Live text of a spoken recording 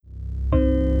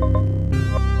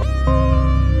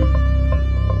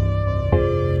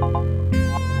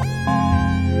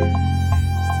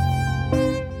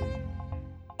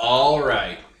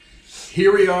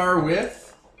Here we are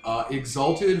with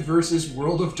Exalted versus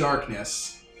World of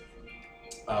Darkness.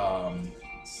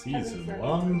 Season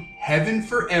 1. Heaven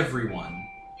for Everyone.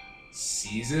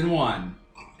 Season 1.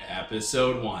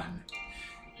 Episode 1.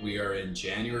 We are in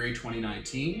January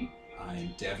 2019.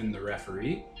 I'm Devin the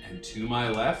referee. And to my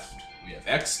left, we have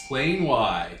Explain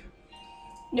Why.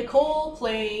 Nicole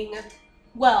playing,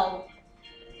 well,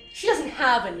 she doesn't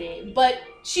have a name, but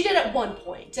she did at one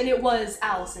point, and it was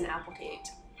Allison Applegate.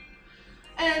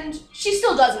 And she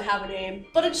still doesn't have a name,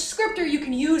 but a descriptor you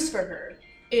can use for her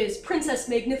is Princess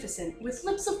Magnificent with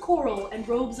lips of coral and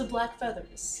robes of black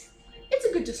feathers. It's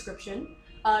a good description.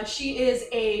 She is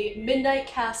a Midnight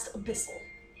Cast Abyssal.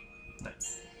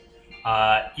 Nice.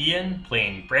 Ian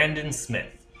playing Brandon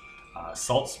Smith.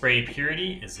 Salt Spray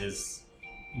Purity is his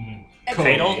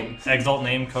title, exalt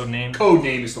name, code name. Code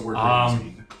name is the word we're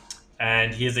using.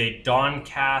 And he is a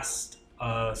Dawncast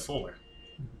Solar.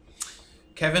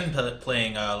 Kevin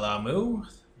playing Lamu,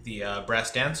 the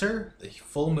brass dancer, the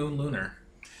full moon lunar.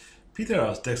 Peter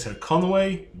as Dexter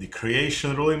Conway, the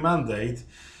creation ruling mandate,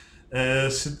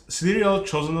 Sidereal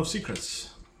chosen of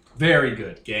secrets. Very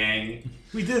good, gang.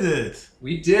 We did it!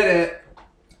 We did it.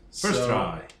 First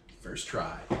try. First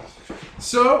try.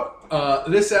 So,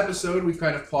 this episode we've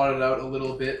kind of plotted out a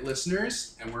little bit,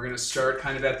 listeners, and we're going to start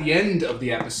kind of at the end of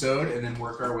the episode and then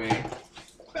work our way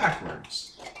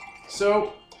backwards.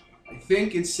 So, I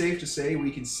think it's safe to say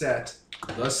we can set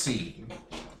the scene.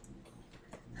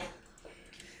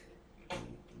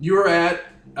 You are,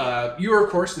 of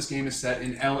course, this game is set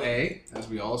in LA, as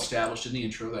we all established in the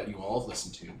intro that you all have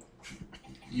listened to.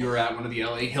 You're at one of the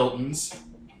LA Hiltons,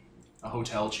 a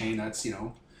hotel chain that's,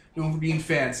 known for being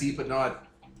fancy, but not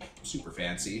super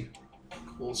fancy.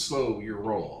 We'll slow your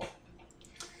roll.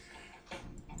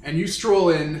 And you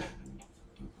stroll in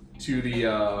to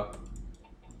the,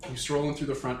 through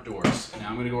the front doors. Now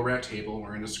I'm going to go around a table and we're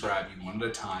going to describe you one at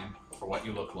a time for what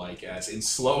you look like. As in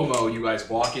slow-mo, you guys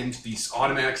walk into these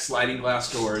automatic sliding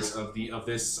glass doors of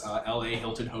this LA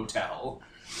Hilton hotel.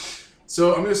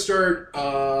 So I'm going to start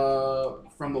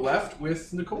from the left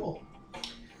with Nicole.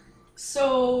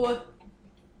 So,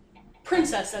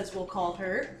 Princess, as we'll call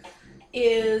her,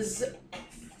 is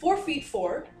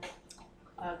 4'4",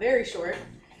 very short.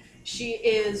 She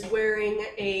is wearing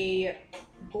a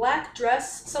black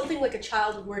dress, something like a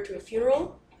child would wear to a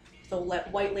funeral. The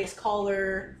white lace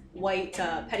collar, white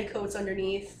petticoats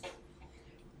underneath.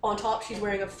 On top, she's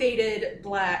wearing a faded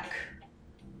black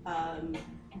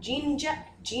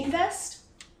jean vest,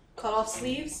 cut off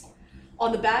sleeves.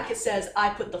 On the back, it says, "I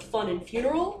put the fun in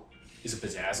funeral." Is it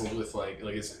bedazzled with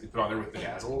is it put on there with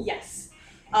bedazzle? Yes.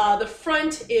 The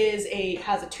front has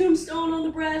a tombstone on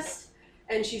the breast,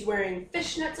 and she's wearing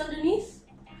fishnets underneath,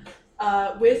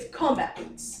 with combat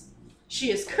boots.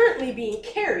 She is currently being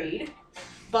carried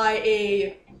by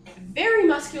a very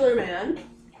muscular man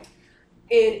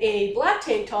in a black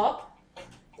tank top,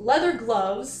 leather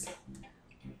gloves,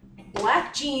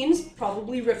 black jeans,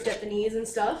 probably ripped at the knees and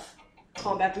stuff,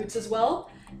 combat boots as well,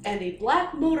 and a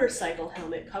black motorcycle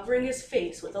helmet covering his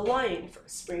face with a lion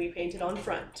spray painted on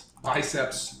front.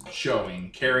 Biceps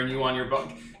showing, carrying you on your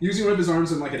butt, using one of his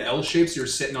arms in like an L shape, so you're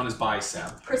sitting on his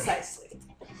bicep. Precisely.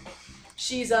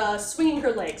 She's swinging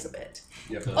her legs a bit.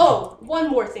 Yep. Oh, one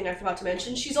more thing I forgot to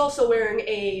mention. She's also wearing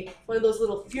one of those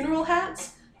little funeral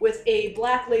hats with a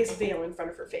black lace veil in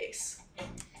front of her face.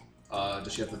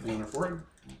 Does she have the thing on her forehead?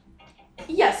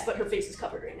 Yes, but her face is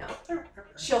covered right now.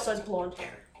 She also has blonde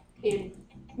hair in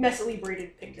messily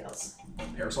braided pigtails.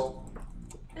 Parasol?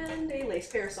 And a lace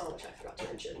parasol, which I forgot to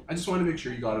mention. I just wanted to make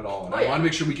sure you got it all in. Oh, I yeah. want to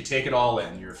make sure we could take it all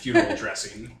in, your funeral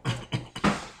dressing.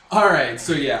 Alright,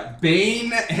 so yeah,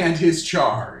 Bane and his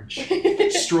charge.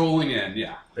 Strolling in,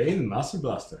 yeah. Bane, Master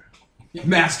Blaster.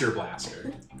 Master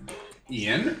Blaster.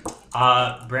 Ian?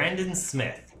 Brandon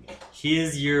Smith. He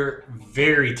is your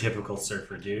very typical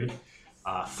surfer dude.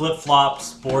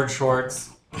 Flip-flops, board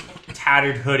shorts,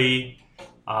 tattered hoodie,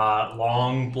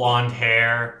 long blonde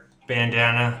hair,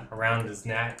 bandana around his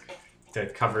neck to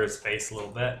cover his face a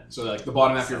little bit. So like the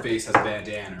bottom half of your face has a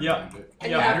bandana. Yep.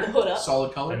 And you have the hood up.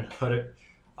 Solid color? And hood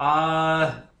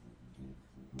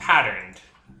patterned,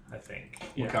 I think.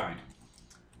 What kind?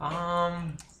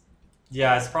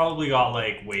 Yeah, it's probably got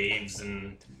like waves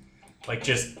and like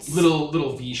just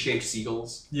Little V-shaped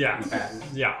seagulls. yeah, Pattern.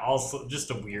 yeah. Also, just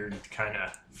a weird kind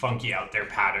of funky out there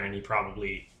pattern. He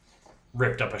probably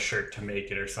ripped up a shirt to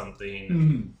make it or something.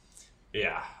 Mm-hmm.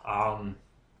 Yeah.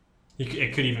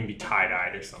 It could even be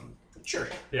tie-dyed or something. Sure.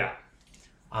 Yeah.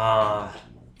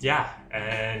 Yeah,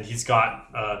 and he's got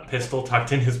a pistol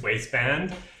tucked in his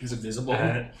waistband. Is it visible?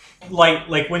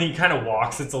 Like when he kind of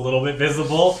walks, it's a little bit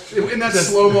visible. In that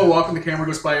slow-mo walk when the camera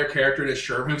goes by your character and his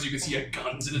shirt moves, you can see a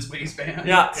gun's in his waistband.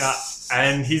 Yeah.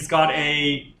 And he's got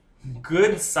a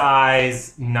good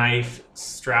size knife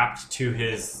strapped to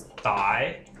his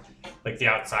thigh, like the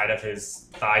outside of his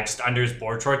thigh, just under his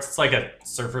board shorts. It's like a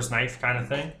surfer's knife kind of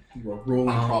thing. You are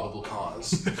rolling probable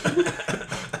cause.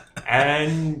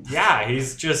 And yeah,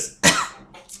 he's just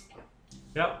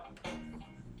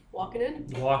Walking in.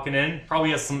 walking in.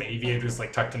 Probably has some aviators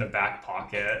like tucked in a back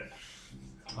pocket.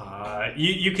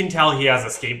 You can tell he has a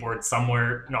skateboard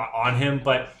somewhere, not on him,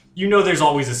 but you know there's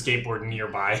always a skateboard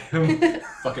nearby him.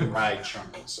 Fucking ride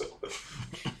charms.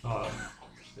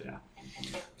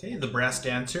 Okay, the brass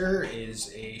dancer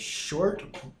is a short,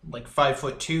 like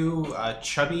 5'2",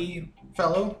 chubby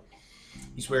fellow.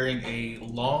 He's wearing a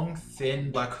long,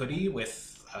 thin black hoodie with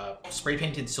spray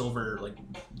painted silver like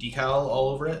decal all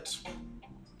over it,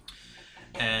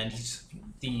 and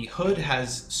the hood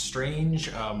has strange,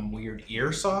 weird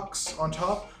ear socks on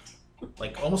top,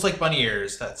 like almost like bunny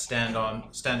ears that stand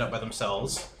up by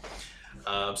themselves.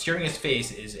 Obscuring his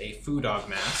face is a foo dog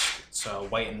mask. It's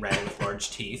white and red with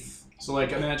large teeth. So,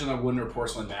 like, imagine a wooden or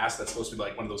porcelain mask that's supposed to be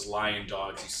like one of those lion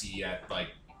dogs you see at, like,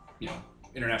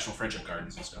 international friendship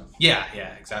gardens and stuff. Yeah,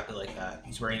 exactly like that.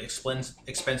 He's wearing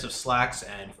expensive slacks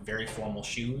and very formal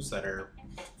shoes that are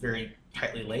very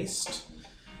tightly laced.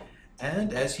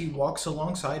 And as he walks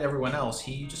alongside everyone else,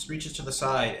 he just reaches to the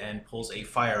side and pulls a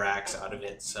fire axe out of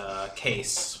its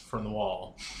case from the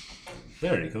wall.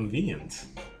 Very convenient.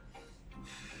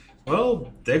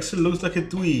 Well, Dexter looks like a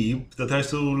dweeb that tries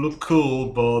to look cool,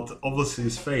 but obviously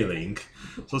is failing.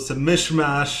 So it's a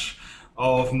mishmash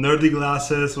of nerdy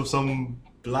glasses with some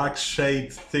black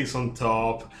shade things on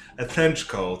top, a trench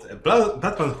coat, a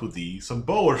Batman hoodie, some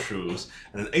Bower shoes,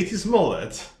 and an 80s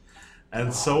mullet,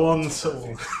 and so on and so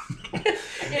on.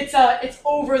 It's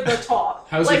over the top.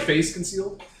 How's like, your face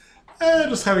concealed?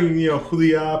 Just having,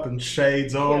 hoodie up and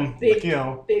shades on,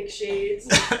 yeah, big shades.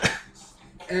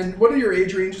 And what are your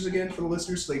age ranges again for the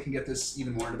listeners so they can get this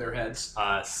even more into their heads?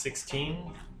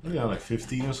 16. Yeah, like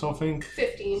 15 or something.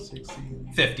 15.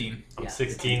 16. 15. I'm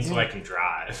 16, so I can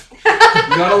drive. You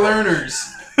got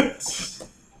learners.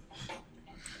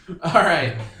 All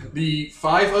right, the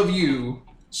five of you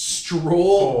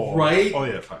stroll right. Oh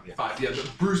yeah, five. Yeah. Five. Yeah,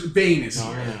 Bruce Bane is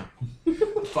Oh, here.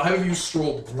 yeah. Five of you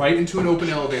stroll right into an open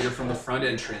elevator from the front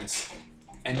entrance,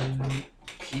 and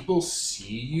people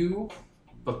see you,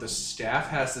 but the staff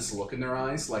has this look in their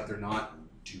eyes like they're not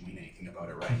doing anything about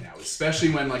it right now. Especially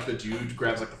when like the dude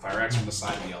grabs like the fire axe from the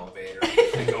side of the elevator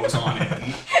and goes on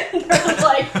in. They're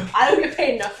like, I don't get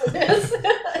paid enough for this.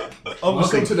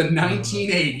 Welcome to the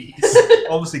 1980s.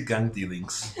 Obviously gang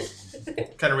dealings.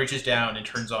 Kind of reaches down and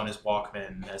turns on his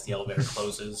Walkman as the elevator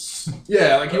closes.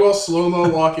 Yeah, like you all slow-mo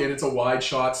walk in. It's a wide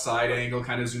shot, side angle,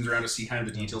 kind of zooms around to see kind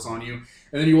of the details on you.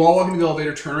 And then you all walk into the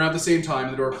elevator, turn around at the same time,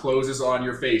 and the door closes on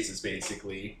your faces,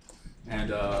 basically. And,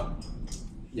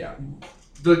 yeah.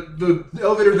 The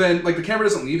elevator then, like, the camera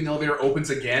doesn't leave, and the elevator opens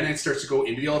again, and it starts to go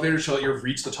into the elevator to show that you've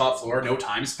reached the top floor. No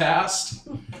time's passed.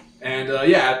 And,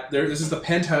 yeah, this is the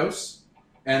penthouse.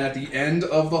 And at the end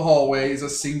of the hallway is a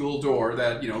single door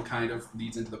that, kind of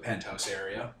leads into the penthouse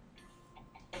area.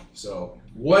 So,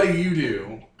 what do you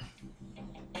do?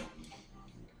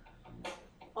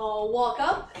 I'll walk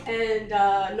up and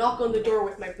knock on the door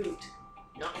with my boot.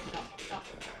 Knock.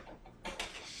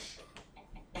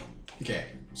 Okay,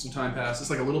 some time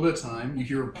passes, like a little bit of time. You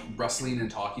hear rustling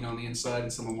and talking on the inside,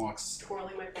 and someone walks.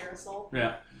 Twirling my parasol.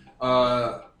 Yeah.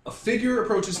 A figure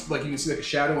approaches, like you can see like a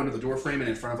shadow under the door frame and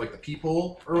in front of like the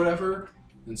peephole or whatever.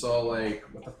 And it's all like,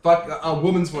 what the fuck? A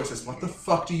woman's voice says, "What the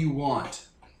fuck do you want?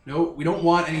 No, we don't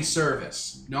want any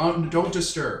service. No, don't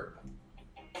disturb."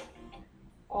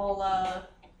 I'll,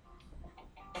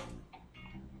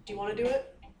 do you want to do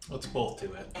it? Let's both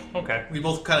do it. Okay. We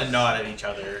both kind of nod at each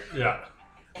other. Yeah.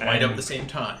 Right up at the same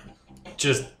time.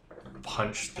 Just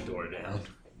punch the door down.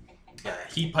 Yeah,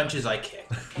 he punches, I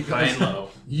kick. High and low.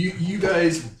 You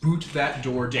guys boot that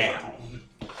door down.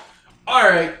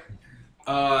 Alright.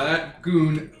 That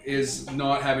goon is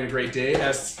not having a great day,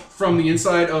 as from the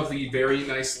inside of the very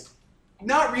nice,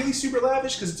 not really super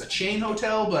lavish because it's a chain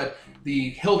hotel, but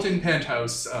the Hilton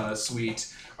penthouse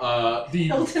suite.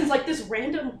 Hilton's like this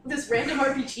random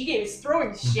RPG game is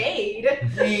throwing shade.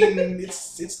 I mean,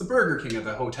 it's the Burger King of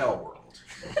the hotel world.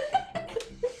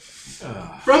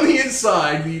 From the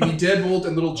inside, the deadbolt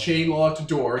and little chain-locked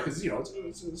door, because,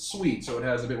 it's a suite, so it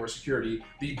has a bit more security.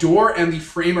 The door and the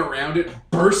frame around it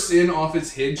bursts in off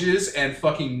its hinges and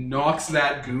fucking knocks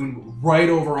that goon right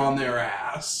over on their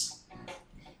ass.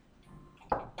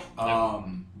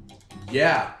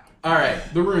 Yeah. All right.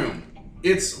 The room.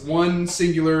 It's one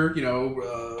singular,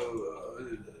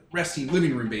 resting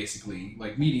living room, basically,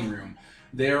 like meeting room.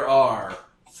 There are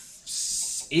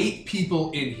 8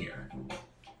 people in here.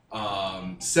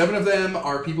 7 of them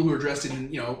are people who are dressed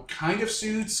in, kind of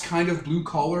suits, kind of blue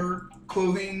collar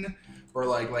clothing, or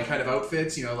like kind of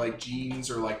outfits, like jeans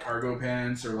or like cargo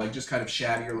pants or like just kind of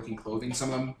shabbier looking clothing.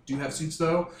 Some of them do have suits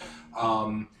though.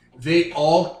 They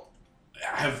all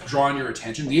have drawn your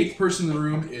attention. The 8th person in the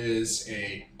room is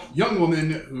a young woman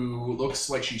who looks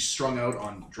like she's strung out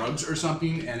on drugs or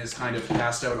something and is kind of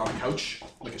passed out on a couch,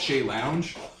 like a Shea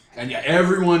lounge. And yeah,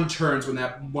 everyone turns when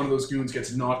that one of those goons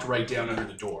gets knocked right down under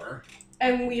the door.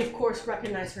 And we, of course,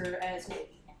 recognize her as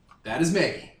Maggie. That is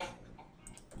Maggie.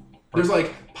 There's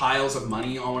like piles of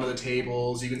money on one of the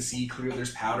tables. You can see clearly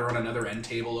there's powder on another end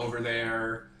table over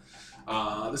there.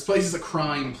 This place is a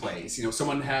crime place.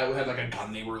 Someone had like a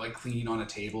gun they were like cleaning on a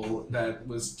table that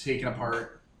was taken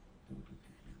apart.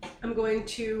 I'm going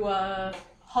to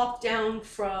hop down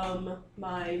from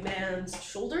my man's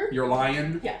shoulder. Your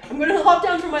lion. Yeah, I'm going to hop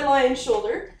down from my lion's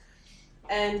shoulder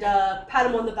and pat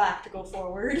him on the back to go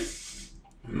forward.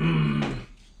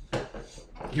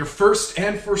 Your first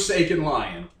and forsaken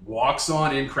lion walks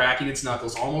on in, cracking its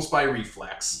knuckles almost by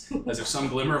reflex, as if some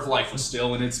glimmer of life was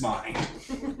still in its mind.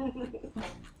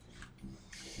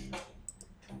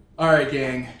 Alright,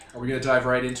 gang. Are we going to dive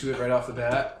right into it right off the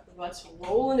bat? Let's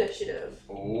roll initiative.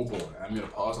 Oh boy. I'm going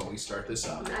to pause while we start this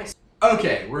up. Nice.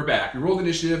 Okay, we're back. We rolled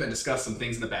initiative and discussed some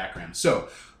things in the background. So,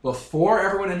 before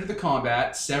everyone entered the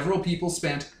combat, several people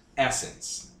spent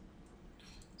essence.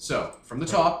 So, from the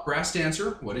top, Brass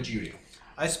Dancer, what did you do?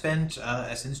 I spent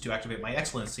essence to activate my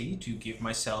excellency to give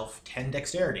myself 10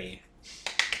 dexterity.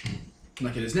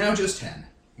 Like it is now just 10.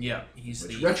 Yeah, he's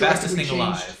Which the fastest thing retroactively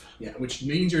alive. Yeah, which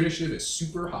means your initiative is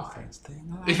super high.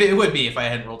 If it would be if I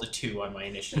hadn't rolled a 2 on my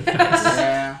initiative.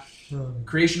 Yeah.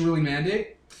 Creation ruling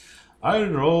mandate. I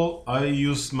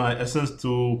use my essence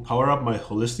to power up my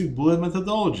holistic bullet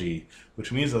methodology,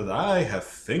 which means that I have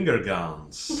finger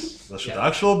guns that shoot Yeah.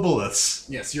 actual bullets.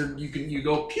 Yes, you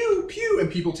go pew pew and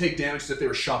people take damage as if they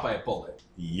were shot by a bullet.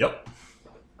 Yep.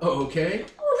 Oh, okay.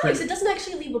 Oh, nice. It doesn't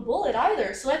actually leave a bullet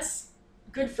either, so that's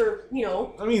good for,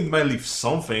 I mean, it might leave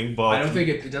something, but I don't think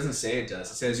it doesn't say it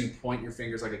does. It says you point your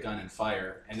fingers like a gun and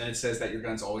fire, and then it says that your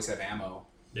guns always have ammo.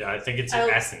 Yeah, I think it's your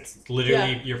essence. It's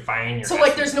literally, you're firing your So, essence.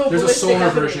 like, there's no There's a ballistic solar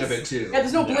evidence. version of it too. Yeah,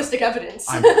 there's no ballistic evidence.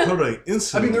 I'm totally I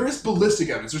instantly. mean, there is ballistic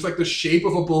evidence. There's like the shape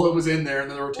of a bullet was in there and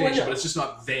then the rotation, Well, no. but it's just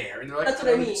not there. And they're like, That's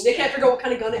what I mean. They can't figure out what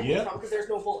kind of gun it came Yeah. from because there's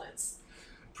no bullets.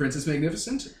 Princess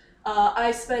Magnificent,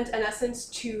 I spent an essence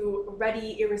to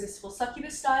ready Irresistible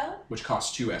Succubus style, which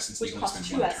costs 2 essence. which you only costs spend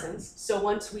 2 one turn. essence. So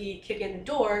once we kick in the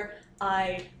door,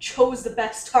 I chose the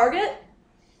best target,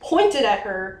 pointed at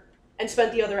her, and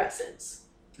spent the other essence.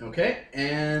 Okay,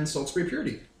 and Salt Spray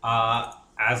Purity.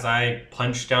 As I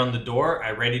punched down the door, I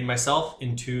readied myself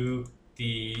into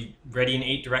the ready in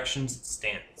 8 directions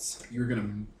stance. You're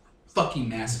gonna fucking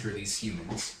massacre these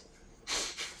humans.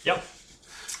 Yep.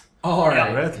 All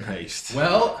right. Red paste.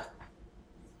 Well,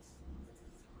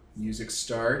 music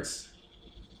starts.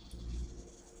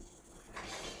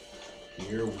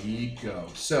 Here we go.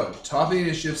 So, top of the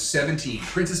initiative, 17.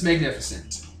 Princess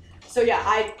Magnificent. So yeah,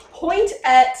 I point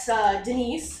at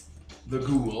Denise. The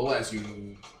ghoul, as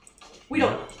you... We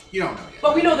don't know, You don't know yet.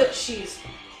 but we know that she's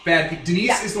Denise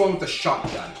Yeah. is the one with the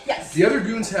shotgun. yes. The other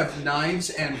goons have knives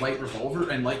and light revolver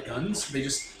and light guns. They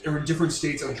just are in different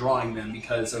states of drawing them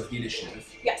because of the initiative.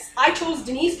 Yes, I chose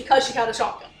Denise because she had a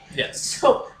shotgun. Yes.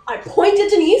 So I point at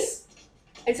Denise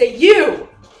and say, "You,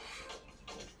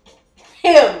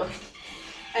 him,"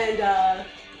 and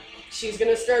she's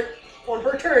gonna start on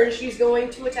her turn. She's going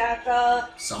to attack.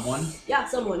 Someone?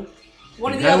 Someone.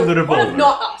 One of You the have other. the One of revolver.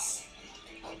 not us.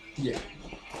 Yeah.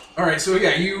 All right, so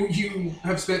yeah, you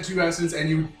have spent 2 essence and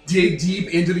you dig deep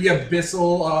into the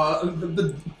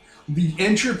abyssal, the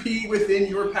entropy within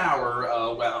your power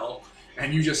well,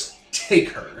 and you just take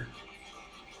her.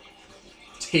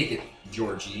 Take it,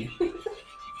 Georgie.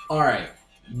 All right,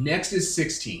 next is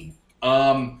 16.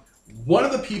 One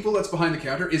of the people that's behind the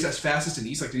counter is as fast as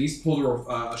Denise. Like Denise pulled her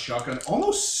a shotgun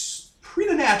almost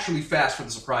preternaturally fast for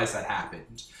the surprise that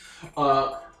happened.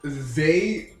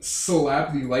 They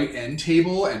slap the light end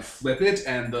table and flip it,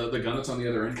 and the gun that's on the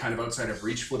other end, kind of outside of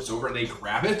reach, flips over, and they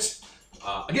grab it.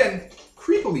 Again,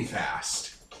 creepily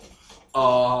fast.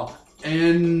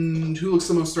 And who looks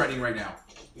the most threatening right now?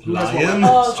 Who has more Lion?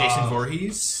 weapons? Jason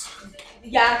Voorhees.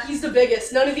 Yeah, he's the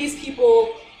biggest. None of these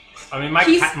people. I mean,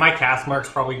 He's- my cast mark's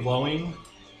probably glowing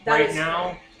That right is-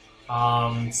 now.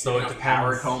 So it Enough depends.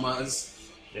 power comas.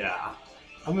 Yeah.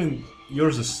 I mean,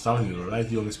 yours is starting, right?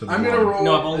 You only spend I'm one. gonna roll.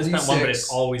 No, I've only a spent one, but it's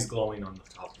D6. always glowing on the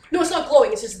top. No, it's not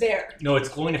glowing. It's just there. No, it's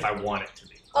glowing if I want it to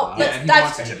be. Oh, Yeah, that's, and he that's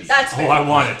wants it fair. to be. That's Oh, fair. I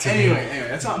want it to be. Anyway,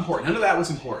 that's not important. None of that was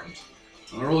important.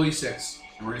 So I'm gonna roll a D6,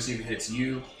 and we're gonna see if it hits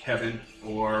you, Kevin,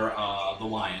 or the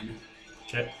lion.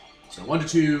 Okay. So 1 to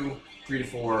 2, 3 to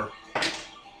 4,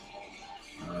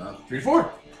 3 to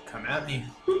 4. Come at me.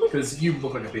 Because you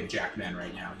look like a big jacked man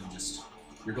right now.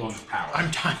 You're going with power. I'm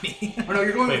tiny. Oh no,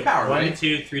 you're going with power, 1, right?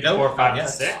 2, 3, Nope, 4, 5,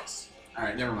 yes. 6. All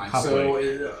right, never mind.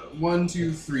 Halfway. So 1,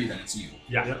 2, 3, then it's you.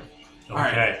 Yeah. Yep.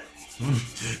 Okay.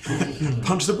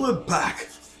 Punch the blood back.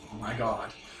 Oh my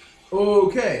god.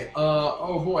 Okay.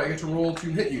 Oh boy, I get to roll to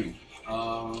hit you.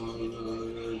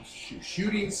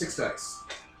 Shooting 6 dice.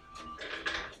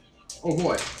 Oh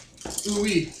boy. Ooh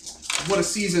wee. What a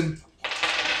season.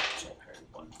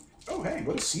 Oh hey,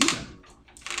 what a season.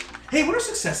 Hey, what are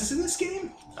successes in this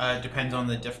game? Depends on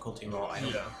the difficulty roll. I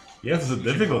don't know. Yes, the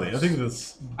difficulty. I think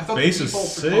that's I thought base the is default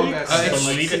for 6. combat I is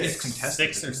believe like it is 6.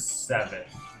 contested. 6 or 7.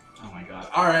 Oh my god.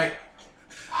 Alright.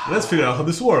 Let's figure out how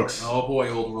this works. Oh boy,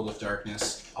 old world of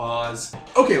darkness. Pause.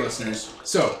 Okay, listeners.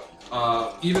 So,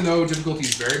 even though difficulty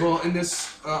is variable in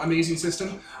this amazing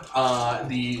system,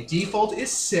 the default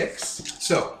is 6.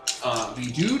 So,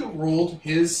 the dude rolled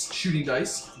his shooting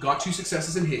dice, got 2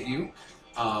 successes and hit you.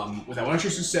 With that one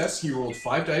extra success, he rolled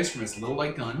 5 dice from his little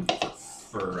light gun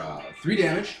for 3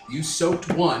 damage. You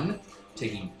soaked 1,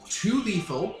 taking 2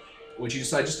 lethal, which you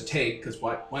decided just to take, because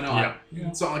why not? Yeah.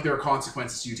 It's not like there are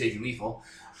consequences to you taking lethal.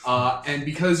 And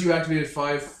because you activated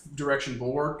 5 direction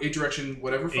bulwark, 8 direction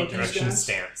whatever 8 fucking direction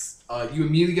stance, stance. you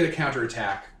immediately get a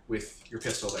counterattack with your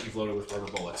pistol that you've loaded with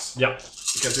rubber bullets. Yep.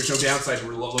 Because there's no downside to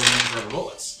loading with rubber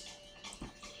bullets.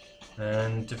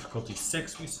 And difficulty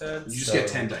 6, we said. You just so- get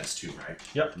 10 dice too, right?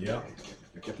 Yeah. Yep.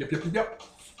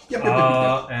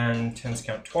 And 10s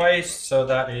count twice, so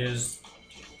that is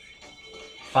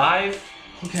 5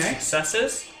 Okay.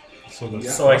 successes. So that's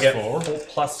Yeah. So I plus get 4.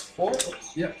 plus 4.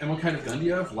 Yep. And what kind of gun do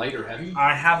you have? Light or heavy?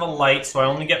 I have a light, so I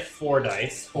only get 4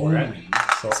 dice for it. Only.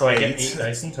 So I get 8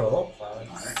 dice in total. 5,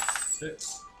 Alright.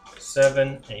 6,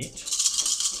 7, 8.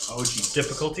 Oh geez.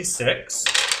 Difficulty 6.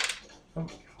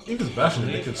 If it's bashing,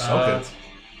 they could Uh, soak it.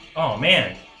 Oh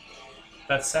man,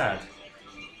 that's sad.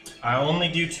 I only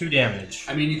do 2 damage.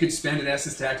 I mean, you could spend an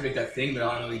essence to activate that thing that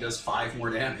only does 5 more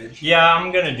damage. Yeah,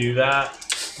 I'm gonna do that.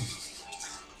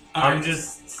 I'm Alright.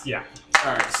 just yeah.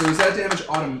 Alright, so is that damage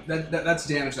that's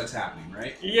damage that's happening,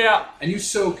 right? Yeah. And you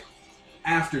soak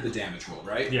after the damage roll,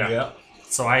 right? Yeah.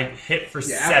 So I hit for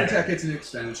Yeah, after 7. attack hits an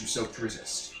expense, you soak to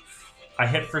resist. I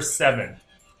hit for 7.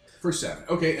 For 7.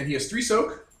 Okay, and he has 3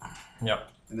 soak, Yep.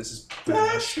 and this is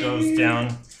Goes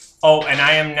down. Oh, and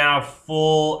I am now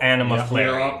full anima Yeah.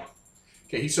 flaring.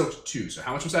 Okay, he soaked 2, so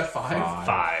how much was that? 5?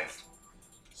 5.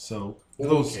 So,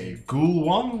 those Okay. ghoul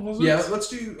one, was it? Yeah, let's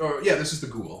do. Yeah, this is the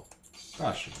ghoul.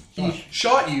 Gosh. He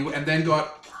shot you and then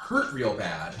got hurt real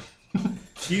bad.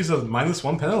 He's at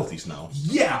 -1 penalties now.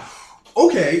 Yeah.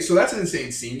 Okay, so that's an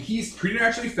insane scene. He's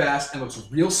preternaturally fast and looks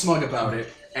real smug about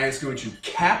it, and is going to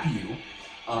cap you.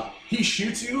 He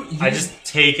shoots you. I just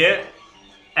take it,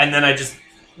 and then I just,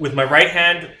 with my right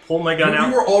hand, pull my gun You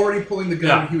out, were already pulling the gun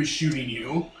Yeah. when he was shooting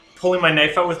you. pulling my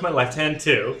knife out with my left hand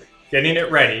too, getting it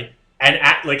ready, and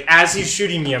as he's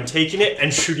shooting me, I'm taking it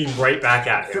and shooting right back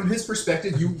at him. From his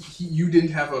perspective, you didn't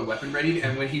have a weapon ready,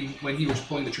 and when he was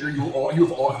pulling the trigger, you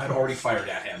had already fired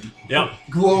at him, Yeah.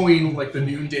 glowing like the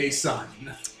noonday sun.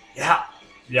 Yeah.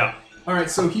 Yeah. All right,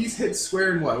 so he's hit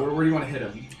square and what? Where do you want to hit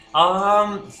him?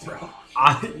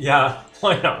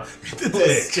 Why not?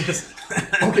 It's just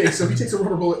Okay, so he takes a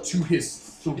rubber bullet to his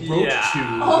throat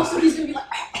Yeah. Oh, so he's gonna be like,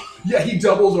 Yeah, he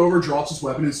doubles over, drops his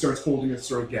weapon, and starts holding his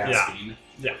throat, gasping.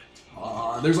 Yeah.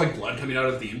 There's like blood coming out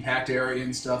of the impact area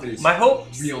and stuff. It is my hope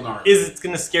real gnarly. is it's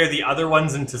gonna scare the other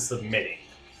ones into submitting.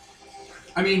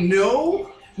 I mean,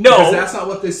 no. No. Because that's not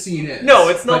what this scene is. No,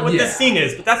 it's not But what yeah, this scene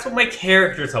is, but that's what my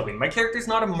character's hoping. My character's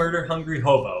not a murder-hungry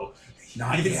hobo.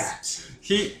 Not He's-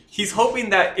 yet. He's hoping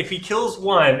that if he kills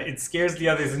one, it scares the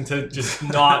others into just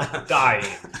not dying.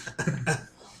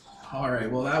 All right.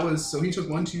 Well, that was so. He took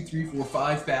 1, 2, 3, 4,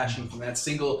 5 bashing from that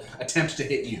single attempt to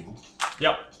hit you.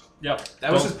 Yep.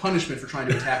 That was his punishment for trying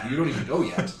to attack you. You don't even go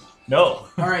yet. No.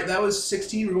 All right. That was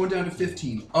 16. We're going down to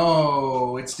 15.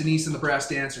 Oh, it's Denise and the brass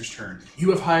dancer's turn. You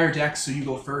have higher dex, so you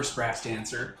go first, brass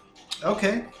dancer.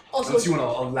 Okay. Unless you also, want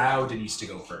to allow Denise to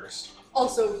go first.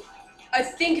 I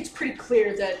think it's pretty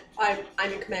clear that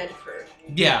I'm in command of her.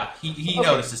 Yeah, he Okay.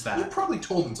 notices You that. probably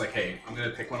told him, it's like, hey, I'm going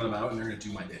to pick one of them out and they're going to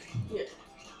do my bidding. Yeah.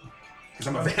 Because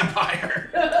I'm a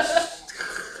vampire.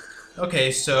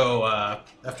 Okay, so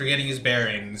after getting his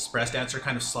bearings, Brass Dancer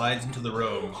kind of slides into the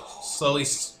room, slowly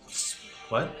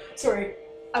What? Sorry,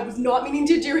 I was not meaning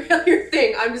to derail your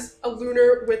thing. I'm just a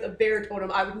lunar with a bear totem.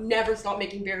 I would never stop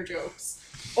making bear jokes.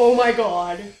 Oh my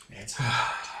god. He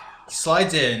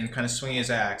slides in, kind of swinging his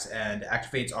axe, and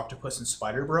activates Octopus and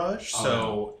Spider Barrage. Oh,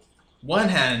 So one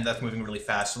hand that's moving really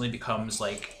fast suddenly becomes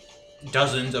like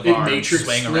dozens of It arms matrix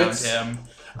swaying around splits. him.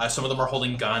 Some of them are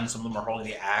holding guns, some of them are holding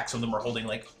the axe, some of them are holding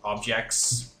like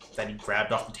objects that he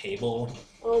grabbed off the table.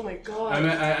 Oh my god.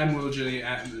 I'm legitimately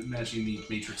imagining the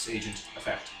Matrix agent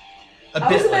effect. A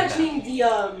I was bit like that. imagining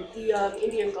the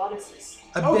Indian goddesses.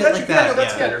 A Oh, bit that's, like yeah, that. no,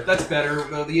 that's yeah. better. That's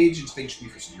better. The agent thing should be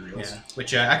for cereals. Yeah,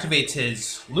 which activates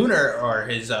his lunar or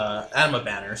his anima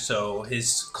banner, so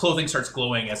his clothing starts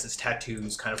glowing as his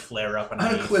tattoos kind of flare up An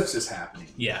underneath. eclipse is happening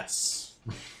Yes.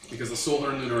 because the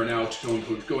solar and lunar are now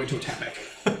going totemic.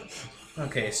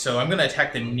 Okay, so I'm gonna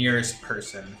attack the nearest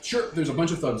person. Sure, there's a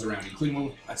bunch of thugs around,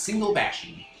 including a single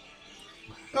bashing.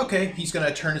 Okay, he's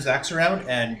gonna turn his axe around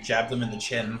and jab them in the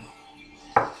chin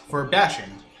for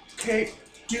bashing. Okay,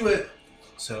 do it.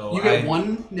 So You get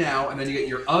one now, and then you get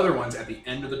your other ones at the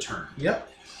end of the turn. Yep.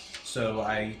 So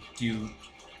I do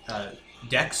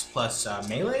Dex plus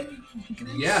melee. I think it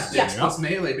is? Yeah, Yeah. Dex plus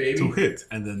melee, baby. To hit,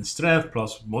 and then strength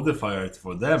plus modifier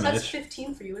for So that's damage.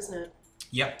 15 for you, isn't it?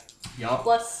 Yep. Yup.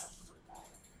 Plus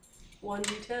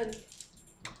 1d10.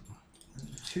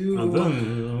 2. And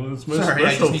then it's my Sorry,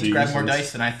 I just need to specialty, grab more so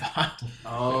dice than I thought.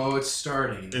 Oh, it's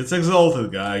starting. It's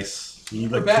exalted, guys. You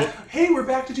need We're like back. Hey, we're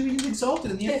back to doing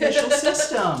Exalted in the official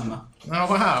system. Oh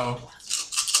wow.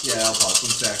 Yeah, I'll pause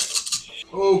 1 sec.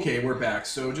 Okay, we're back.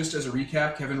 So just as a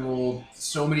recap, Kevin rolled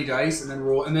so many dice, and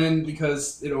then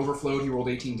because it overflowed, he rolled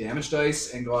 18 damage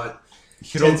dice and got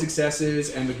 10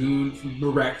 successes, and the goon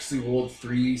miraculously rolled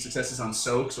 3 successes on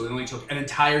soak, so they only took an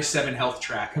entire 7 health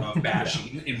track of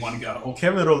bashing in one go.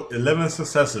 Kevin rolled 11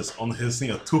 successes on his thing,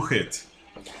 a 2-hit.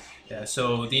 Yeah.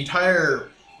 So the entire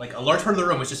a large part of the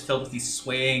room was just filled with these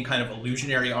swaying kind of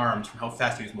illusionary arms from how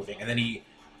fast he was moving, and then he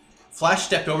flash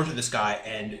stepped over to this guy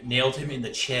and nailed him in the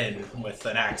chin with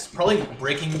an axe, probably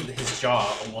breaking his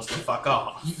jaw almost the fuck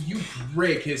off. You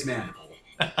break his mandible.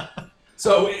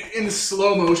 So in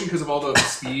slow motion, because of all the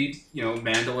speed,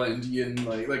 Mandala Indian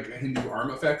like Hindu arm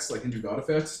effects, like Hindu god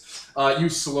effects, you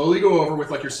slowly go over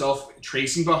with yourself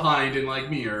tracing behind in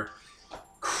mirror,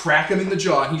 crack him in the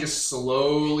jaw, and he just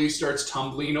slowly starts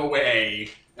tumbling away,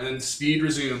 and then speed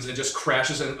resumes and just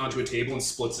crashes onto a table and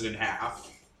splits it in half.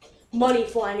 Money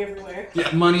flying everywhere. Yeah,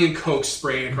 money and coke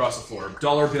spraying across the floor.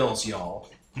 Dollar bills, y'all.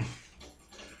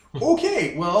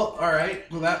 Okay, well, all right.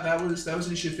 Well, that was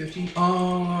initiative 15.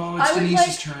 Oh, it's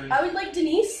Denise's turn. I would like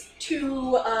Denise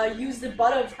to use the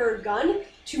butt of her gun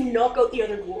to knock out the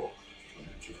other ghoul.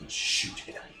 Shoot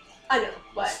him. I know,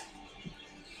 but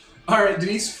All right,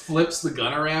 Denise flips the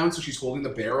gun around so she's holding the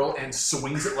barrel and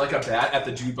swings it like a bat at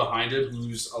the dude behind him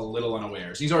who's a little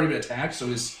unaware. So he's already been attacked.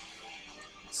 So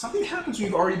something happens when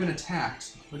you've already been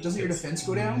attacked. But doesn't your defense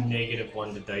go down?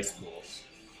 -1 to dice rolls.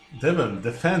 Devin,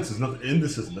 defense is not in the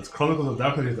system. That's Chronicles of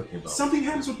Darkness you're talking about. Something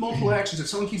happens with multiple actions. If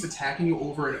someone keeps attacking you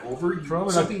over and over,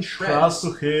 Probably something like shreds. cross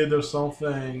to hit or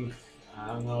something. I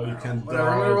don't know, you can Whatever,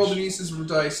 I'm gonna roll dodge. Denise's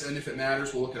dice, and if it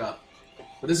matters, we'll look it up.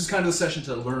 But this is kind of the session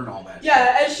to learn all that.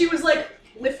 yeah, as she was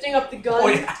lifting up the gun Oh,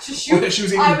 yeah. to shoot, She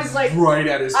was aiming I was like, right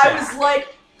at his I back. was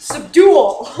like,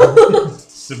 subdual.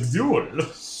 Subdual.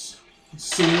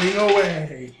 Swing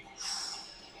away.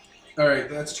 All right,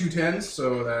 that's 2 10s,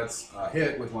 so that's a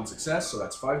hit with 1 success, so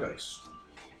that's 5 dice.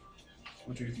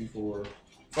 1, 2, 3, 4,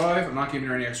 5. I'm not giving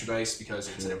her any extra dice because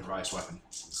it's an improvised weapon.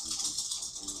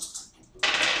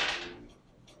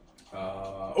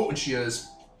 And she has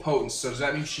potence, so does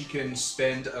that mean she can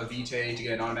spend a vitae to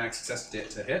get an automatic success to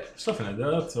hit? Something like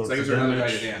that. Or So that gives her another die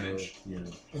to damage. Yeah,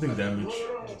 I think damage.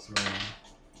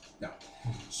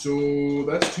 So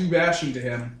that's 2 bashing to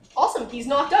him. Awesome, he's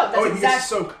knocked out. That's He gets a exact.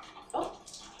 soak. Oh,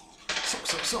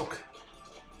 Soak.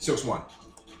 Soak's 1.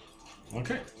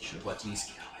 Okay. Should have let Denise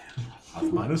go. At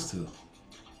 -2.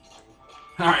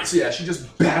 Alright, so yeah, she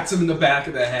just bats him in the back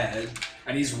of the head,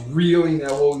 and he's reeling now,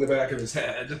 holding the back of his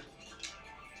head.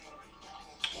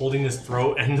 Holding his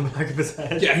throat and the back of his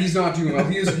head. Yeah, he's not doing well.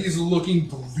 He's looking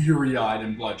bleary-eyed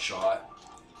and bloodshot.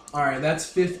 Alright, that's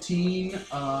 15.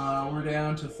 We're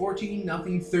down to 14,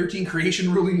 nothing, 13,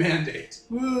 creation ruling mandate.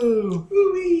 Woo!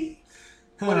 Ooh-wee!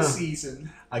 What a Huh.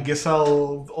 season. I guess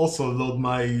I'll also load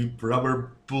my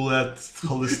rubber bullet You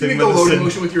holistic make a loading medicine.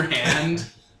 motion with your hand.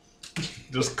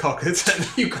 Just cock it.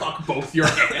 You cock both your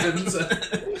hands.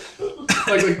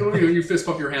 like you fist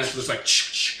pump your hands, so it's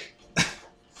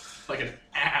like an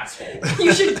asshole.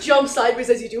 you should jump sideways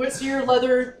as you do it, so your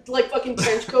leather fucking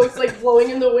trench coat's blowing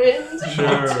in the wind.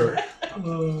 Sure.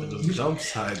 Just jump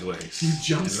sideways. You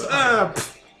jump. Ah,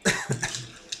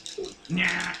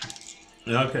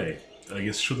 Okay, I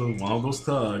guess shoot on one of those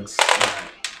thugs.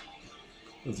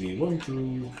 Let's see, 1,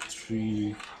 2,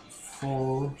 3,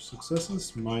 4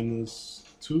 successes minus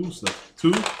 2, so that's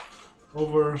 2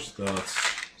 over, so that's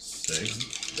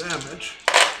 6 damage.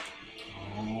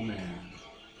 Oh man.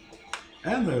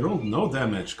 And I rolled no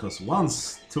damage because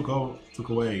once took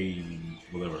away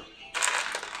whatever.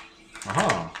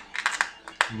 Aha!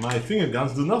 My finger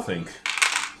guns do nothing.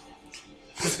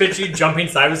 Just picture you jumping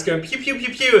sideways, going pew pew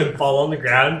pew pew, and fall on the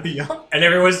ground. Yeah. And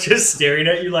everyone's just staring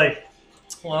at you like,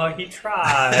 well, he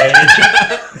tried.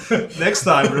 Next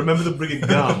time, remember to bring a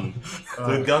gun to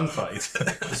a gunfight.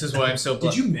 This is why I'm so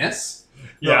Did you miss?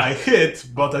 No, I hit,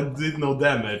 but I did no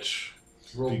damage.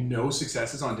 Rolled no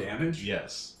successes on damage?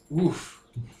 Yes. Oof.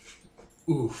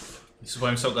 Oof. This is why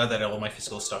I'm so glad that all my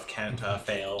physical stuff can't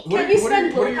fail. Can we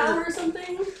spend what are willpower your- or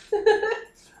something?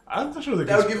 I'm not sure they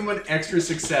That would can. give him an extra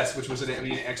success, which was an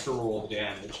extra roll of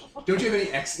damage. Don't you have any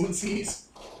excellencies?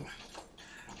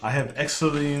 I have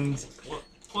excellent. What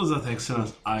was that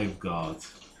excellence I've got?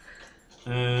 I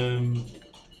mean,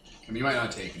 you might not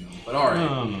have taken them, but alright.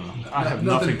 No. I have Nothing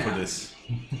nothing for happened. this.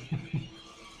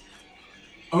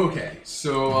 Okay,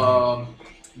 so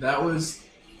that was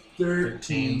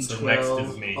 13, so 12,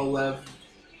 next is me. 11.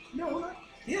 No, not.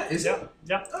 Yeah, is Yeah, it?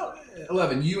 yeah. Oh,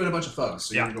 11. You and a bunch of thugs,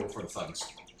 so Yeah. you're going to go for the thugs.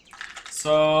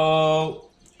 So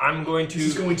I'm going This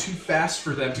is to going too fast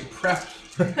for them to prep.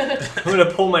 I'm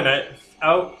gonna pull my knife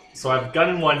out. So I have gun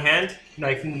in one hand,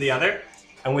 knife in the other,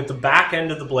 and with the back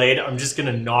end of the blade, I'm just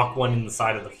gonna knock one in the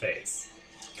side of the face.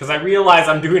 Because I realize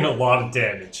I'm doing a lot of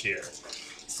damage here.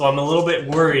 So I'm a little bit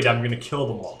worried I'm gonna kill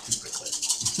them all too quickly.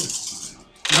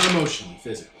 Not emotionally,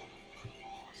 physically.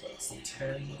 So that's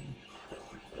 10.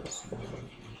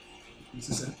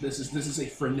 This is a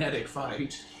frenetic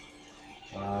fight.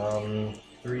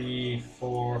 3,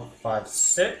 4, 5,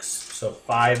 6. So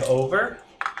 5 over.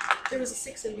 There was a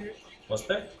 6 in there. Was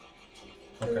there?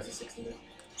 There was Okay. a 6 in there.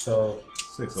 So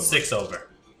 6 over. 6 over.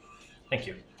 Thank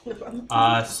you. No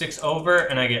problem. 6 over,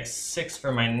 and I get 6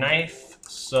 for my knife.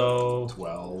 So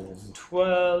 12.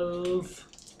 12.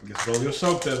 Guess roll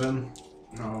yourself, Devin.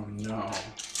 Oh no.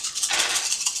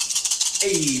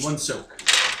 Hey, one soak.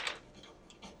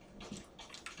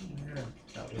 Yeah,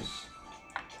 that was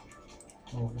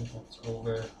over. That's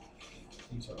over.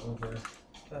 These are over.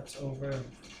 That's over.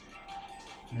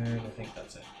 And I think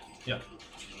that's it. Yeah.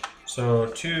 So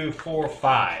 2, 4,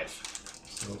 5.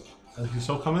 So, you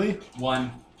saw how many?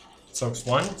 1. Soaks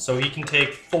 1. So he can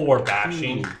take 4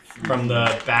 bashing from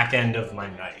the back end of my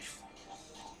knife.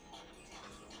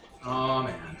 Oh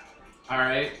man.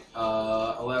 Alright.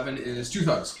 11 is 2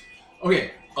 thugs.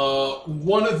 Okay.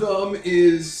 One of them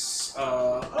is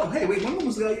oh hey, wait, one of them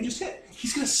was the guy you just hit.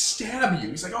 He's gonna stab you.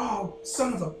 He's like, oh,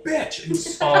 son of a bitch. And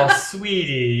Oh,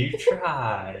 sweetie, you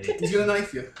tried. he's gonna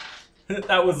knife you.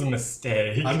 That was a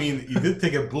mistake. I mean, you did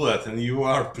take a bullet and you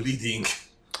are bleeding.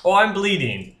 Oh, I'm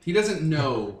bleeding. He doesn't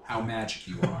know how magic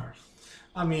you are.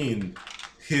 I mean,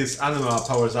 his animal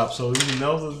powers up, so he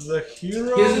knows that the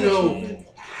hero. He doesn't know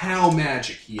how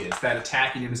magic he is. That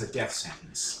attacking him is a death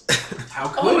sentence. How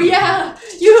could Oh he? yeah!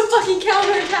 You have fucking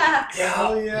counterattacks!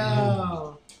 Oh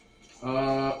yeah.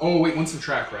 Oh wait, one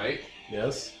subtract, right?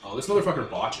 Yes. Oh, this motherfucker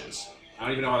botches. I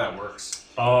don't even know how that works.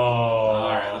 Oh.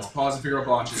 Alright, let's pause and figure out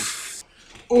botches.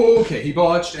 Okay, he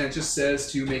botched, and it just says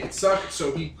to make it suck,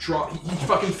 so he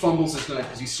fucking fumbles his knife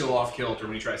because he's still off kilter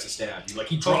when he tries to stab you. Like,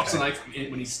 he drops the knife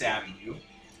when he's stabbing you.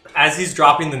 As he's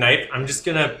dropping the knife, I'm just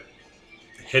gonna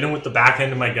hit him with the back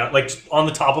end of my gun, like just on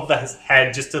the top of his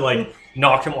head, just to like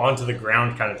knock him onto the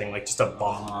ground, kind of thing, like just a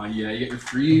bomb, Yeah, you get your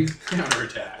free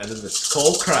counterattack. And then the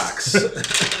skull cracks.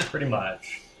 pretty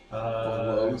much.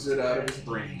 Blows it out of his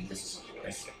brains.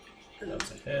 That's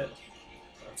a hit.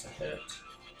 That's a hit.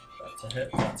 That's a hit.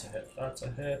 That's a hit. That's a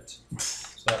hit.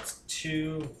 So that's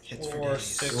 2, Hits for 4, days.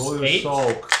 6, Roll your 8.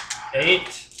 soak. 8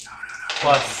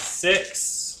 plus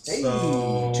 6. Hey,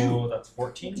 So 2. that's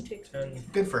 14. 10,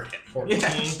 Good for him. 14.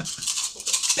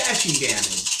 Bashing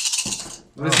damage.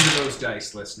 Listen to those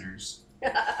dice, listeners.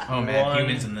 Oh man, 1,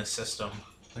 humans in this system.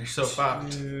 They're so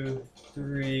fucked. 2,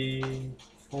 3,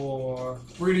 4.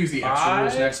 We're gonna use the extra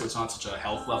rules 5? next, so it's not such a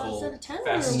health Is level. that a 10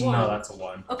 fast. or a 1? No, that's a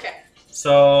 1. Okay.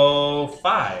 So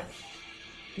 5.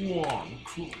 1,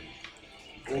 2,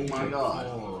 Oh my god.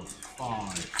 4,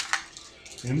 5.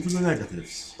 Into the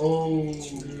negatives. Oh.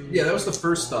 Yeah, that was the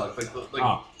first thug.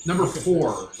 Number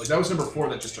 4. Like, that was number 4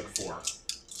 that just took 4.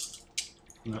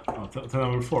 No,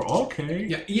 number 4. Okay.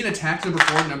 Yeah, Ian attacked number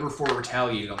 4, number 4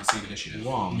 retaliated on the same initiative.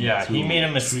 1. Yeah, 2, he made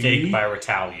a mistake 3, by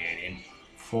retaliating.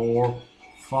 4,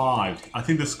 5. I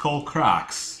think the skull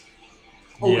cracks.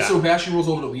 Oh, Yeah. so Bashy rolls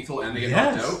over to lethal and they get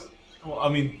knocked Yes. out? Well, I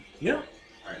mean, yeah. All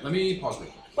right, let me pause real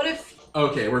quick. What if?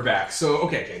 Okay, we're back. So,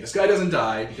 okay, this guy doesn't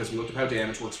die because we looked up how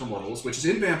damage works for mortals, which is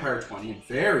in Vampire 20 and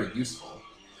very useful.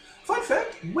 Fun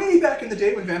fact, way back in the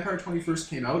day when Vampire 20 first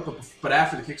came out, but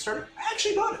after the Kickstarter, I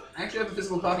actually bought it. I actually have a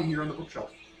physical copy here on the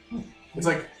bookshelf. It's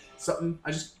like something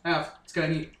I just have. It's kind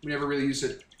of neat. We never really used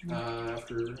it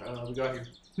after we got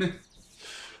here.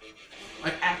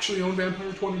 I actually own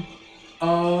Vampire 20.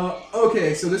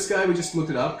 Okay, so this guy, we just looked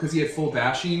it up because he had full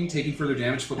bashing, taking further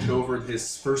damage, flipped over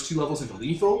his first 2 levels into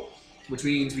lethal, which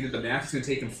means we did the math. It's going to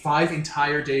take him 5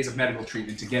 entire days of medical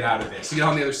treatment to get out of this, to get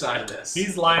on the other side of this.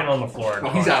 He's lying on the floor. Oh,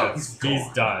 he's out. He's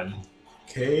He's done.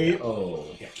 KO.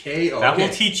 Yeah, KO. That Okay.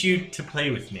 will teach you to play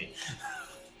with me.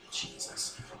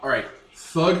 Jesus. All right.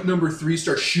 Thug number 3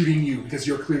 starts shooting you because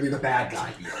you're clearly the bad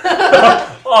guy here.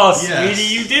 Oh, Yes.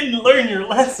 sweetie, you didn't learn your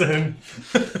lesson.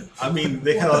 I mean,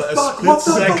 they had a Fuck, split what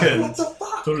the fuck? second What the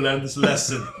fuck? to learn this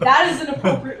lesson. That is an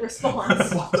appropriate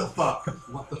response. What the fuck?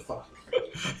 What the fuck?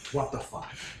 What the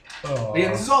fuck? Oh.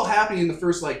 Again, this is all happening in the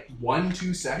first,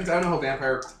 1-2 seconds. I don't know how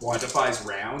Vampire quantifies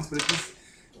rounds, but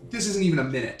this isn't even a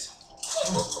minute.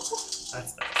 That's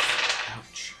nice.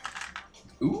 Ouch.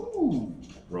 Ooh.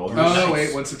 Roll your Oh, no, soak.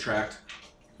 wait, one subtract.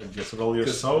 Just roll your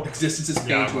Because soak. existence is pain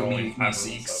Yeah, to a rolling. me I'm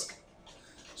seeks. rolling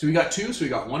So we got 2, so we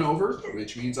got 1 over,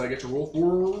 which means I get to roll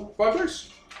for 5 dice.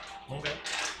 Okay.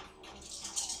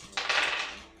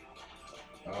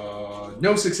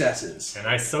 No successes. And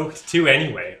I soaked 2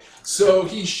 anyway. So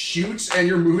he shoots and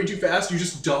you're moving too fast, you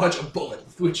just dodge a bullet,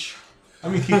 which... I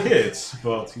mean, he hits,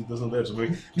 but he doesn't dare to make.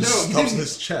 No, Just he stops didn't.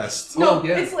 his chest. No, Oh,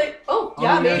 yeah. it's like, yeah,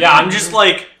 yeah. maybe. Yeah, I'm just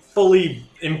fully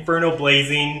inferno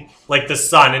blazing like the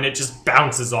sun, and it just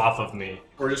bounces off of me.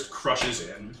 Or just crushes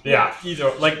in. Yeah,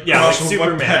 either like Crush with my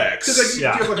Superman. pecs. Because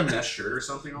Yeah. you have a mesh shirt or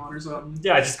something on or something.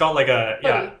 Yeah, I just got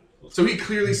Hoodie. So he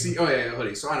clearly see. Oh yeah,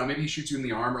 hoodie. So I don't know. Maybe he shoots you in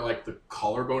the arm or the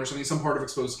collarbone or something. Some part of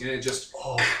exposed skin. And it just.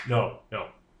 Oh no,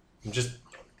 I'm just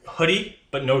hoodie,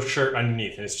 but no shirt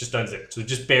underneath, and it's just unzipped, so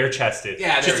just bare chested.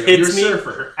 Yeah, there just we go. hits You're a me,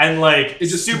 surfer. and It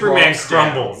just Superman drops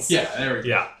down. crumbles. Yeah, there we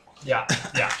go. Yeah.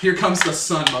 Here comes the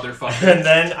sun, motherfucker. And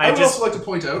then I I would just also like to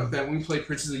point out that when we played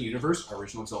Princes of the Universe, our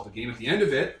original Exalted game, at the end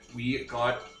of it, we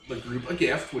got the group a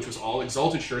gift, which was all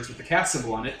Exalted shirts with the cat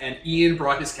symbol on it, and Ian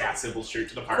brought his cat symbol shirt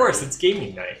to the of party. course it's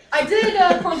gaming night. I did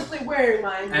contemplate wearing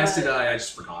mine. As but- did I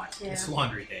just forgot. Yeah. It's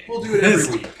laundry day. We'll do it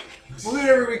every week. We'll do it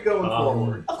every week going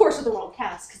forward. Of course, with the wrong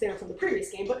cast because they were from the previous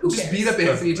game. But who Just cares? beat up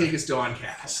Anthony and take his Dawn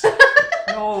cast.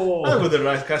 No. I with the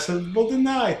right castle, but the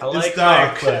night. I It's like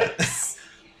dark. clips.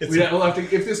 It's We'll have to,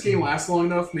 if this game lasts long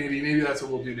enough, maybe that's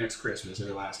what we'll do next Christmas if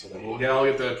it lasts till then. I'll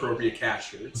get the appropriate cat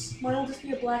shirts. Mine will just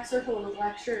be a black circle and a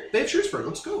black shirt. They have shirts for it.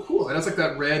 Looks cool. And it's like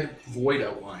that red void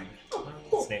outline.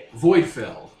 Cool. Snake. Void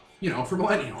fill. For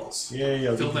millennials.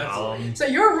 yeah. Fill that void. So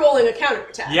you're rolling a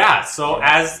counterattack. Yeah, so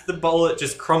as the bullet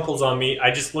just crumples on me, I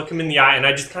just look him in the eye and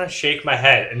I just kind of shake my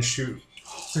head and shoot.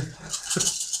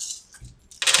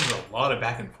 There's a lot of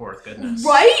back and forth, goodness.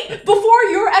 Right? Before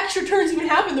your extra turns even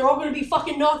happen, they're all going to be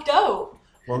fucking knocked out.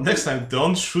 Well, next time,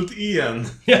 don't shoot Ian.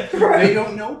 They Right?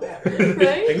 don't know better.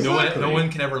 Right? No one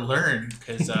can ever learn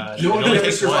because No one it can only ever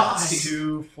takes survive. once.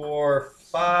 2, 4,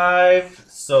 5.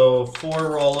 So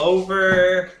 4 roll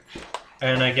over,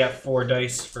 and I get 4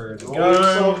 dice for the Roll gun.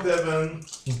 your soak, Devin.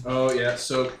 Oh, yeah.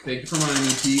 Soak. Thank you for reminding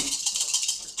me, Pete.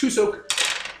 2 soak.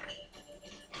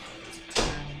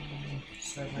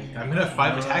 I'm gonna have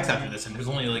 5 attacks after this, and there's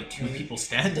only 2 people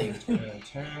standing.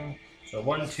 10. So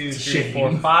 1, 2, It's a 3, shame.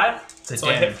 4, 5. It's a So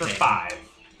I hit damn for shame. 5.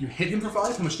 You hit him for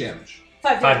 5? How much damage?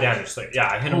 5 5 damage. So yeah,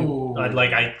 I hit him. Ooh. I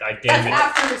That's damaged.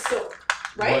 after the soak,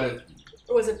 right? What a-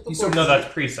 Or was it before? soaked- No,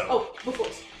 that's pre-soak. Oh, before.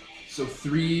 So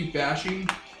 3 bashing?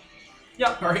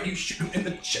 Yeah. Alright, you shoot him in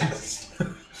the chest.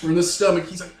 Or in the stomach.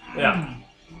 He's like, Yeah.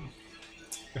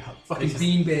 fucking They just-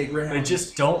 beanbag round. I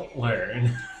just don't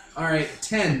learn. Alright,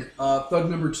 10. Thug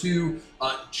number 2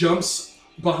 jumps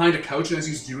behind a couch, and as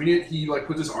he's doing it, he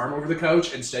puts his arm over the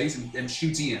couch and steadies and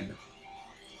shoots Ian.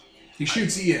 He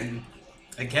shoots Ian.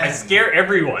 Again. I scare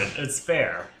everyone. It's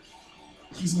fair.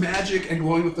 He's magic and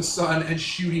glowing with the sun and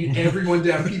shooting everyone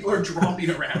down. People are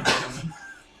dropping around him.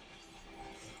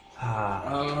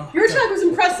 Your attack was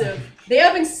impressive. They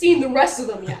haven't seen the rest of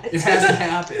them yet. It hasn't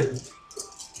happened.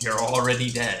 You're already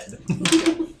dead.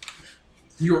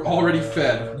 You're already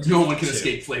fed. No one can 2.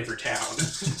 escape Flavor Town.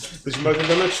 Did you make the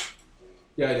damage?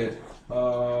 Yeah, I did.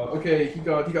 Okay, he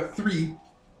got 3.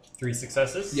 3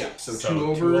 successes. Yeah, so 2 2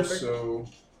 over, so...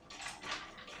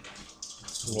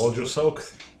 Roll your soak.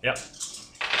 Yep.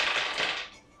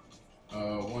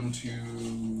 1,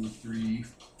 2, 3,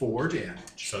 4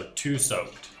 damage. So 2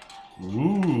 soaked.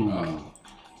 Ooh.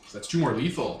 So that's 2 more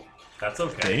lethal. That's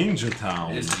okay. Danger It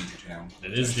Town. is Danger Town.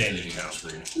 It is Danger Town.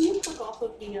 Can you click off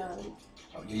of the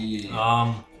Oh,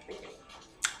 yeah.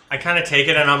 I kind of take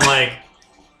it and I'm like,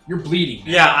 You're bleeding.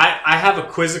 now. yeah, I have a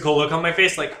quizzical look on my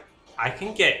face, like, I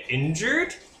can get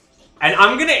injured? And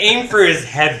I'm gonna aim for his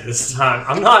head this time.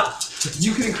 I'm not...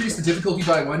 You can increase the difficulty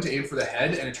by 1 to aim for the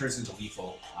head, and it turns into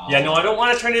lethal. Yeah, no, I don't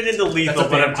want to turn it into lethal, That's a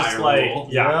but I'm just vampire like... rule.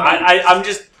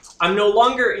 Yeah, I'm no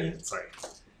longer... Sorry.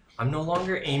 I'm no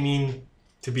longer aiming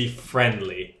to be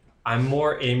friendly. I'm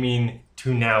more aiming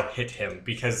to now hit him,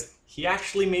 because he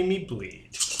actually made me bleed.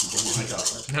 Oh my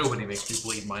God. Nobody makes me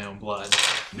bleed my own blood.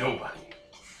 Nobody.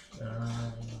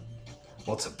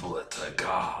 What's a bullet to a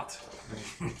god?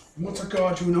 What's a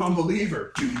god to a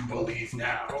non-believer? Do you believe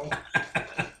now?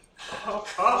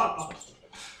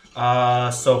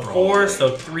 So 4,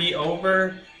 so 3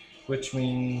 over, which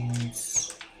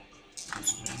means...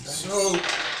 So...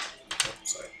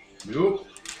 Sorry. Nope.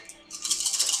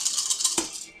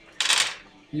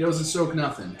 He doesn't soak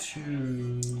nothing.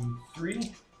 2,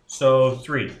 3? So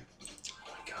 3.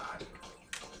 God.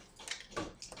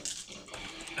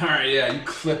 Alright, yeah, you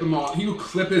clip him on. You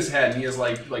clip his head, and he has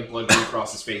like blood going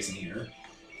across his face in here.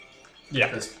 Yeah.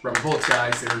 Because rubber bullets,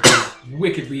 guys, they're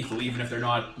wicked lethal, even if they're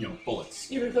not, bullets.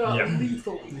 Even if they're not Yeah.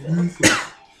 lethal.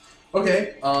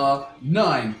 Okay,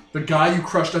 9. The guy you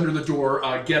crushed under the door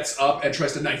gets up and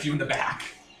tries to knife you in the back.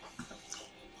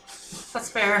 That's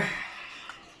fair.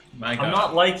 My God. I'm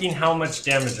not liking how much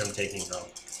damage I'm taking, though.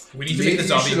 We need to Maybe make the you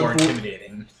zombie should more abort-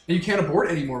 intimidating. And you can't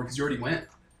abort anymore because you already went.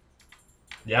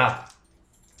 Yeah,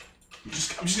 I'm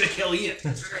just gonna kill Ian.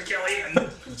 I'm just gonna kill Ian.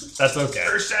 that's okay.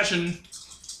 First session.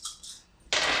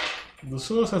 Do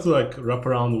souls have to like wrap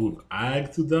around with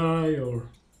ag to die or?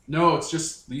 No, it's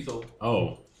just lethal.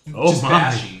 Oh. Oh Just my.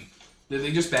 bashing. They're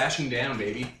just bashing down,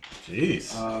 baby.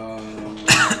 Jeez.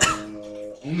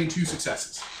 Only 2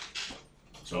 successes.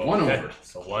 So 1 Okay, over.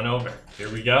 so 1 over. Here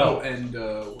we Oh, go. and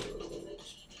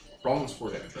Brawl was 4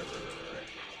 damage, right.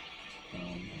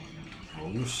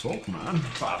 Roll your salt, man.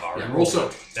 I've already Yeah, roll rolled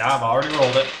soak. it. Yeah, I've already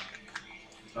rolled it.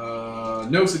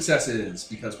 No successes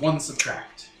because 1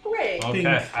 subtract. Hooray! Okay,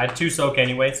 I had 2 soak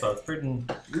anyway, so it's pretty...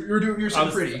 You're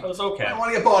so pretty. I was okay. I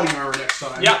want to get body armor next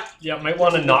time. Yeah, might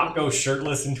want to not go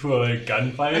shirtless into a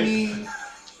gunfight. I mean,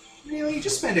 you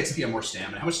just spend XP on more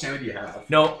stamina. How much stamina do you have?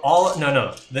 No.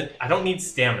 I don't need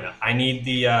stamina. I need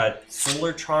the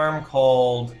solar charm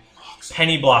called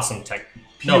Penny Blossom Tech.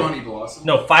 Peony Blossom.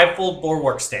 No, 5-fold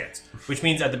bulwark stance, which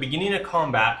means at the beginning of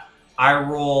combat, I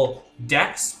roll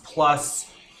Dex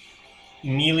plus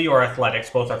melee or athletics,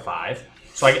 both are 5.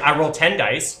 So I roll 10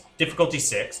 dice, difficulty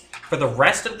 6. For the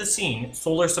rest of the scene,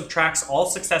 Solar subtracts all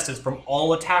successes from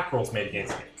all attack rolls made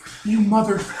against me. You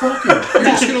motherfucker!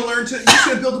 You're just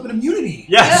gonna build up an immunity.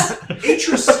 Yes!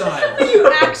 Atreus style.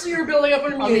 You actually are building up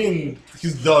an I immunity. mean,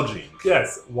 he's dodging.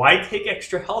 Yes. Why take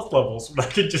extra health levels when I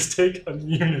could just take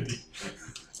immunity?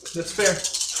 That's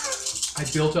fair. I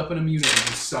built up an immunity,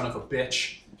 you son of a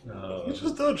bitch. He's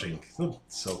just dodging. He's not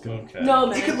soaking. Okay. No,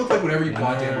 It could man. look like whatever you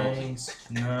goddamn want.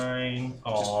 9.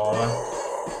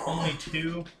 Aw. Only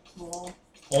 2. Well,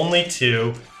 Only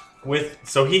 2.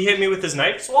 So he hit me with his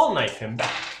knife, so I'll knife him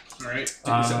back. Alright.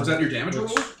 Was that your damage roll?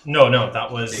 No,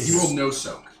 that was. He rolled no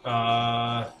soak.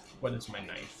 What is my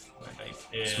knife? My knife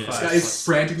is. This guy is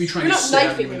frantically trying You're to not stab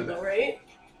knifing you in him the though, right?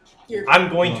 You're. I'm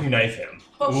going to knife him.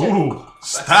 Oh, shit. Ooh,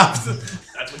 stabbed.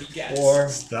 That's what he gets. 4,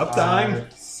 Stab time.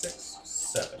 6,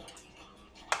 7.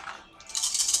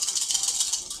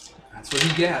 That's what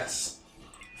he gets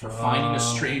for finding a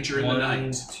stranger in the night.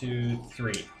 1, 2,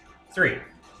 3. 3. Well,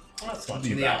 that's not In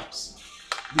too the bad. Alps.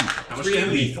 How much 3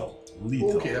 damage? lethal.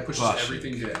 Lethal. Okay, that pushes Bashing.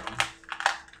 everything down.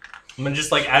 I mean,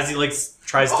 just like as he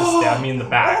tries to stab me in the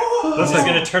back, Oh! he's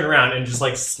gonna turn around and just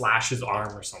slash his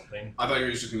arm or something. I thought you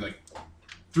were just gonna be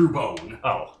through bone.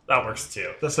 Oh, that works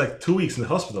too. That's like 2 weeks in the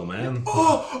hospital, man.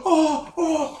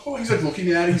 Oh! He's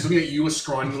looking at it. He's looking at you, a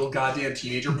scrawny little goddamn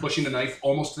teenager, pushing the knife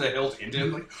almost to the hilt into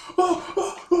him.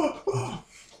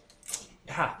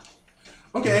 Yeah,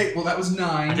 Okay, well that was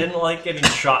I 9. didn't like getting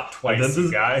shot twice, This you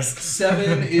is- guys.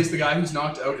 7 is the guy who's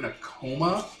knocked out in a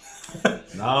coma.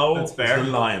 Now That's it's fair. the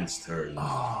lion's turn.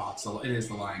 Oh, it is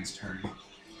the lion's turn. Is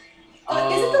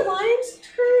it the lion's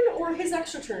turn or his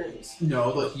extra turns?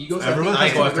 No, he goes Everyone after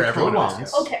has to the go after everyone Chronos.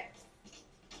 else. Okay.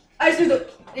 I just knew that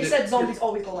it said zombies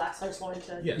always go last. I just wanted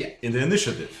to. Yeah. Yeah. In the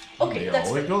initiative. Okay, they that's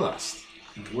always fair. go last.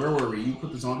 Where were we? You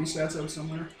put the zombie stats out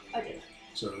somewhere? I did.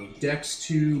 So, Dex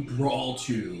 2, Brawl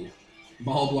 2,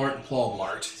 Malblart and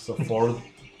Plawblart. So 4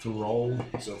 to roll.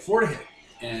 So 4 to hit.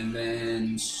 And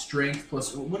then Strength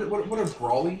plus... What are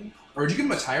Brawling? Or did you give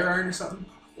him a tire iron or something?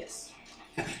 Yes.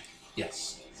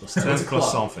 Yes. So That's strength a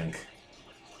plus club. something.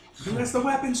 Who has the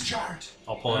weapons chart?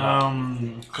 I'll pull it up.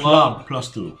 Club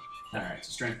 +2. Alright,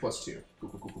 so strength +2.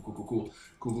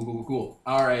 Cool.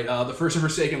 Alright, the first and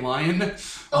Forsaken Lion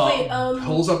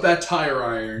pulls up that tire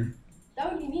iron.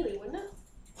 That would be melee, wouldn't it?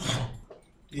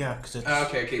 Yeah, because it's...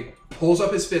 Okay. Pulls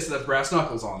up his fist that has brass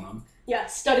knuckles on them. Yeah,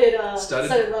 studded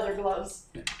Studded? leather gloves.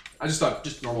 I just thought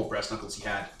just normal brass knuckles he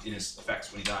had in his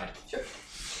effects when he died. Sure.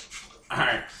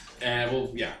 Alright, and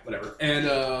whatever. And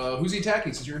who's he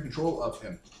attacking since you're in control of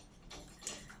him?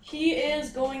 He is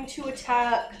going to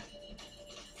attack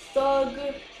Thug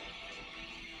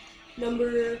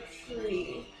number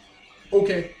 3.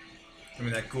 Okay. I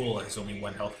mean, that ghoul has only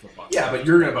 1 health per box. Yeah, but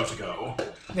you're about to go.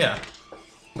 Yeah.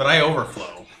 But I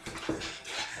overflow.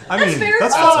 I That's mean, fair.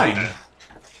 that's fine.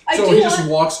 So do he just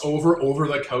want, walks over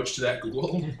the couch to that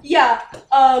ghoul. yeah,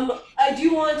 I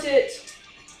do want it.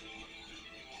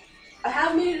 I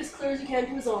have made it as clear as you can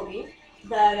to a zombie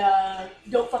that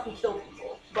don't fucking kill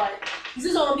people, but he's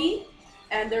a zombie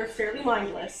and they're fairly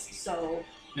mindless, so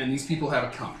And these people have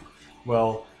it coming.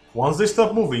 Well, once they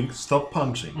stop moving, stop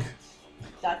punching.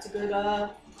 that's a good.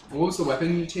 What was the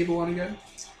weapon table on again?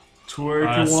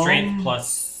 21. Strength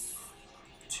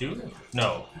 +2?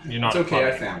 No, you're not. It's okay,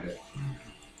 I clubbing. found it.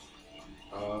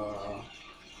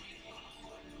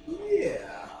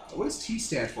 Yeah. What does T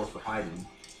stand for hiding?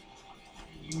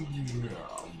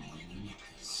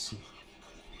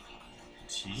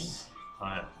 T?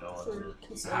 I have no idea. For I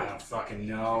concealment. don't fucking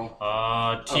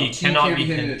know. T T cannot can't be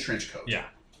hidden in hidden. a trench coat. Yeah,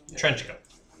 trench coat.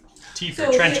 T for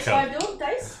So he trench gets coat. 5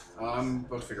 dice I'm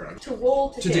about to figure out. to roll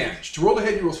to To hit. damage. To roll the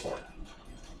hit, he rolls 4.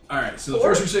 Alright, so the 4?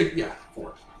 first mistake,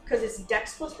 4. Because it's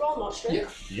Dex plus brawl, not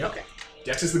strength. Yeah. Yep. Okay.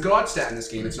 Dex is the god stat in this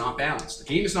game, it's not balanced. The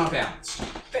game is not balanced.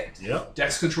 Yep.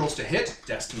 Dex controls to hit,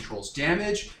 Dex controls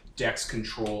damage, Dex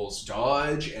controls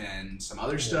dodge and some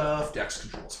other stuff, Dex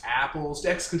controls apples,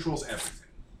 Dex controls everything.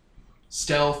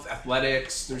 Stealth,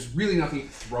 athletics, there's really nothing.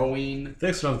 Throwing.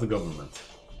 Thanks to the government.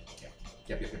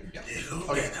 Yep.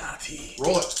 Okay,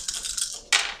 roll it.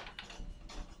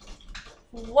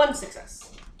 1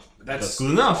 success. That's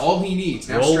good enough. All he needs.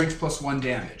 Now Roll. strength +1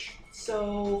 damage.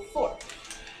 So 4.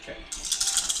 Okay.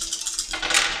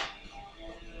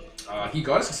 He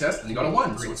got a success, then he got a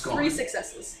 1, so it's gone. 3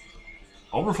 successes.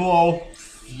 Overflow.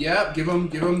 Yep, give him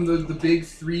the big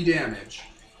 3 damage.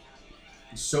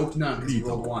 He soaked none because he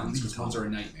rolled 1s, because 1s are a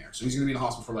nightmare. So he's gonna be in the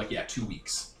hospital for 2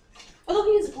 weeks. Although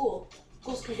he is a ghoul.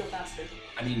 Ghouls can go faster.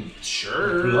 I mean,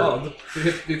 sure. Blood.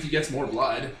 If he gets more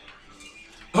blood.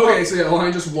 Okay, so the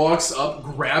lion just walks up,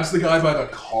 grabs the guy by the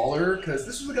collar, because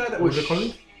this was the guy that was... Was it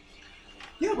recording?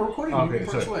 Yeah, we're recording. Okay, We're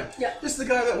first sorry. away. Yeah. This is the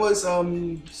guy that was,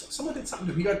 someone did something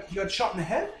to him. He got shot in the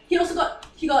head? He also got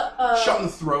Shot in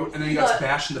the throat, and then he got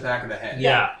bashed in the back of the head.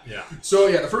 Yeah. So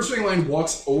yeah, the first swing line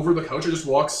walks over the couch, or just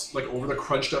walks over the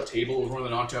crunched up table over one of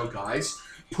the knocked out guys,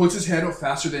 puts his head out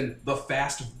faster than the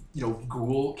fast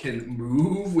ghoul can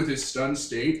move with his stunned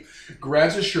state,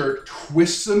 grabs his shirt,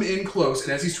 twists him in close,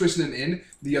 and as he's twisting him in,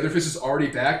 the other fist is already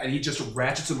back, and he just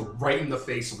ratchets him right in the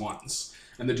face once.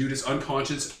 And the dude is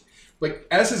unconscious.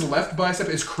 As his left bicep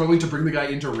is curling to bring the guy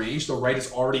into range, the right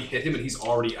has already hit him, and he's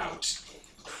already out.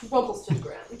 Crumples to the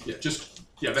ground.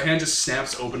 The hand just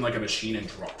snaps open like a machine and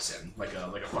drops him, like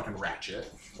a fucking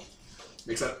ratchet.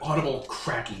 Makes that audible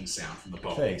cracking sound from the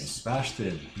bones. Thanks. Bashed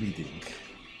in. Bleeding.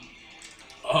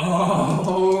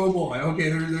 Oh boy, okay,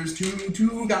 there's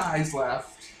two guys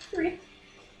left. 3.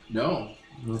 No.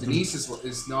 Denise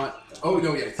is not... Oh,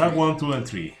 no, yeah. Tag 1, 2, and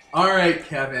 3. Alright,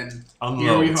 Kevin.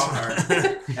 Unload. Here we are.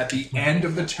 At the end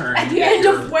of the turn. At you the get end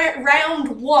your- of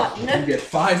round 1. You get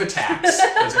 5 attacks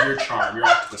because of your charm, your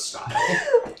octopus style.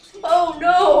 Oh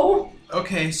no!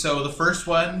 Okay, so the first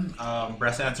one,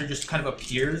 Breast Dancer just kind of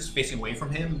appears facing away from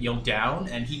him, kneel down,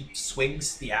 and he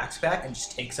swings the axe back and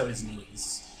just takes out his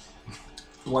knees.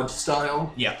 Blunt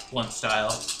style. Yeah, blunt style.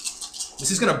 This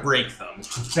is gonna break them.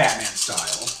 Batman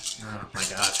style. Oh my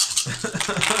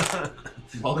god.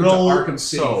 Welcome Roll to Arkham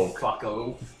City, soak.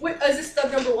 fucko. Wait, is this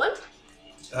thug number 1?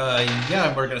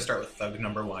 Yeah, we're gonna start with Thug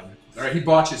number 1. Alright, he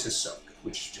botches his soak,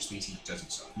 which just means he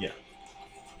doesn't soak.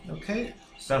 Okay.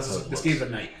 That's how it This works. game's a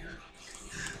nightmare.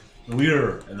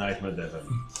 We're a nightmare, Devin.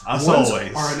 As Ones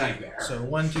always. are a nightmare. So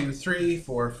 1, 2, 3,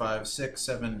 4, 5, 6,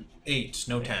 7, 8.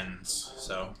 No 10s.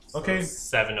 So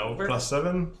 7 over.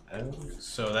 +7 and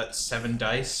so that's 7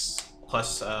 dice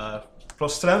plus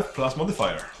plus strength plus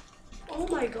modifier. Oh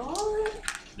my god.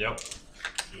 Yep.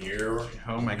 Here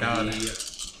oh my god. we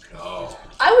go.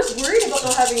 I was worried about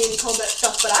not having any combat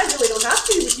stuff, but I really don't have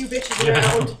to with you bitches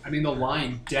around. I mean, the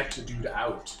lion decked a dude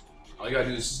out. All you gotta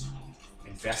do is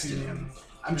invest in him.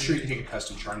 I'm sure you can take a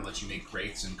custom charm and let you make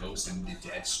wraiths and ghosts and the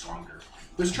dead stronger.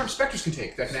 There's a charm specters can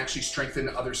take that can actually strengthen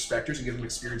other specters and give them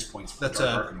experience points for That's the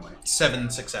a- Dark Arcanoi. 7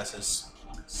 successes.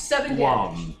 7 damage.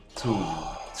 1, 2,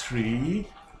 3,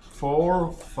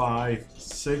 4, 5,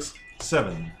 6,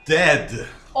 7. Dead.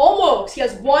 Almost. He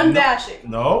has 1 bashing.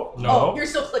 No, Oh, you're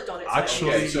still clicked on it. sorry. Actually-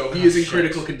 Okay, so he is in Shit.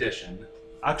 critical condition.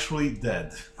 actually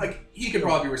dead. Like, he could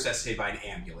probably be resuscitated by an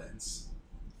ambulance.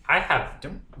 I have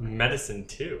medicine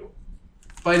too.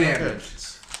 By an Okay.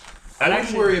 ambulance. That Don't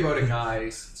actually- worry about it,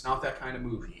 guys. It's not that kind of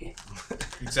movie.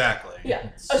 Exactly. Yeah.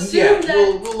 Assume Yeah,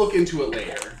 that, we'll look into it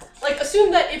later.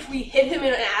 assume that if we hit him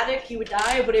in an attic, he would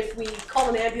die, but if we call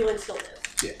an ambulance, he'll live.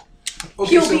 Okay,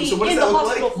 He'll so, be so what does in that the look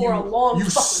hospital like? for a long you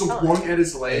fucking time. swung at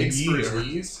his legs A for his year.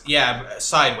 knees. Yeah,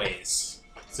 sideways.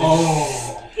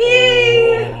 Oh.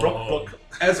 Brock.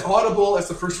 As audible as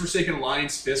the First Forsaken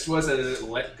Alliance fist was, and it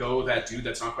let go that dude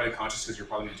that's not quite unconscious because you're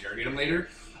probably going to interrogate him later,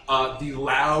 the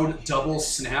loud double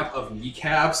snap of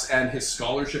kneecaps and his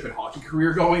scholarship and hockey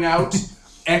career going out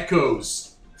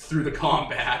echoes through the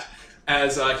combat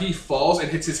as he falls and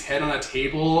hits his head on a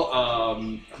table,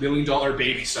 $1 million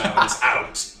baby style, and is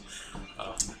out.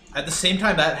 At the same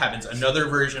time that happens, another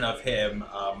version of him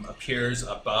appears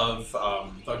above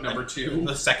Thug number 2.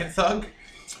 the second thug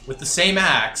with the same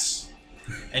axe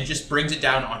and just brings it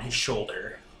down on his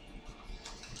shoulder.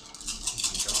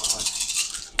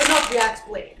 But not the axe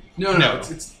blade. No. No.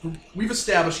 It's we've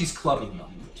established he's clubbing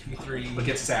them, 2, 3. but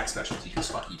gets his axe specialty because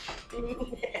fuck you.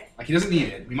 Like, he doesn't need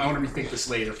it. We might want to rethink this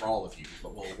later for all of you,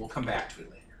 but we'll come back to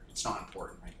it later. It's not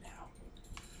important right now.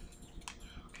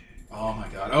 Oh my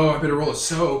god. Oh, I better roll a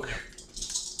soak.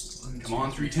 Come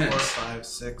on, 3 4, tens. 5,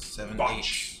 6, 7,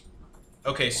 Botch. 8.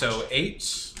 Okay, so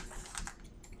 8,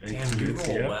 Damn, you roll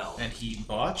Yeah. well. and he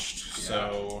botched.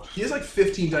 So He has like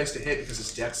 15 dice to hit because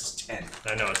his dex is 10.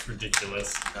 I know, it's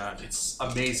ridiculous. God, it's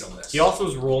amazing. He also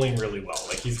is rolling really well.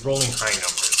 Like, he's rolling high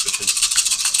numbers, which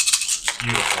is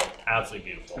beautiful.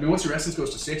 Absolutely beautiful. I mean, once your essence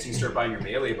goes to 6, you can start buying your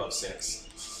melee above 6.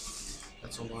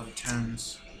 that's a lot of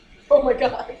 10s. Oh my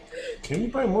god. Can you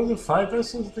buy more than 5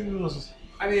 essence? I think it was.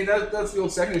 I mean, that's the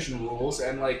old second edition rules,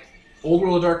 and like, Old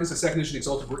World of Darkness and second edition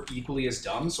Exalted were equally as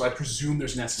dumb, so I presume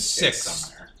there's an essence 6 6.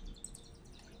 somewhere.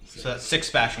 So that's 6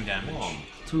 bashing damage. 1,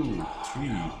 2,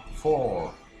 3,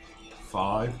 4,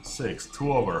 5, 6.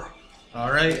 2 over.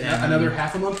 Alright, and Another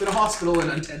half a month in a hospital in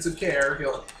intensive care.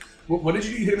 What did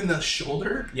you do? You hit him in the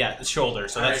shoulder? Yeah, the shoulder,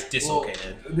 so that's Alright,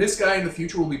 dislocated. well, this guy in the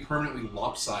future will be permanently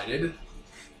lopsided.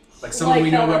 Like someone Like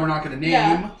we know how- that we're not going to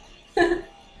name. Yeah.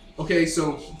 Okay,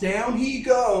 so down he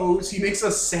goes. He makes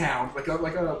a sound, like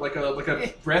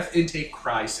a breath intake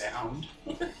cry sound.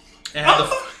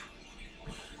 And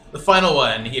the final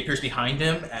one, he appears behind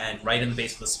him and right in the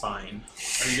base of the spine.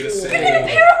 Are you gonna You're say? gonna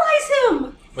paralyze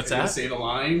him! What's Are you gonna that? say the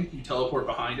line? You teleport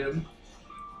behind him.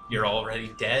 You're already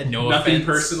dead. No Nothing offense.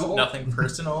 personal? Nothing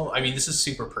personal. I mean, this is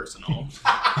super personal.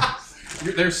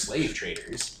 They're slave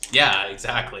traders. Yeah,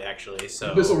 exactly. Actually,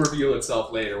 so This will reveal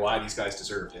itself later why these guys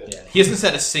deserved it. yeah, he hasn't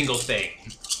said a single thing.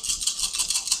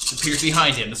 It appears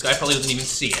behind him. This guy probably doesn't even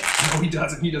see it. No, he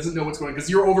doesn't. He doesn't know what's going on because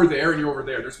you're over there and you're over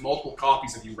there. There's multiple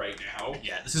copies of you right now.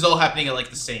 Yeah, this is all happening at like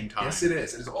the same time. Yes, it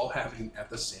is. It is all happening at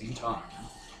the same time.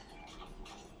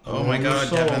 Oh my God,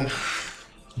 So- Devin.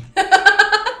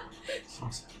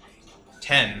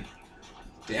 10.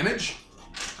 Damage.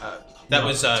 That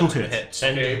was two 2 hits. hits.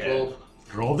 10 Okay, to hit. well,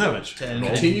 Roll damage. 10. Roll.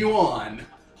 continue on.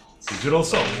 Digital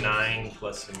So soul. 9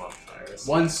 plus your modifiers.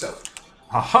 One soak.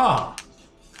 Haha!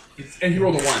 And he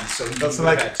rolled a 1, so he That's would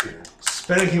like- have had 2.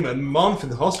 Spending him a month in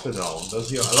the hospital.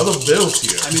 There's a lot of bills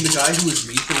here. I mean, the guy who is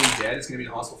lethally dead is going to be in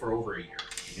the hospital for over a year.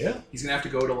 Yeah. He's going to have to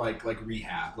go to like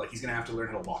rehab. Like he's going to have to learn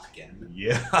how to walk again.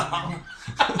 Yeah.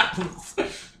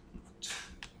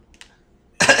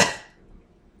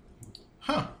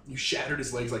 Huh. You shattered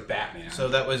his legs like Batman. So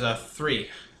that was a 3.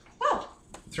 Oh.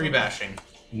 3 bashing.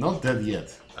 Not dead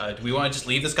yet. Do we want to just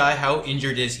leave this guy? How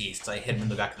injured is he? Since I hit him in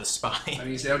the back of the I spine. mean,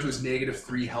 he's down to his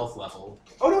 -3 health level.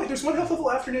 Oh no, there's one health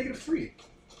level after -3.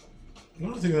 I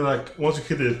don't think that, like, once you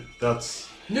hit it, that's.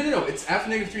 No. It's after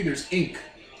 -3. There's ink,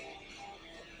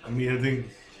 I mean, I think.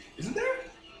 isn't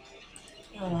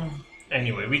there?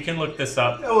 Anyway, we can look this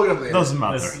up. Yeah, we'll look it up later. Doesn't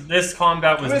matter. This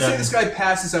combat I'm was gonna say done. this guy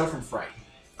passes out from fright.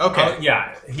 Okay.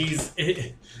 Yeah, he's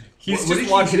What just did you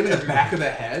watching hit him in the back of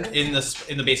the head? In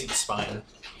the base of the spine.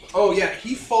 Oh yeah,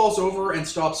 he falls over and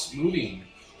stops moving.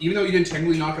 Even though you didn't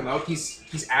technically knock him out, he's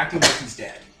acting like he's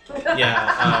dead.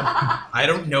 Yeah. I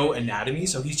don't know anatomy,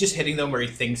 so he's just hitting them where he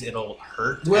thinks it'll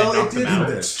hurt. Well, and knock it them didn't. out.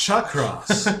 The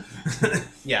chakras.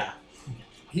 Yeah.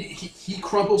 He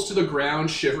crumples to the ground,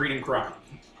 shivering and crying.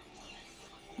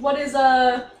 What is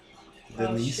Oh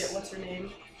Denise. shit, what's her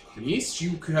name? Denise,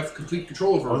 you could have complete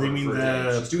control over her. Oh, you mean for a day.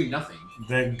 the- She's doing nothing.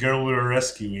 The girl we were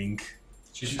rescuing.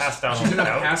 She's passed out She's on in the a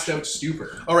couch. passed out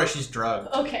stupor. All right, she's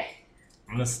drugged. Okay.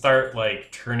 I'm gonna start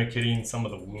like tourniqueting some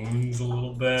of the wounds a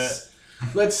little bit.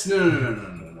 Let's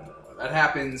no. That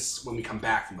happens when we come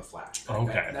back from the flashback.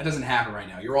 Okay. That doesn't happen right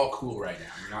now. You're all cool right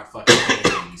now. You're not fucking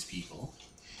killing these people.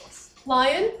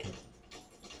 Lion,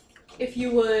 if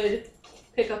you would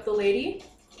pick up the lady.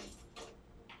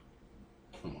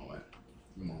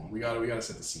 Come on. We gotta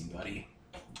set the scene, buddy.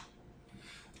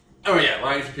 Oh yeah,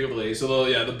 Lion, if you pick up the lady. So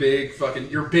the big fucking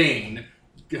your Bane.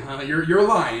 Your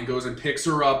Lion goes and picks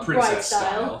her up, Bride princess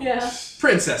style. Yeah.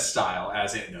 Princess style,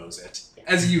 as it knows it.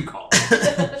 As you call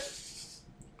it.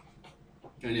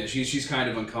 And yeah, she's kind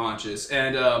of unconscious.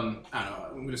 And, I don't know,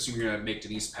 I'm gonna assume you're gonna make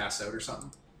Denise pass out or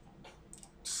something.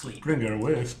 Sleep. Bring her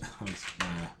with.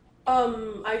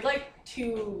 I'd like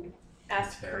to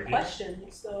ask her Very good.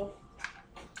 questions, though.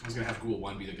 I was gonna have Ghoul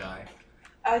 1 be the guy.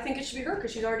 I think it should be her,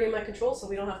 because she's already in my control, so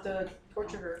we don't have to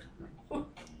torture her.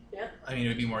 I mean, it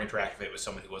would be more interactive if it was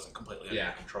someone who wasn't completely under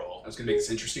Yeah. control. I was gonna make this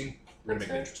interesting. We're gonna make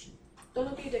it That's interesting.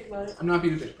 Don't be a dick about it. I'm not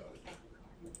being a dick about it.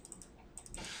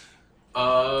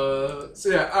 So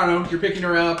yeah, I don't know, you're picking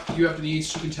her up, you have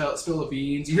Denise, she can spill the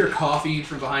beans, you hear coughing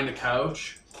from behind the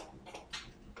couch.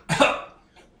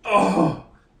 Oh!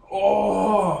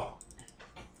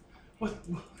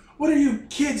 What are you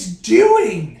kids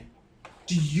doing?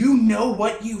 Do you know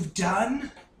what you've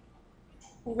done?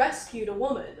 Rescued a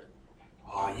woman.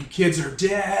 Oh, you kids are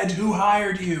dead. Who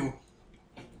hired you?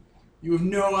 You have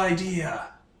no idea.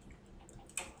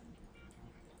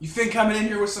 You think coming in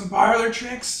here with some parlor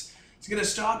tricks is gonna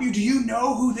stop you? Do you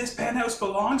know who this penthouse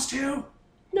belongs to?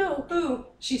 No, who?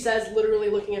 She says, literally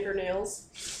looking at her nails.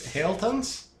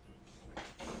 Hiltons? I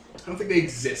don't think they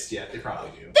exist yet. They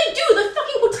probably do. They do! The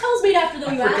fucking hotel's made after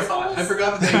them, you assholes! I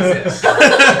forgot that they exist.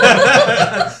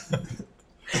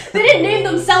 They didn't name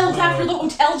themselves after the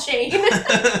hotel chain.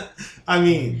 I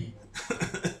mean,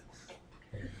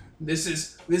 This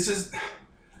is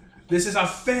a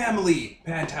family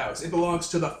penthouse. It belongs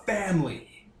to the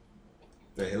family.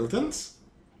 the Hiltons?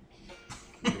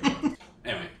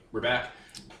 Anyway, we're back.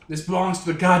 This belongs to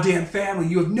the goddamn family.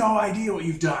 You have no idea what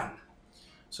you've done.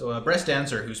 So a breast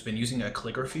dancer who's been using a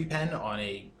calligraphy pen on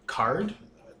a card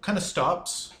kind of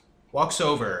stops, walks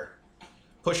over,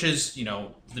 pushes,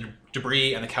 the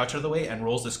debris and the couch out of the way, and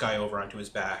rolls this guy over onto his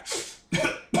back.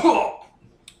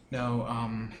 No,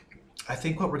 I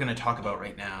think what we're going to talk about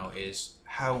right now is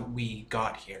how we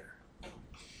got here.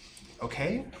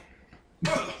 Okay?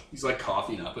 He's like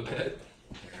coughing up a bit.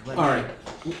 Let All me-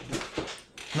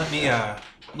 right.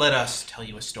 Let us tell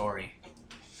you a story.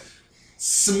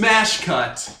 Smash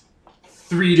cut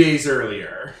 3 days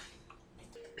earlier.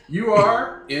 You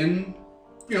are in,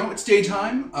 it's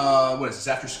daytime. What is this,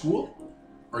 after school?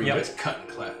 Or are you Yep. guys cutting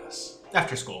class?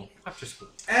 After school. After school.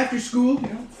 After school,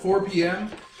 4 p.m.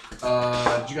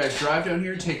 Did you guys drive down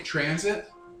here, take transit?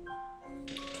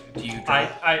 Do you drive?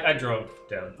 I drove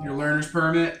down. Your learner's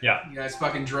permit? Yeah. You guys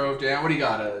fucking drove down. What do you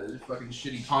got? A fucking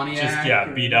shitty Pontiac? Just yeah,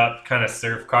 or- beat up kind of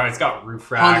surf car. It's got roof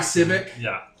racks. Honda Civic?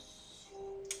 Yeah.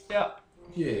 Yeah.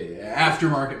 Yeah,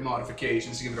 aftermarket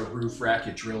modifications to give it a roof rack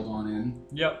you drilled on in.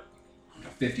 Yep.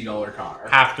 A $50 car.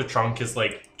 Half the trunk is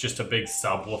like just a big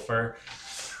subwoofer.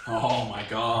 Oh my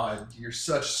god, you're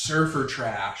such surfer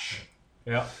trash.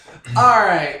 Yeah.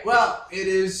 Alright, well, it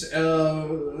is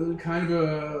kind of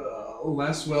a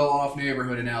less well-off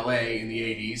neighborhood in LA in the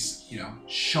 80s.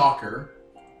 Shocker.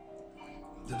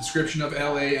 The description of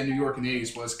LA and New York in the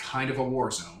 80s was kind of a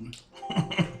war zone.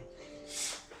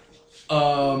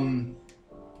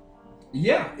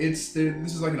 Yeah, this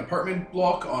is like an apartment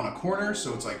block on a corner,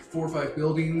 so it's like 4 or 5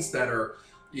 buildings that are,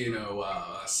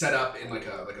 set up in like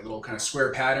a little kind of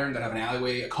square pattern that have an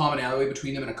alleyway, a common alleyway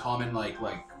between them, and a common like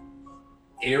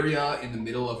area in the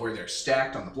middle of where they're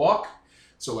stacked on the block.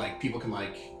 So like people can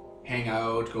like hang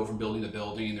out, go from building to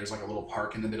building. There's like a little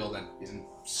park in the middle that isn't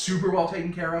super well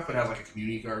taken care of, but has like a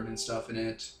community garden and stuff in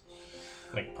it.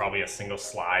 Like probably a single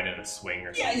slide and a swing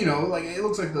or something. Yeah, like it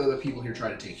looks like the people here try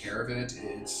to take care of it.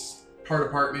 It's part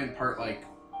apartment, part like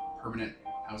permanent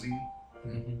housing.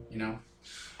 Mhm.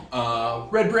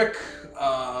 Red brick,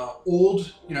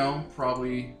 old.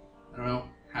 Probably I don't know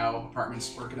how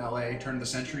apartments work in LA. Turn of the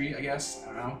century, I guess. I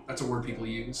don't know. That's a word people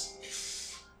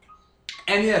use.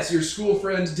 And yes, your school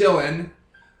friend Dylan.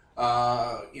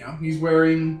 He's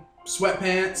wearing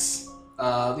sweatpants.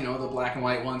 The black and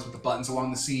white ones with the buttons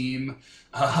along the seam.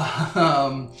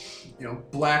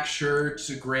 Black shirt,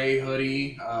 a gray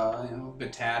hoodie, a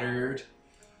bit tattered.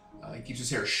 He keeps his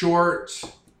hair short.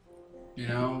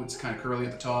 It's kind of curly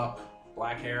at the top,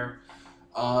 black hair.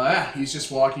 Yeah, he's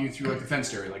just walking you through like the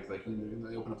fenced area, like they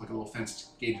open up like a little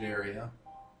fenced gated area,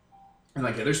 and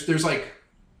like there's like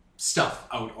stuff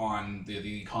out on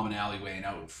the common alleyway and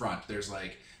out in front. There's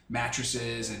like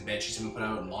mattresses and bed sheets have been put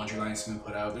out and laundry lines have been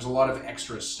put out. There's a lot of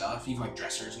extra stuff, even like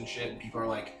dressers and shit, and people are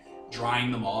like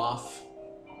drying them off.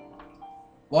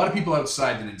 A lot of people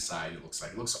outside than inside, it looks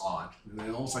like. It looks odd.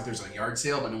 It's almost like there's a yard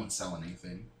sale, but no one's selling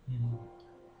anything.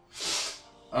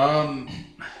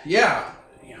 Yeah,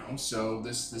 you know, so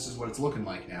this is what it's looking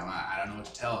like now. I don't know what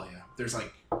to tell you. There's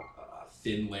like a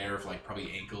thin layer of like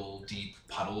probably ankle deep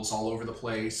puddles all over the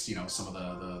place. You know, some of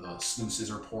the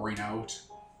sluices are pouring out.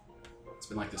 It's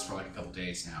been like this for like a couple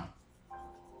days now.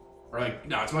 Or like,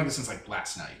 no, it's been like this since like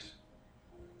last night.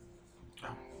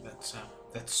 Oh,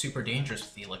 that's super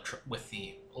dangerous with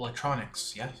the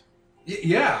electronics. Yes.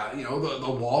 Yeah, you know, the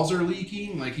walls are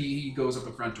leaking. Like, he goes up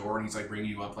the front door and he's, like,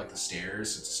 bringing you up, like, the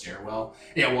stairs. It's a stairwell.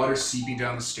 Yeah, water's seeping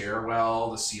down the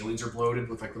stairwell. The ceilings are bloated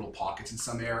with, like, little pockets in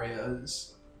some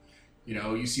areas. You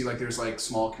know, you see, like, there's, like,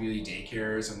 small community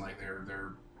daycares and, like,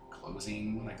 they're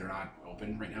closing. Like, they're not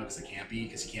open right now because they can't be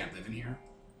because you can't live in here.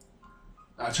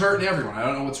 It's hurting everyone. I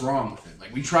don't know what's wrong with it.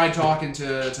 Like, we tried talking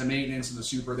to maintenance and the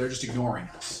super. They're just ignoring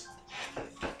us.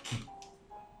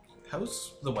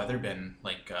 How's the weather been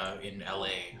like in LA?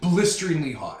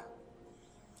 Blisteringly hot.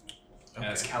 Okay.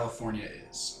 As California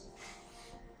is.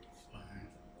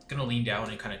 Gonna lean down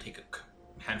and kind of take a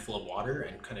handful of water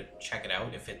and kind of check it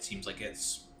out if it seems like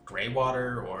it's gray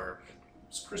water or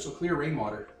It's crystal clear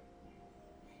rainwater.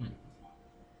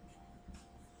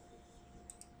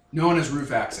 No one has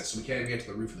roof access, so we can't even get to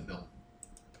the roof of the building.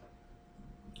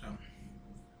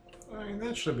 I mean,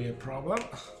 that should be a problem.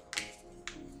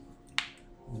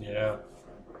 Yeah.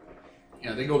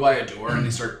 Yeah, they go by a door and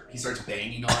he starts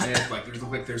banging on it. Like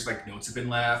there's notes have been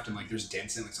left and like there's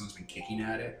dents in it, like someone's been kicking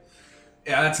at it.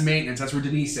 Yeah, that's maintenance. That's where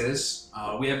Denise is.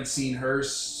 We haven't seen her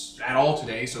at all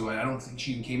today, so I don't think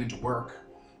she even came into work.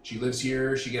 She lives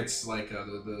here. She gets like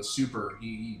the super.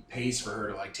 He pays for her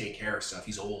to like take care of stuff.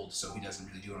 He's old, so he doesn't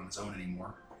really do it on his own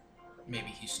anymore. maybe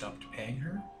he stopped paying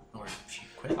her or she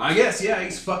quit. I guess, yeah,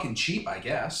 he's fucking cheap, I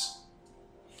guess.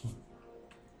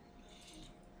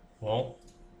 Well,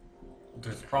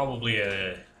 there's probably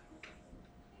a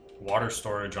water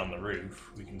storage on the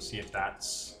roof. We can see if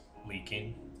that's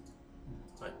leaking.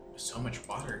 But so much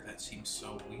water, that seems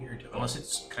so weird. Unless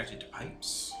it's connected to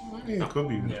pipes. I mean, it could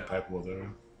be Yeah. pipe water.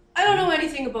 I don't know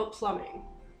anything about plumbing,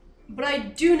 but I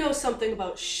do know something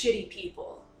about shitty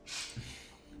people.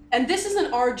 And this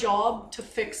isn't our job to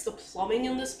fix the plumbing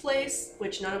in this place,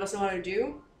 which none of us know how to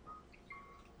do.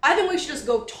 I think we should just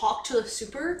go talk to the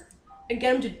super and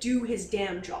get him to do his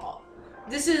damn job.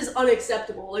 This is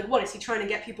unacceptable. Like, what, is he trying to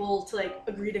get people to, like,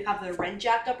 agree to have their rent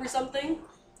jacked up or something?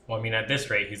 Well, I mean, at this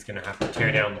rate, he's gonna have to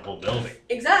tear down the whole building.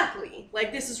 Exactly.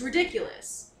 Like, this is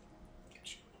ridiculous.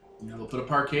 You know, they'll put a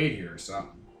parkade here or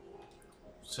something.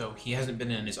 So he hasn't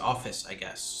been in his office, I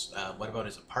guess. What about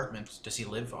his apartment? Does he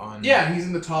live on... Yeah, he's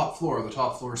in the top floor. The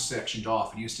top floor is sectioned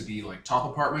off. It used to be, like, top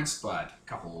apartments, but a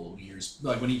couple years...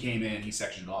 Like, when he came in, he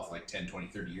sectioned it off, like, 10, 20,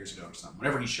 30 years ago or something.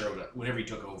 Whenever he showed up, whenever he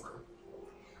took over.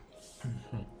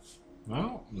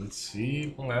 Well, let's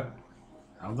see Okay.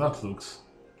 how that looks.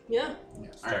 Yeah. Yeah.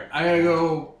 Alright, I gotta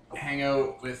go hang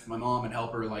out with my mom and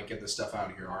help her, like, get this stuff out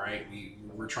of here, alright?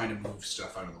 We're trying to move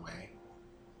stuff out of the way.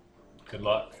 Good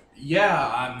luck.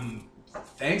 Yeah,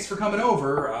 thanks for coming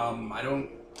over. I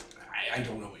don't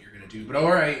know what you're gonna do, but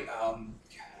alright,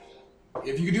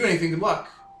 if you could do anything, good luck.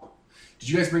 Did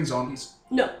you guys bring zombies?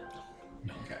 No.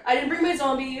 Okay. I didn't bring my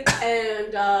zombie,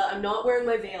 and I'm not wearing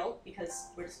my veil, because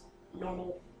we're just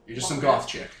normal. You're just some goth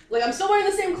chick. Like, I'm still wearing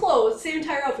the same clothes, same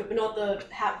entire outfit, but not the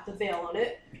hat with the veil on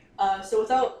it. So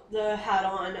without the hat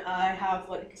on, I have,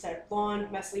 like I said, blonde,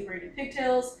 messily braided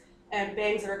pigtails, and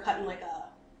bangs that are cut in like a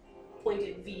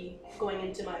pointed V going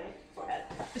into my forehead.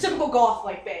 The typical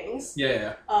goth-like bangs.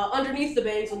 Yeah. Underneath the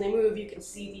bangs, when they move, you can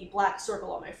see the black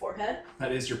circle on my forehead.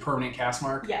 That is your permanent cast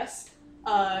mark? Yes.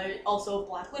 Also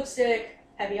black lipstick,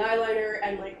 heavy eyeliner,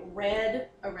 and like red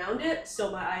around it,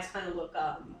 so my eyes kind of look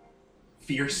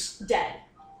Fierce. dead,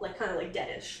 like kind of like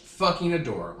deadish. Fucking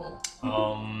adorable.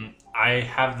 I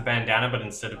have the bandana, but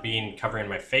instead of being covering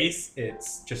my face,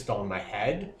 it's just on my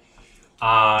head.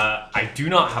 I do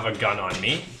not have a gun on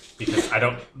me because I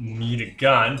don't need a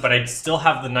gun, but I still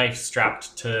have the knife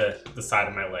strapped to the side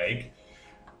of my leg.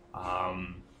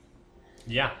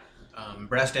 Yeah.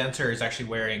 Brass Dancer is actually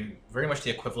wearing very much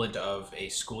the equivalent of a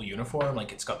school uniform.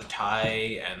 Like, it's got the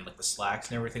tie and like the slacks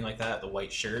and everything like that, the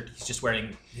white shirt. He's just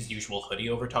wearing his usual hoodie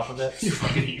over top of it. Your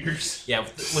fucking ears. Yeah,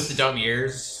 with the dumb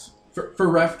ears. For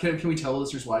ref, can we tell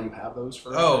listeners why you have those? For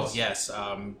Oh reference? yes,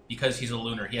 because he's a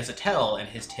lunar. He has a tail, and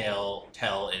his tail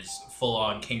is full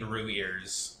on kangaroo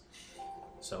ears.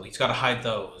 So he's got to hide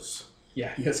those.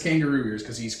 Yeah, he has kangaroo ears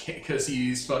because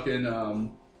he's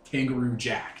fucking kangaroo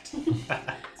jacked.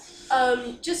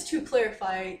 Just to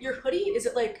clarify, your hoodie, is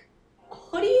it like a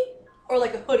hoodie or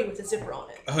like a hoodie with a zipper on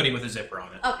it? A hoodie with a zipper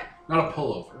on it. Okay. Not a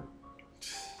pullover.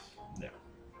 Yeah.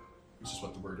 Which is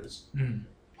what the word is. Mm.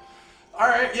 All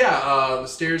right, yeah. The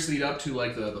stairs lead up to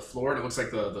like the floor, and it looks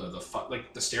like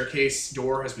the staircase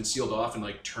door has been sealed off and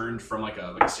like turned from like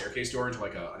a staircase door into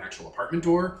like an actual apartment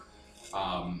door.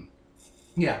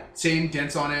 Yeah, same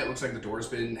dents on it. Looks like the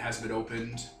door's hasn't been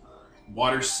opened.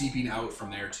 Water seeping out from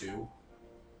there too.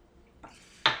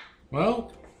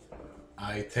 Well,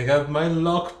 I take out my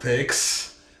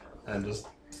lockpicks and just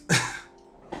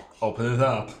open it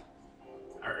up.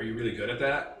 Are you really good at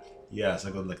that? Yes,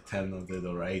 I got like 10 of it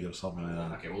or 8 or something like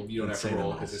that. Okay, well you don't have to Insane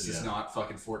roll amounts, because this is yeah. not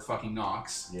fucking Fort fucking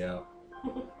Knox. Yeah.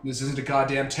 This isn't a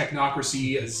goddamn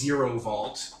technocracy zero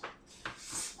vault.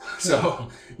 So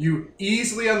you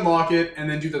easily unlock it and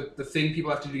then do the thing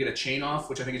people have to do to get a chain off,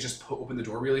 which I think is just open the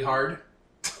door really hard.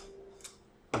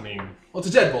 I mean, Well,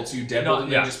 it's a deadbolt, so you deadbolt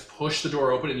and yeah. then just push the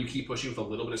door open, and you keep pushing with a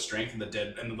little bit of strength, and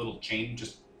the little chain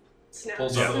just Snap.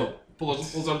 pulls Yeah. out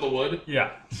pulls out of the wood.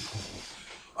 yeah.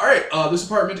 All right, this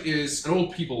apartment is an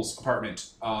old people's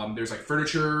apartment. There's like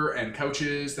furniture and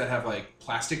couches that have like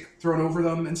plastic thrown over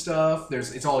them and stuff.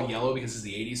 It's all yellow because it's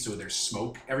the 80s, so there's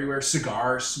smoke everywhere,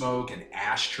 cigar smoke and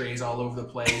ashtrays all over the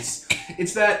place.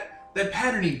 It's that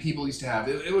patterning people used to have.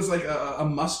 It was like a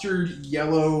mustard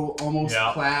yellow, almost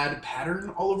Yeah. plaid pattern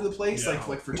all over the place, Yeah.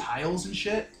 like for tiles and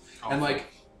shit. And Awful.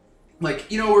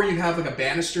 like you know where you'd have like a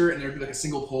banister and there'd be like a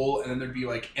single pole and then there'd be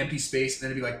like empty space and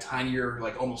then it'd be like tinier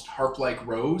like almost harp-like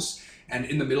rows, and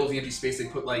in the middle of the empty space they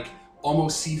put like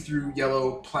almost see-through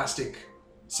yellow plastic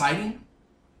siding.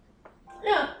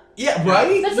 Yeah. Yeah,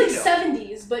 right. That's like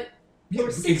 70s, but Yeah, or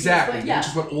 60s, exactly, but yeah. which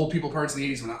is what old people parts of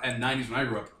the 80s and 90s when I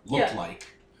grew up looked Yeah. like.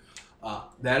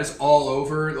 That is all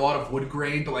over. A lot of wood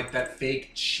grain, but like that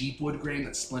fake cheap wood grain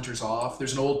that splinters off.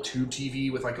 There's an old tube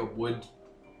TV with like a wood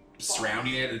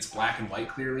surrounding it. It's black and white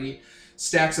clearly.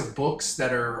 Stacks of books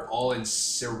that are all in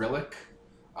Cyrillic,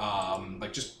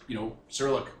 like just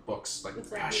Cyrillic books like What's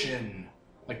that Russian,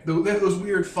 like they have those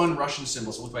weird fun Russian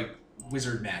symbols that look like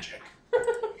wizard magic.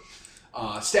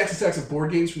 Stacks and stacks of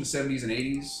board games from the 70s and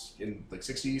 80s and like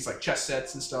 60s, like chess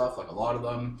sets and stuff, like a lot of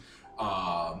them.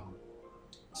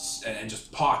 And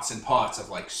just pots and pots of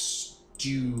like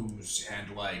stews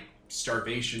and like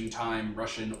starvation time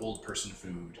Russian old person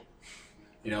food.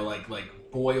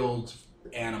 Like boiled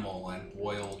animal and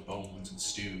boiled bones and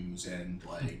stews and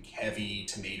like heavy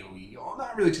tomatoey, well,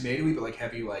 not really tomatoey, but like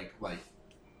heavy like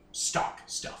stock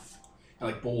stuff.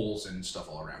 And like bowls and stuff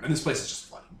all around. And this place is just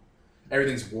flooding.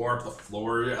 Everything's warped. The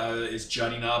floor is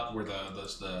jutting up where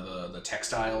the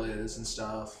textile is and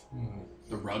stuff.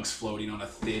 The rug's floating on a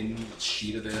thin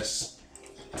sheet of this.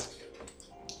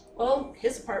 well,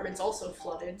 his apartment's also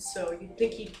flooded, so you'd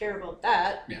think he'd care about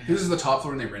that. Yeah, this is the top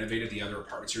floor, and they renovated the other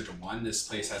apartments here to one. This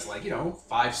place has like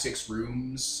 5-6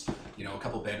 rooms, a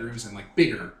couple bedrooms, and like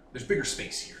there's bigger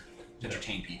space here to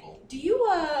entertain people. Do you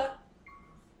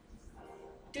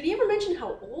did he ever mention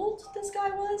how old this guy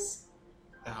was?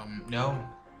 No.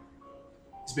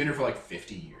 He's been here for like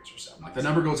 50 years or something. Like the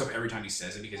number goes up every time he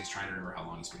says it because he's trying to remember how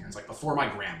long he's been here. It's like before my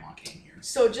grandma came here.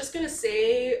 So just gonna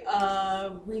say,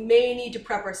 we may need to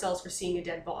prep ourselves for seeing a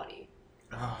dead body.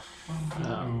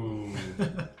 Ooh.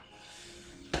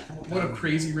 What a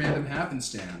crazy random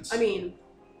happenstance. I mean,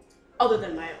 other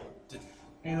than my own.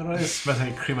 You know, there's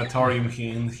a crematorium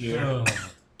in here.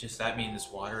 Does that mean this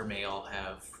water may all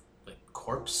have like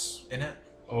corpse in it?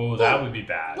 Oh, that would be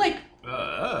bad. Like,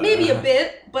 maybe a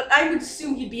bit, but I would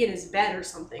assume he'd be in his bed or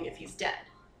something if he's dead.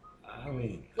 I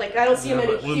mean, Like, I don't see him in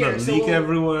wouldn't here, that so... leak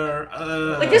everywhere?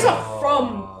 Like, there's not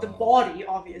from the body,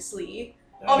 obviously.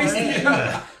 Obviously,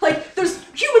 like,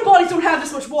 human bodies don't have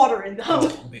this much water in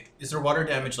them. Wait, is there water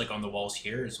damage like on the walls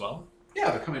here as well?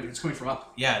 yeah, it's coming from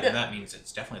up. Yeah, then that means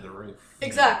it's definitely the roof.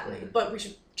 Exactly, but we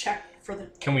should check for the...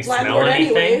 Can we smell landlord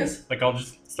anything? anyways. Like, I'll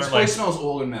just This start place smells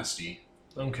old and musty.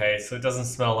 Okay, so it doesn't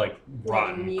smell like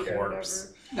rotten meat or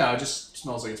corpse. No, it just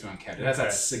smells like it's been unkept. It has that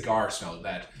Okay. cigar smell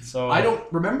that So I don't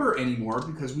remember anymore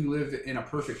because we live in a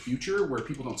perfect future where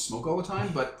people don't smoke all the time.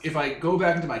 But if I go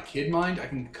back into my kid mind, I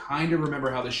can kind of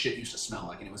remember how this shit used to smell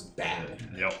like, and it was bad.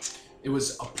 Yep. It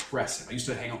was oppressive. I used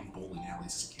to hang out in bowling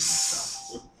alleys as a kid and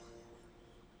stuff.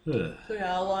 Ugh. So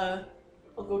yeah,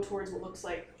 I'll go towards what looks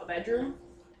like a bedroom.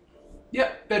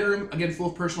 Yep, bedroom again, full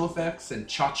of personal effects and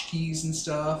tchotchkes and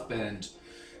stuff, and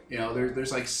You know,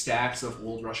 there's like stacks of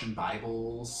old Russian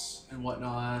Bibles and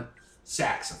whatnot,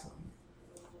 stacks of them,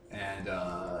 and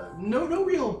no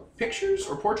real pictures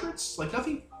or portraits, like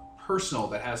nothing personal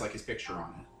that has like his picture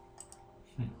on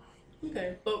it.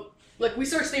 Okay, but like we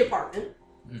searched the apartment.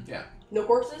 Yeah. No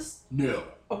corpses. No.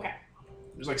 Okay.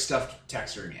 There's like stuffed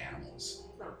texturing animals.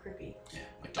 Not creepy. Yeah,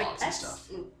 like Like dogs and pets? stuff.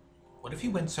 What if he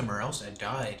went somewhere else and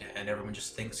died, and everyone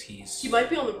just thinks he's... He might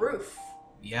be on the roof.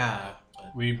 Yeah.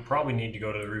 But We probably need to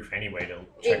go to the roof anyway to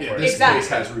check Yeah, where this Exactly. place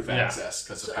has roof Yeah. access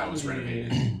because of how it was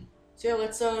renovated. So yeah,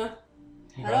 let's head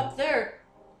up there.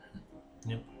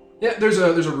 Yeah, there's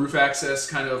a roof access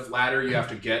kind of ladder you have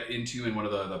to get into in one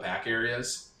of the back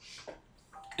areas.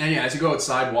 And yeah, as you go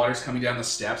outside, water's coming down the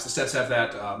steps. The steps have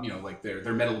that, like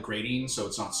they're metal grating, so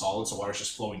it's not solid, so water's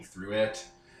just flowing through it.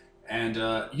 And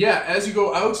yeah, as you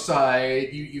go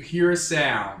outside, you hear a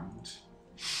sound.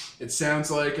 It sounds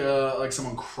like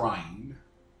someone crying,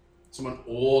 someone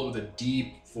old with a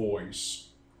deep voice.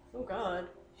 Oh God.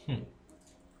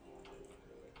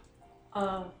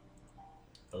 Hello?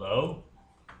 Hello?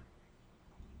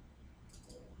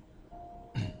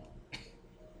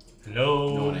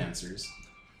 No one answers.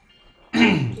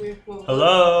 Well,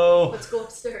 Hello? let's go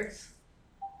upstairs.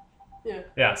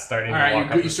 Yeah, starting All to walk right,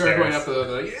 up you the start going stairs. up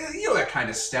the that kind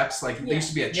of steps. Like they Yeah. used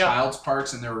to be at Yeah. child's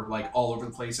parks, and they were like all over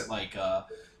the place at like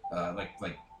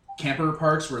camper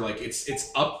parks, where like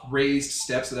it's upraised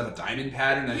steps that have a diamond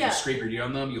pattern. And if Yeah. you scrape your knee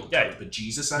on them, you'll Yeah. cut the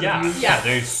Jesus out Yeah, of you. yeah,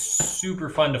 they're super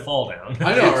fun to fall down.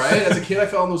 I know, right? As a kid, I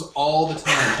fell on those all the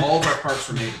time. All of our parks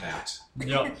were made of that.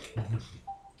 Yep.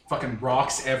 Fucking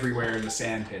rocks everywhere in the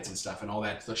sand pits and stuff, and all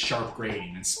that the sharp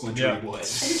grating and splintery Yeah. wood.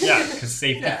 Yeah, because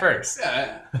safety Yeah. first.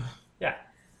 Yeah. Yeah.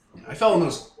 I fell on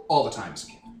those all the time as a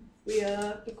kid.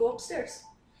 We go upstairs.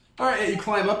 All right, you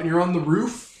climb up and you're on the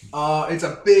roof. It's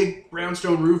a big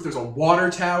brownstone roof. There's a water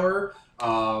tower.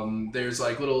 There's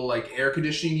like little like air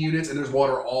conditioning units, and there's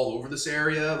water all over this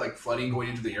area, like flooding going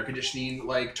into the air conditioning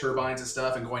like turbines and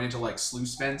stuff, and going into like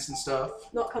sluice vents and stuff.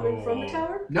 Not coming from the Oh.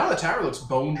 tower. Now the tower looks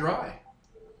bone dry.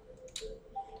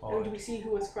 And do we see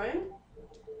who was crying?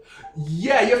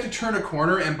 Yeah, you have to turn a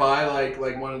corner and by like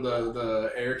one of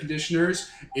the air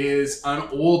conditioners is an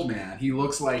old man. He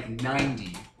looks like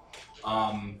 90.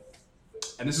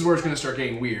 And this is where it's going to start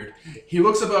getting weird. He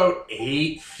looks about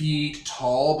 8 feet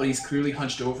tall, but he's clearly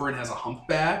hunched over and has a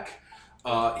humpback.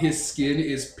 His skin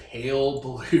is pale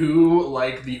blue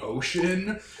like the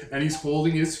ocean, and he's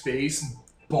holding his face,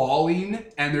 bawling,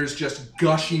 and there's just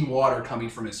gushing water coming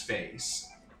from his face.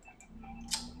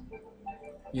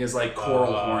 He has like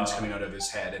coral horns coming out of his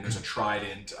head, and there's a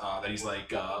trident that he's like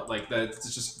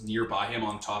that's just nearby him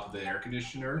on top of the air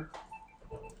conditioner.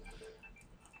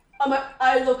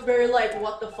 I look very like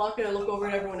what the fuck, and I look over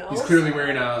at everyone else. He's clearly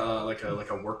wearing a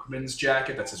workman's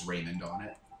jacket that says Raymond on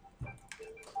it.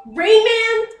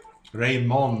 Rayman?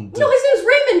 Raymond. No, his name's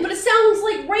Raymond, but it sounds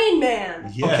like Rain Man.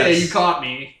 Yes. Okay, you caught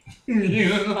me.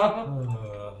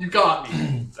 You caught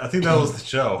me. I think that was the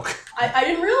joke. I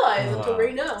didn't realize until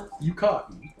right now. You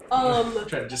caught me.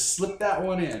 Try to just slip that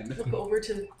one in. Look over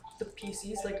to the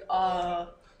PCs like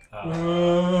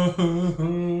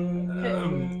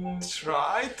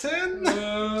Triton?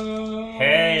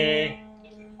 Hey.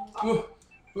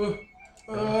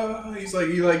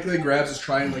 He grabs his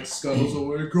trident and like scuttles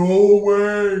away. Go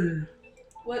away!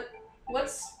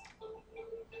 what's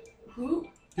who?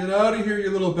 Get out of here, you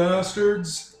little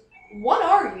bastards! What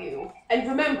are you? And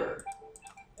remember,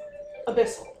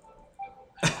 Abyssal.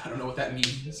 I don't know what that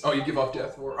means. Oh, you give off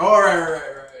death or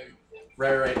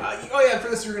right. Oh yeah, for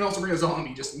this we're gonna also bring a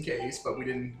zombie just in case, but we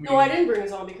didn't. No, I didn't bring a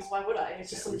zombie because why would I? It's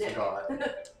just Yeah, some we dick. forgot.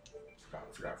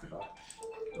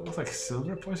 That was like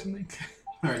silver poisoning.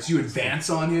 All right, so you advance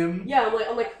on him. Yeah,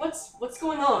 I'm like, what's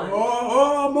going on?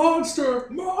 Oh, monster!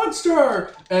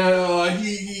 And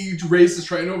he raises his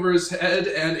trident over his head,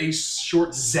 and a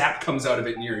short zap comes out of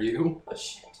it near you. Oh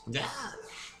shit.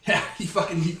 Yeah, he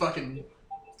fucking.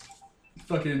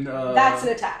 That's an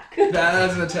attack.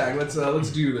 That's an attack. Let's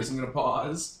do this. I'm gonna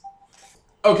pause.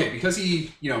 Okay, because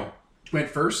he went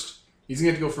first, he's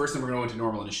gonna have to go first, and we're gonna go into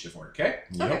normal initiative order. Okay.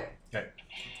 Okay.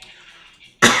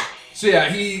 So yeah,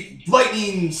 he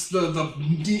lightnings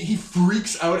he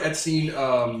freaks out at seeing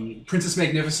Princess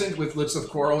Magnificent with lips of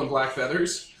coral and black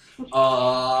feathers,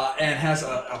 and has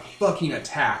a fucking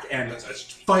attack and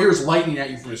fires lightning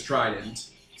at you from his trident.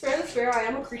 That's fair. I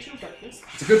am a creature of darkness.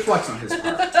 It's a good flex on his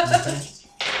part. It's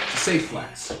a safe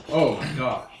flex. Oh my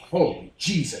god. Holy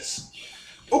Jesus.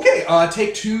 Okay,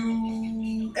 take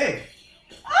 2 egg.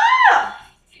 Ah!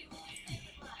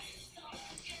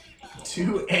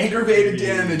 2 aggravated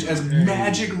damage as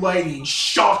magic lightning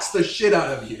shocks the shit out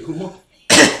of you.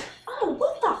 Oh,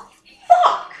 what the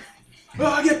fuck?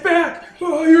 Oh, get back!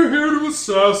 Oh, you're here to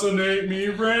assassinate me,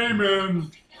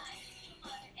 Raymond!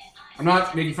 I'm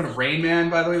not making fun of Rain Man,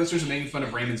 by the way, listeners. I'm making fun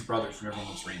of Raymond's brother from Everyone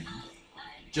Loves Raymond.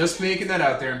 Just making that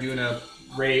out there. I'm doing a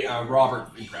Robert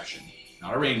impression,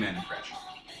 not a Rain Man impression.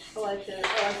 I like it.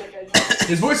 I like it, guys.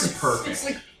 His voice is perfect. It's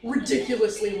like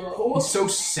ridiculously low. He's so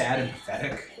sad and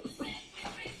pathetic.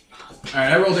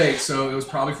 Alright, I rolled 8, so it was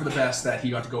probably for the best that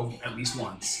he got to go at least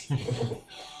once.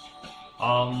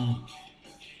 He'll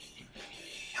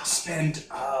spend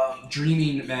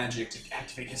dreaming magic to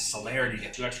activate his celerity to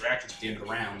get 2 extra actions at the end of the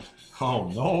round. Oh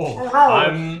no.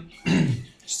 I'm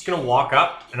just gonna walk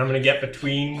up and I'm gonna get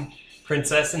between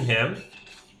Princess and him.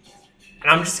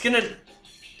 And I'm just gonna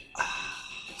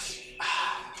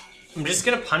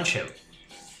punch him.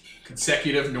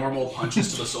 Consecutive normal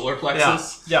punches to the solar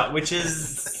plexus. Yeah, which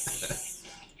is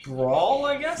brawl,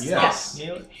 I guess? Yes.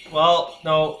 Melee? Well,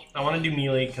 no, I want to do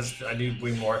melee because I do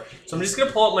way more. So I'm just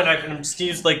gonna pull out my knife and I'm just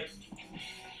gonna use like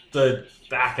the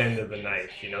back end of the knife,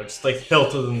 just like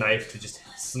hilt of the knife to just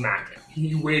smack him.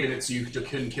 You waited it so you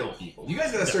couldn't kill people. You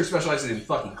guys gotta start specializing in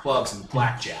fucking clubs and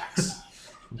blackjacks.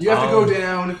 You have to go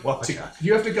down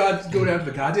go down to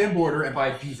the goddamn border and buy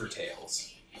beaver tails.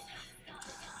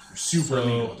 They're super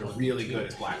illegal. They're really good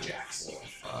as blackjacks. 4,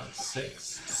 5, 6,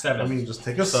 7. I mean, just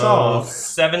take a So sock.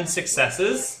 7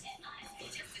 successes,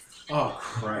 Oh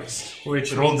Christ.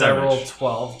 which Roll means I damage. roll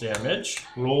 12 damage.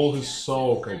 Roll his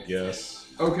soak, I guess.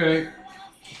 Okay.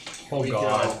 Oh We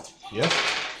god. Yeah.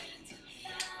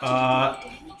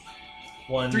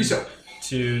 1, 3 soap.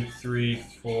 2, 3,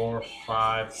 4,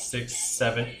 5, 6,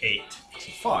 7, 8.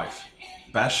 So 5.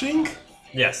 Bashing?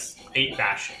 Yes, 8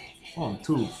 bashing. 1,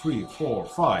 2, 3, 4,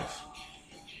 5.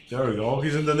 There we go.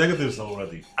 He's in the negatives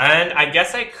already. And I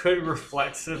guess I could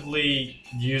reflexively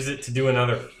use it to do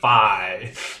another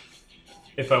 5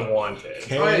 if I wanted.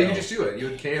 Okay. Oh yeah, you can just do it. You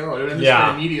would KO. It would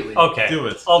Yeah. immediately. Okay, Do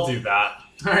it. I'll do that.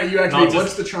 Alright, you activate. just-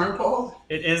 What's the charm called?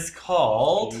 It is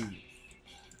called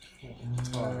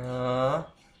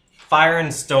Fire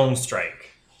and Stone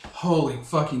Strike. Holy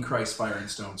fucking Christ, Fire and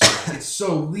Stone Strike. It's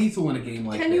so lethal in a game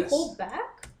like Can this. you hold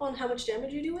back on how much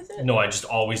damage you do with it? No, I just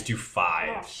always do Oh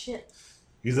 5. shit.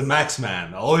 He's a max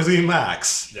man. Always in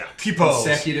max. Yeah. T-pose.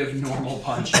 Consecutive normal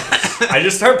punches. I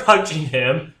just start punching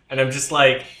him, and I'm just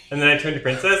like, and then I turn to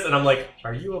Princess, and I'm like,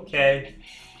 "Are you okay?"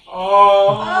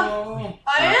 Oh.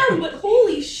 I am, but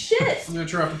holy shit! I'm gonna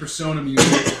turn off the persona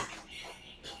music.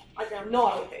 I'm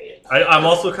not okay. I'm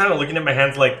also kind of looking at my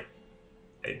hands like,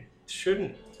 I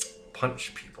shouldn't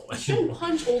punch people. I shouldn't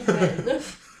punch old men.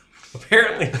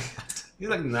 Apparently. He's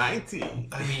like 90.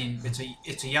 I mean, it's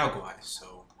a Yao Guai,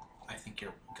 so I think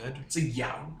you're good. It's a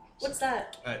yow. What's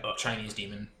that? Chinese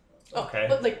demon. Oh, Okay.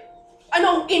 but like, I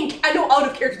know out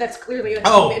of character that's clearly a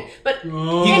Oh. demon, but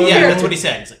Oh. In Yeah, character. that's what he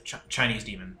said. He's like Chinese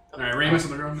demon. Alright, Ramus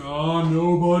on the ground. Oh,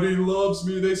 nobody loves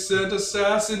me. They sent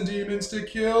assassin demons to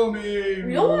kill me.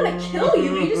 we don't want to kill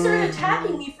you. You just started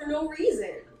attacking me for no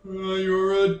reason.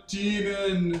 You're a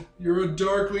demon. You're a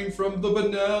darkling from the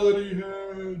banality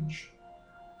hedge.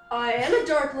 I am a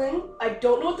darkling. I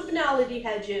don't know what the banality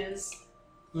hedge is.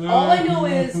 All I know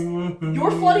is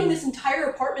you're flooding this entire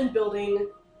apartment building,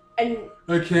 and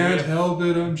I can't help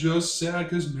it. I'm just sad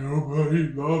because nobody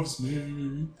loves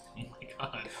me. Oh my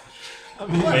god. I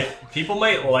mean, Wait, people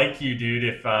might like you, dude,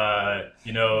 if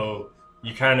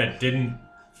you kind of didn't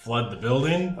flood the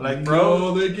building. like, bro,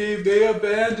 No, they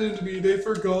abandoned me. They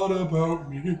forgot about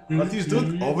me. what he's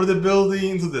doing over the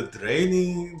building to the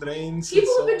drains.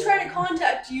 people have been trying to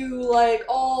contact you like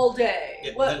all day.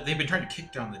 Yeah, What? they've been trying to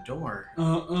kick down the door.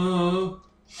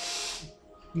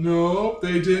 No,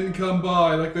 they didn't come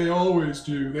by like they always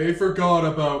do. They forgot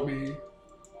about me.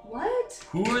 What?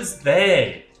 Who is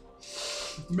they?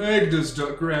 Magda's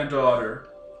granddaughter.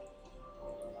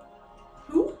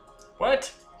 Who?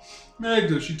 What?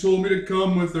 Magda, she told me to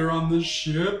come with her on this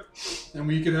ship, and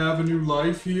we could have a new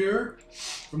life here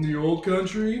from the old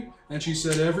country. And she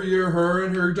said every year her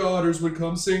and her daughters would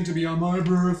come sing to me on my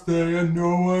birthday, and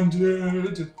no one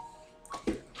did.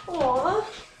 Aw,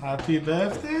 Happy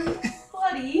birthday.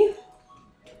 buddy.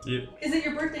 Yeah. Is it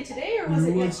your birthday today or was It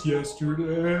it was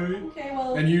yesterday. Okay,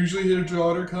 well. And usually her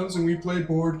daughter comes and we play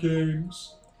board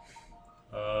games.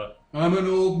 Uh, I'm an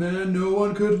old man, no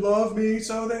one could love me,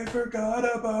 so they forgot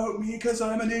about me because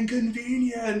I'm an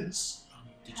inconvenience.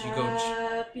 Did you go?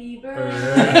 Happy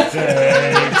birthday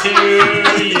birthday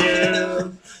to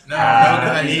you. No,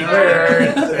 Happy no,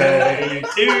 birthday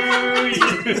to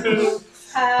you.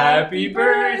 Happy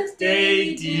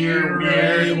birthday, dear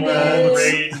weird old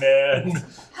rain man.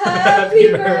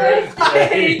 Happy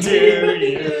birthday to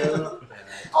you.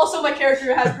 Also, my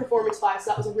character has performance 5, so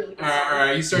that was a really good song.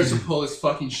 Alright, he starts to pull his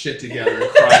fucking shit together and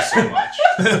cry so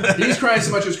much. He was crying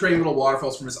so much, he was creating little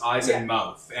waterfalls from his eyes and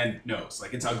mouth and nose.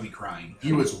 Like, it's ugly crying.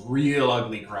 He was real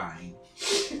ugly crying.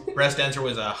 Brass Dancer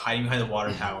was hiding behind the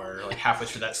water tower, like halfway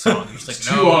through that song. He was like,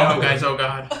 Too no, awkward. guys, oh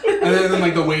god. And then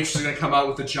like, the waitress is gonna come out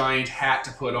with a giant hat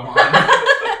to put on.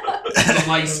 A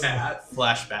nice hat.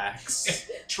 Flashbacks.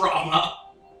 Trauma.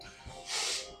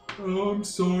 Oh, I'm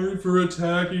sorry for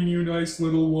attacking you, nice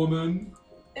little woman.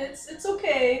 It's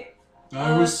okay.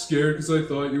 I was scared because I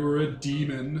thought you were a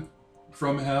demon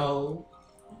from hell.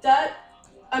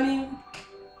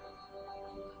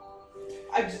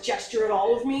 I just gesture at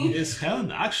all of me. Is hell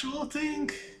an actual thing?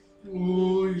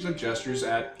 Ooh, he like gestures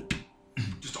at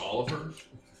just all of her.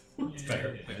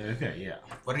 Fair. Okay, yeah.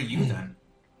 What are you then?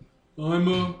 I'm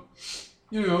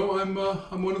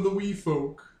I'm one of the wee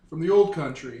folk from the old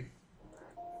country.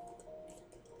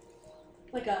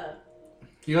 Like a...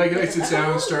 He like sits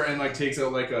down and takes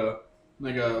out like a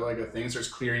thing, starts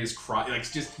clearing his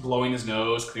like just blowing his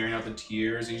nose, clearing out the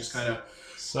tears. He just kind of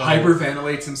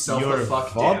hyperventilates himself You're the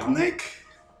fuck down. Vodnik?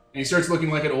 And he starts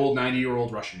looking like an old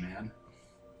 90-year-old Russian man.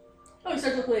 Oh, he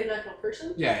starts looking like an actual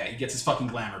person? Yeah, he gets his fucking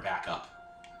glamour back up.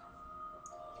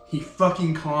 He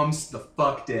fucking calms the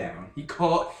fuck down. He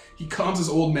calms his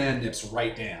old man nips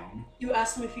right down. You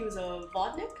asked him if he was a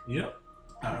vodnik? Yeah.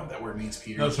 I don't know what that word means,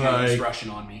 Peter. That's You can't use like- Russian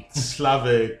on me.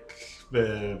 Slavic,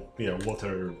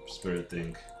 water spirit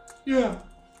thing. Yeah.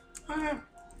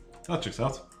 That checks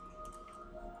out.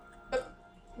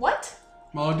 What?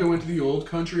 Magda went to the old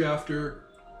country after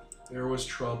there was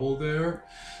trouble there.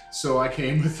 So I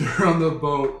came with her on the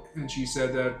boat, and she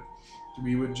said that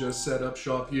we would just set up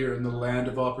shop here in the land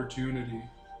of opportunity.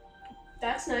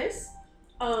 That's nice.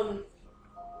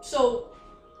 So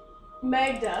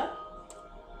Magda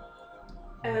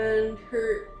and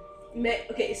her...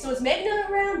 Okay, so is Magda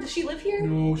around? Does she live here?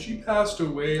 No, she passed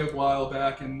away a while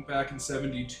back in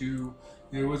 72.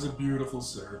 It was a beautiful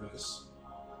service.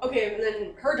 Okay, and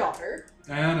then her daughter.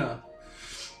 Anna.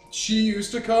 She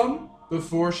used to come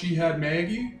before she had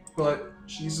Maggie, but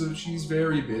she's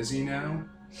very busy now.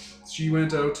 She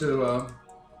went out to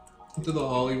the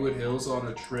Hollywood Hills on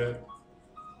a trip.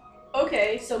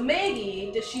 Okay, so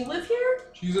Maggie, does she live here?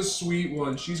 She's a sweet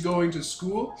one. She's going to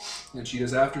school, and she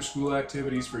does after-school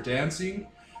activities for dancing,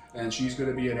 and she's going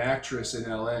to be an actress in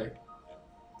LA.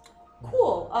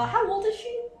 Cool. How old is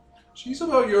she? She's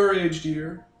about your age,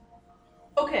 dear.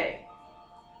 Okay.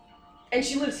 And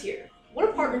she lives here. What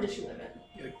apartment does she live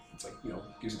in? Yeah, it's like,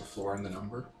 gives you the floor and the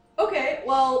number. Okay,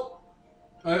 well,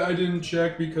 I didn't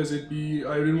check because I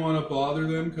didn't want to bother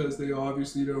them because they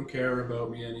obviously don't care about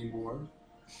me anymore.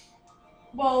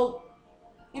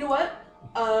 you know what?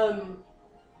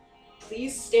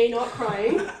 Please stay not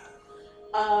crying.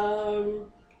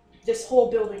 This whole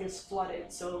building is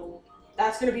flooded, so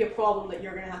that's gonna be a problem that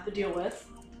you're gonna have to deal with.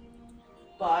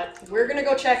 But we're gonna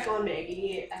go check on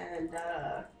Maggie and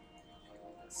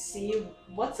see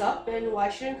what's up and why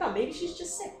she didn't come. Maybe she's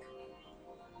just sick.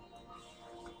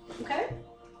 Okay?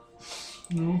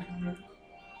 Okay.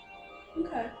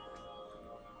 Okay.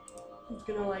 He's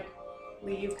gonna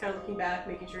leave, kind of looking back,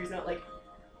 making sure he's not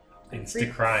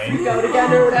Insta crying. freak out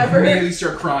again or whatever. Immediately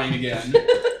start crying again.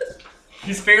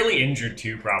 He's fairly injured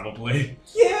too, probably.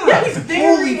 Yeah, he's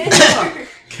very injured.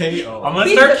 KO. I'm gonna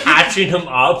Beat start the- catching him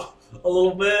up a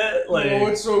little bit. Oh, Like,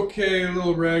 it's okay,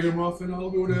 little ragamuffin. I'll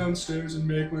go downstairs and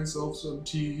make myself some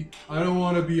tea. I don't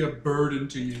want to be a burden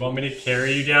to you. you want me to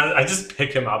carry you down? I just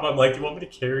pick him up. I'm like, do you want me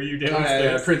to carry you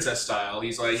downstairs? princess style.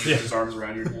 He's like, Yeah. his arms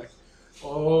around your neck.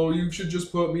 Oh, you should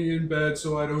just put me in bed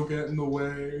so I don't get in the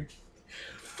way.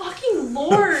 Fucking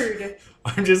Lord!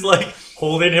 I'm just like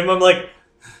holding him. I'm like,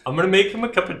 I'm gonna make him a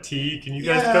cup of tea. Can you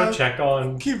guys go Yeah. check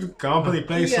on? Keep company,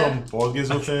 play Yeah. some board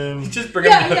games with him. Just bring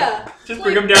him. Yeah, down, yeah. Just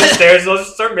bring him downstairs. I'll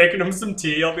just start making him some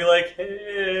tea. I'll be like,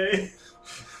 hey.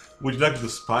 Would you like to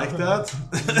spike that?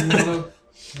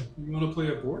 You wanna play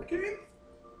a board game?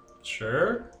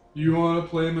 Sure. You wanna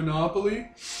play Monopoly?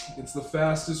 It's the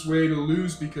fastest way to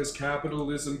lose because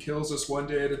capitalism kills us one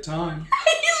day at a time.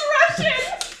 He's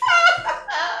Russian!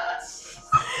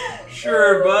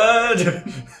 Sure, bud.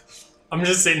 I'm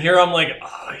just sitting here. I'm like,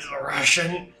 oh, he's a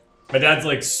Russian. My dad's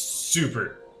like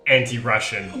super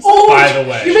anti-Russian. Oh, by the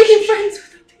way, You're making friends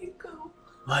with a pinko.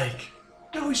 like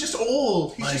No, he's just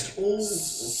old. He's Like, just old.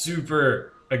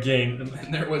 super. Again,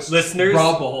 And there was Listeners-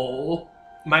 rubble.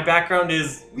 my background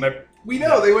is my We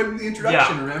know, they went in the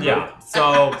introduction, yeah, remember? yeah.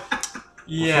 So For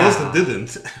yeah. those that didn't.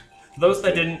 For those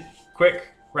that didn't, quick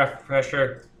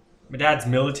refresher. My dad's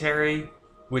military,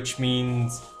 which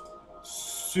means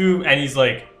and he's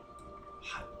like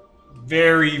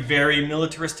very, very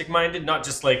militaristic minded, not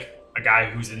just like a guy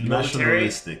who's in the military,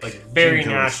 Nationalistic. like very Jingoistic.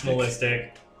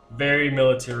 nationalistic, very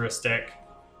militaristic.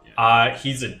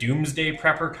 He's a doomsday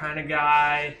prepper kind of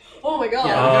guy. Oh my god.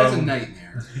 Yeah, the guy's a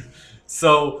nightmare.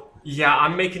 So yeah,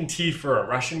 I'm making tea for a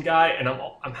Russian guy, and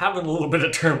I'm having a little bit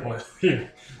of turmoil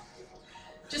here.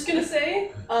 Just gonna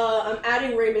say, I'm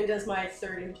adding Raymond as my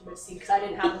third intimacy because I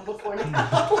didn't have him before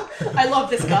now. I love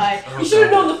this guy. You should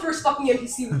have known the first fucking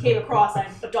NPC we came across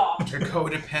I'd adopt. Your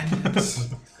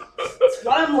codependence. It's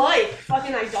what I'm like.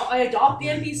 Fucking I adopt the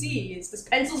NPC. It's this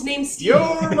pencil's name Steve.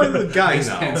 You're my little guy His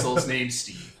now. pencil's named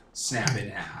Steve. Snap in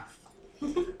half.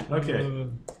 Okay.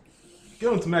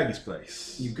 Go to Maggie's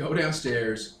place. You go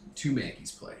downstairs to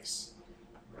Maggie's place.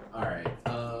 Alright.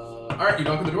 Alright, you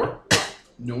knock on the door.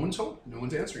 No one's home. No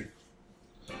one's answering.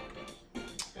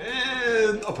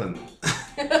 And open.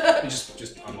 You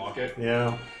just unlock it.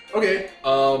 Yeah. Okay.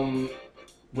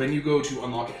 When you go to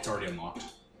unlock it, it's already unlocked.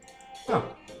 Oh.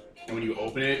 And when you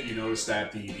open it, you notice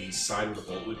that the side where the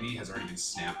bolt would be has already been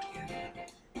snapped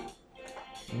in.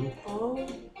 Oh.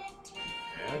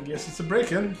 Yeah, I guess it's a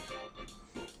break-in.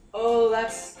 Oh,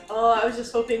 that's. Oh, I was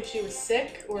just hoping she was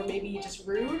sick or maybe just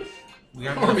rude. We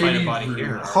aren't Or going to find maybe a body rude.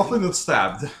 here. Are we? Hopefully not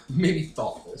stabbed. Maybe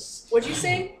thoughtless. What'd you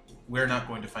say? We're not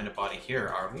going to find a body here,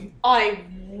 are we? I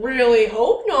really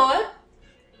hope not.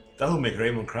 That'll make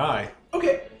Raymond cry.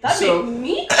 Okay. That'd So, make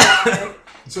me cry.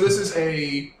 so this is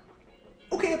a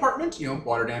okay apartment. You know,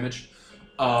 water damage.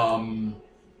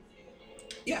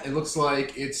 Yeah, it looks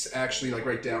like it's actually like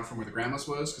right down from where the grandma's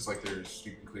was, because like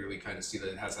you can clearly kind of see that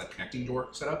it has that connecting door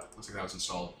set up. Looks like that was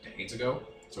installed decades ago,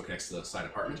 so it connects to the side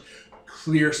apartment.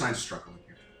 Clear signs of struggle in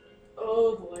here.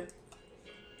 Oh boy.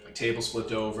 Like tables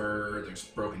flipped over, there's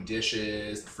broken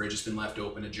dishes, the fridge has been left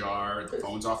open ajar, the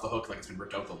phone's off the hook like it's been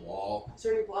ripped out the wall. Is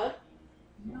there any blood?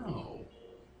 No.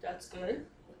 That's good.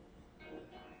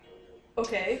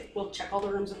 Okay, we'll check all the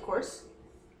rooms, of course.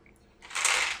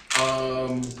 You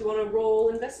want to roll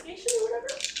investigation or whatever?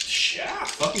 Yeah,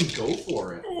 fucking go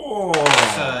for it. Oh.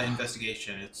 It's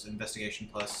investigation. It's investigation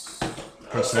plus.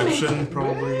 Perception,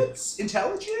 probably. It's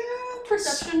intelligence.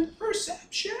 Perception.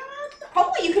 Perception.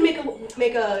 Probably you can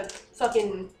make a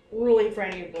fucking ruling for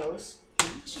any of those.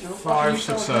 You know, 5 fucking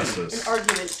successes. An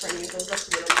argument for any of those. That's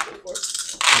what I'm looking for.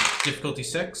 Difficulty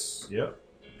 6. Yeah.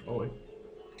 Probably.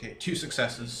 Okay, 2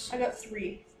 successes. I got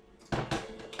 3.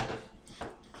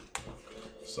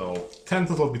 So 10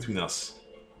 total between us.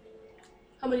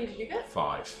 How many did you get?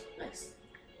 5. Nice.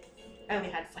 I only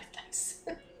had 5 dice.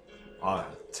 I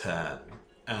had 10.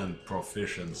 And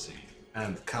proficiency.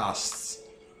 And casts.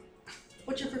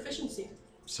 What's your proficiency?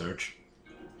 Search.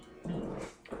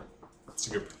 That's a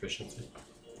good proficiency.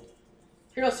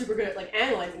 You're not super good at like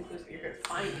analyzing clues, but you're good at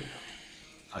finding them.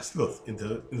 I still got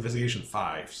into investigation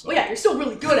 5. So. Well, yeah, you're still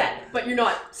really good at it, but you're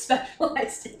not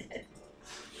specialized in it.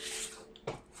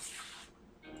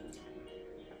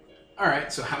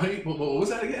 Alright, so how many? What was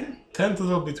that again? 10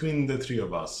 total between the 3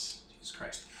 of us. Jesus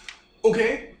Christ.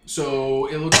 Okay, so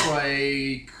it looks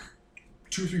like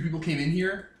 2 or 3 people came in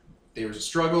here. There was a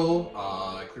struggle.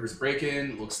 There was a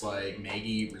break-in. Looks like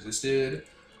Maggie resisted.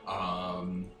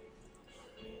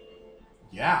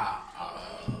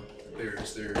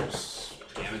 There's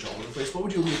damage all over the place. What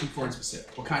would you be looking for in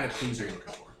specific? What kind of things are you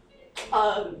looking for?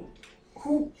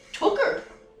 Who took her?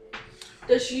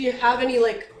 Does she have any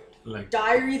like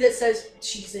diary that says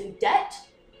she's in debt,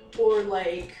 or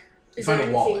like? You Is find there a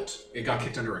anything? wallet. It got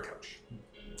kicked under a couch.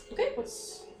 Okay,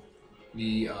 what's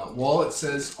The wallet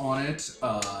says on it,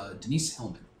 Denise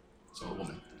Hellman. So a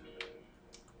woman.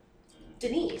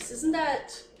 Denise? Isn't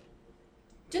that?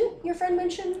 Didn't your friend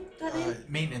mention that name?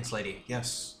 Maintenance lady,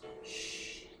 yes.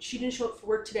 She didn't show up for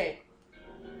work today.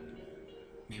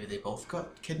 Maybe they both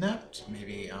got kidnapped.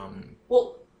 Maybe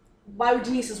Well, why would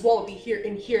Denise's wallet be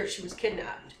in here if she was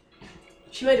kidnapped?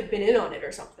 She might have been in on it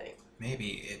or something. maybe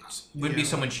it would be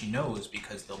someone she knows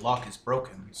because the lock is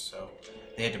broken, so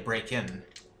they had to break in.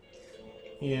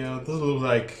 Yeah, it doesn't look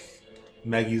like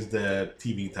Maggie's the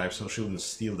TV type, so she wouldn't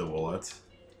steal the wallet.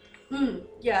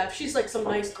 Yeah, if she's like some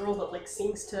nice girl that like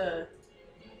sings to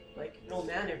like an old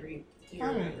man every year.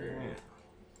 or whatever.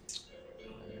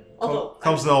 Although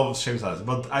Comes now same size,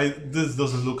 but this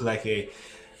doesn't look like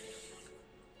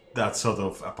that sort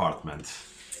of apartment.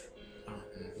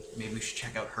 Maybe we should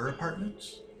check out her apartment.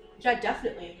 yeah,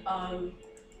 definitely.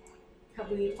 Have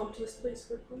we pumped this place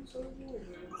for clues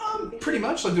already? Pretty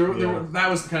much. Like that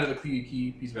was kind of the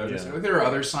key piece about it. Yeah. Like, there are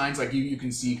other signs, like you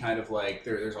can see kind of like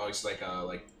there's always like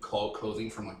clothing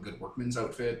from like a good workman's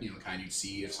outfit. You know, the kind you'd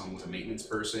see if someone was a maintenance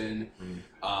person.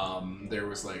 There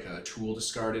was like a tool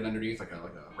discarded underneath, like a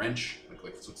wrench.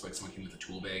 Like this looks like someone came with a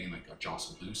tool bag and like got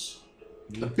jostled loose.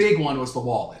 The big one was the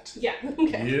wallet. Yeah.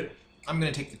 Okay. Yeah. I'm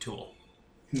gonna take the tool.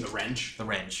 The wrench. The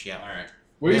wrench, yeah. Alright.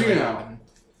 What are you doing now?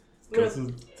 Go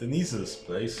to Denise's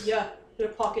place. Yeah. I'm gonna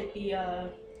pocket the.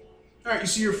 Alright, you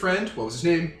see your friend. What was his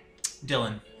name?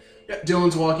 Dylan. Yeah,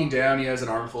 Dylan's walking down. He has an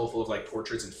armful full of like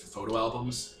portraits and photo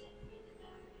albums.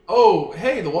 Oh,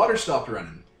 hey, the water stopped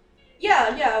running.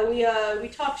 Yeah. We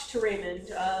talked to Raymond.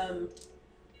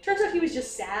 Turns out he was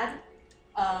just sad.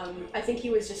 I think he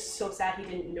was just so sad he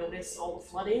didn't notice all the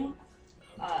flooding.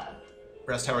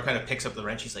 Brass Tower kind of picks up the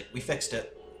wrench. He's like, we fixed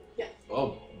it.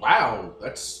 Oh, wow.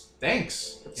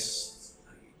 Thanks. It's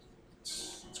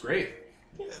great.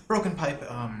 Broken pipe,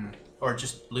 or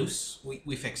just loose.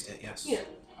 We fixed it, yes. Yeah.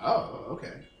 Oh,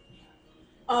 okay.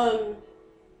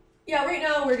 Yeah, right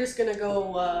now we're just gonna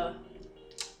go,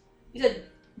 you said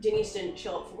Denise didn't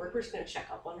show up for work. We're just gonna check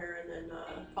up on her and then,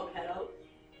 probably head out.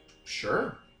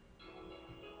 Sure.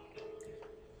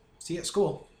 See you at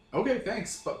school. Okay,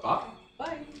 thanks. Bye.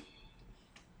 Bye.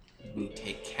 We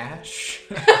take cash.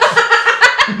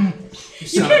 You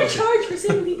Son of can't a- charge for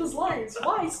saving people's lives.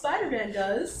 Why? Spider-Man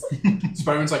does.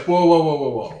 Spider-Man's like,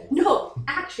 whoa. No,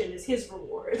 action is his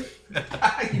reward.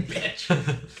 You bitch.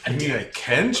 I mean, I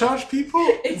can charge people?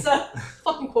 It's a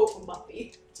fucking quote from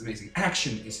Buffy. It's amazing.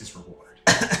 Action is his reward.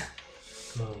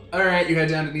 Alright, you head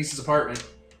down to Denise's apartment.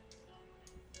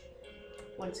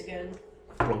 Once again.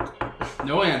 Plunk.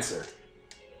 No answer.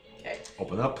 Okay.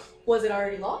 Open up. Was it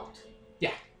already locked?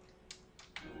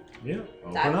 Yeah,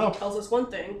 open That up. tells us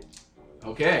one thing.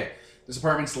 Okay. This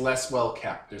apartment's less well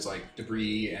kept. There's like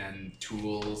debris and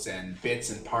tools and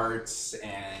bits and parts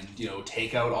and,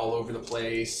 takeout all over the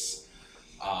place.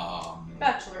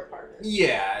 Bachelor apartment.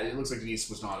 Yeah, it looks like Denise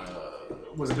was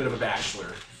a bit of a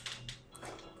bachelor.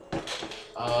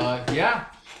 Yeah,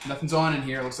 nothing's on in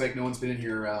here. Looks like no one's been in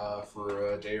here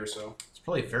for a day or so. It's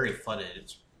probably very flooded.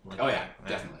 It's like, Oh yeah,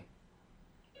 definitely.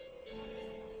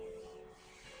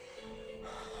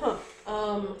 Huh.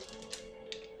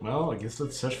 Well, I guess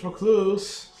let's search for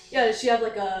clues. Yeah, does she have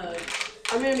like a...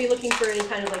 I'm gonna be looking for any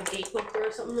kind of like date book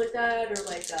or something like that, or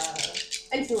like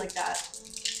anything like that.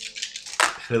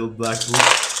 Little black book.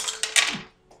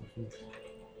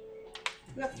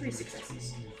 We got 3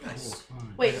 successes. Nice.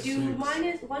 Wait, do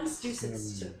minus ones do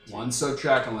six? One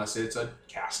subtract unless it's a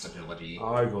cast ability.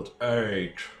 I got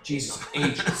 8. Jesus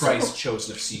H. Christ,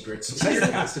 chosen of secrets. Is that your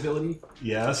cast ability?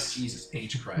 Yes. Jesus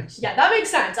H. Christ. Yeah, that makes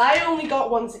sense. I only got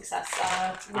 1 success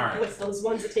Alright. with those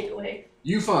ones that take away.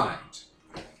 You find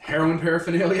heroin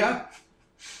paraphernalia,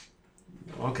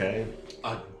 Okay.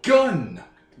 a gun.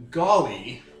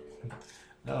 Golly.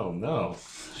 Oh no.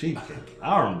 She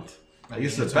armed. I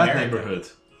guess it's a It's bad America. neighborhood.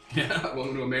 Yeah,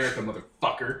 welcome to America,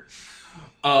 motherfucker.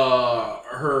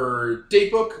 Her date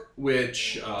book,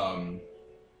 which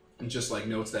just like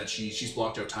notes that she's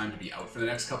blocked out time to be out for the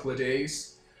next couple of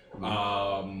days.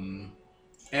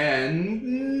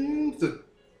 And the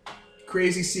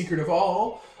crazy secret of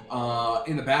all,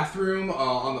 in the bathroom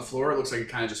on the floor, it looks like it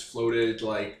kind of just floated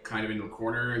like kind of into a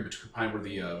corner in between where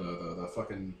the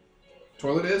fucking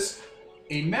toilet is.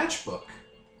 A matchbook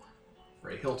for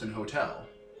a Hilton hotel.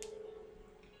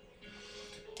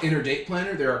 In her date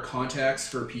planner, there are contacts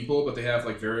for people, but they have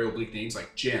like very oblique names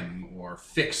like Jim or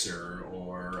Fixer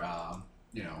or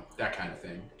that kind of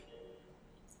thing.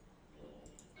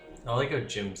 I like how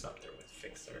Jim's up there with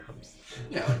Fixer.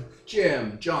 Yeah, like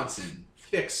Jim, Johnson,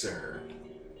 Fixer,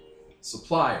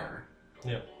 Supplier.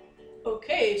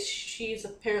 Okay, she's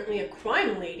apparently a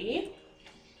crime lady.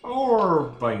 Or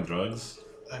buying drugs.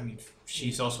 I mean,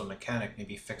 she's also a mechanic.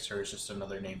 Maybe Fixer is just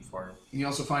another name for her. You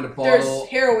also find a There's bottle.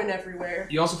 heroin everywhere.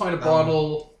 You also find a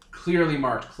bottle clearly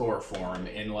marked chloroform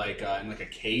in like a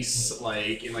case,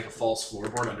 like in like a false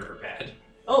floorboard under her bed.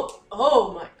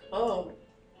 Oh my, oh.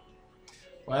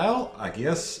 Well, I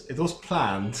guess it was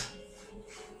planned.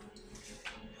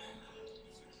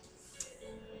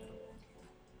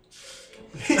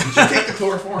 Did you take the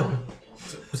chloroform?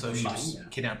 So she Mine, was yeah.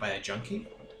 kidnapped by a junkie?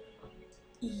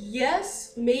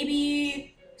 Yes,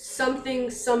 maybe something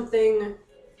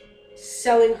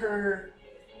selling her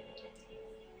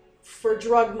for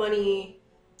drug money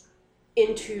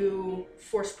into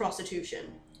forced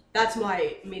prostitution. That's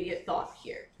my immediate thought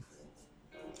here.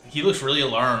 He looks really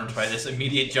alarmed by this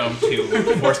immediate jump to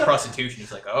forced prostitution.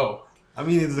 He's like, oh. I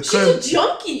mean, it's the She's a current.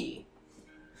 junkie!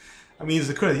 I mean, it's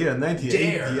the current year,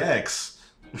 1980X.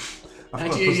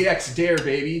 1980X Dare,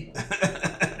 baby.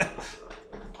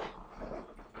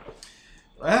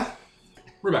 Well,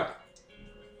 We're back.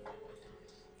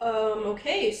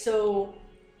 Okay, so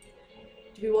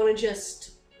do we want to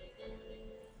just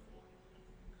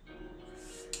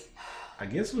I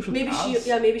guess we should maybe ask.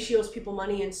 maybe she owes people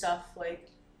money and stuff like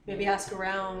Maybe ask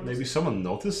around. Maybe someone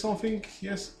noticed something.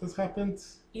 Yes, that happened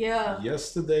Yeah.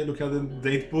 yesterday. Look at the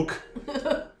date book.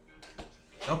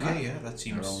 Okay, yeah, that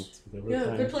seems. Around whatever Yeah,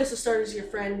 time. good place to start is your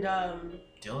friend Dylan?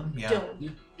 Yeah.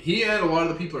 Dylan. He and a lot of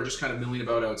the people are just kind of milling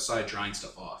about outside, drying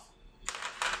stuff off.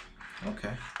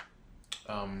 Okay.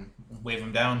 Wave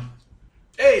him down.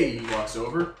 Hey, he walks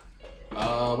over.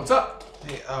 What's up?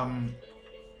 Hey,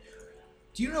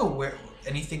 do you know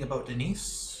anything about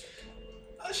Denise?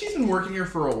 She's been working here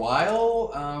for a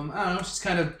while. I don't know. She's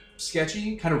kind of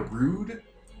sketchy, kind of rude.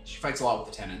 She fights a lot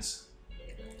with the tenants.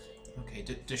 Okay,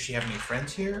 does she have any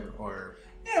friends here, or?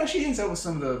 Yeah, she hangs out with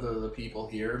some of the people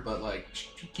here, but like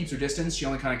she keeps her distance. She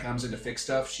only kind of comes in to fix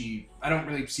stuff. I don't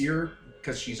really see her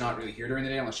because she's not really here during the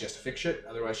day unless she has to fix shit.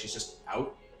 Otherwise, she's just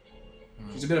out.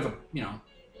 She's a bit of a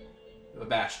a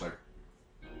bachelor.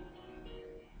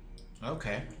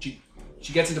 Okay.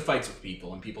 She gets into fights with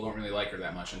people, and people don't really like her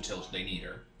that much until they need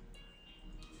her.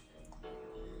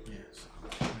 Yes.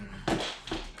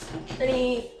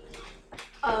 Any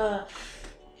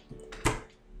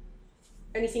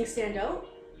anything stand out?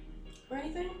 Or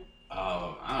anything?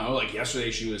 I don't know. Like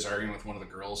yesterday, she was arguing with one of the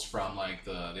girls from like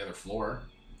the other floor.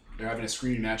 They're having a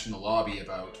screaming match in the lobby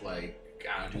about like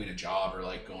doing a job or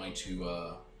like going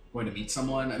to meet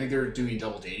someone. I think they're doing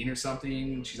double dating or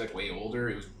something. She's like way older.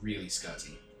 It was really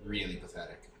scuzzy, really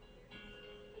pathetic.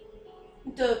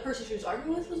 The person she was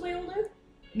arguing with was way older?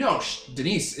 No,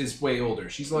 Denise is way older.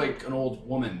 She's like an old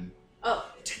woman. Oh.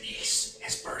 Denise,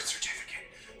 his birth certificate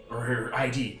or her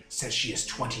ID says she is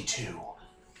 22.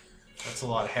 That's a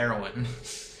lot of heroin.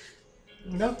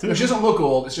 Not too. No, she doesn't look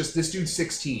old. It's just this dude's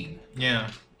 16. Yeah.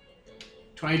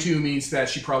 22 means that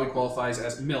she probably qualifies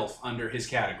as MILF under his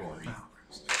category.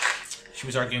 She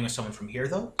was arguing with someone from here,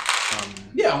 though.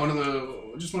 Yeah, one of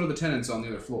the tenants on the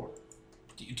other floor.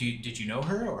 Did you know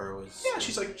her, or was? Yeah,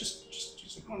 she's like just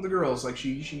like one of the girls. Like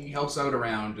she helps out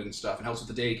around and stuff and helps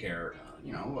with the daycare.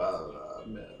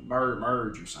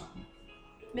 Marge or something.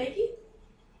 Maggie?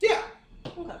 Yeah.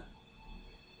 Okay.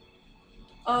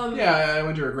 Yeah, I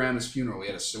went to her grandma's funeral. We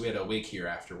had a wake here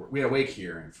afterward. We had a wake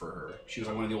here for her. She was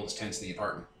like one of the oldest tenants in the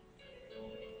apartment.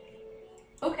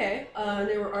 Okay.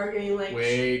 They were arguing like.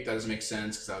 Wait, that doesn't make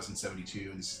sense because I was in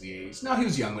 '72 and this is the '80s. No, he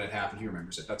was young when it happened. He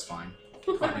remembers it. That's fine.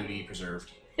 Continuity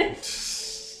preserved.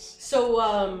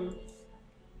 So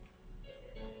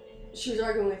she was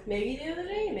arguing with Maggie the other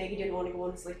day. Maggie didn't want to go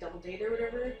on this like double date or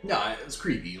whatever. No, it was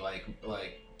creepy. Like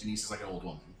Denise is like an old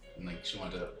woman, and like she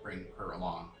wanted to bring her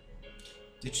along.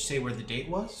 Did she say where the date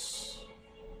was?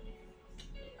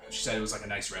 She said it was like a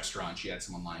nice restaurant. She had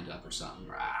someone lined up or something.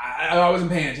 I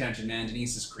wasn't paying attention, man.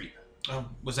 Denise is creep. Oh,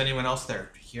 was anyone else there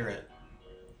to hear it?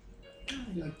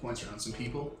 He like points around some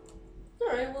people. All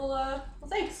right. Well,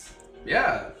 thanks.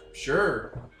 Yeah,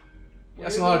 sure. You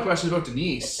asking a lot of questions about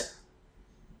Denise.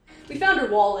 We found her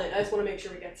wallet. I just want to make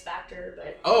sure we get back to her,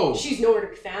 but Oh. she's nowhere to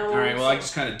be found. All right. Well, I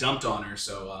just kind of dumped on her.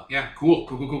 So yeah, cool.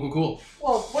 Well,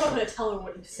 we're not gonna tell her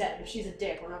what you said. If she's a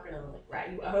dick, we're not gonna like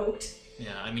rat you out.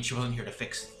 Yeah, I mean, she wasn't here to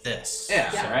fix this. Yeah,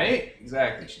 Yeah. right?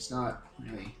 Exactly. She's not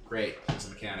really great as a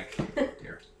mechanic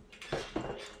here.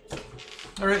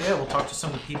 All right, yeah, we'll talk to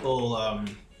some of the people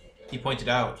he pointed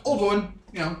out. Old woman,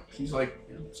 she's like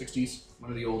 60s, one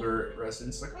of the older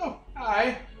residents. Like, oh,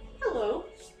 hi. Hello.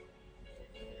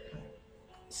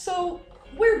 So,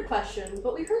 weird question,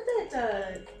 but we heard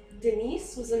that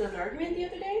Denise was in an argument the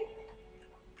other day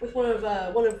with one of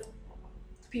the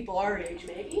people our age,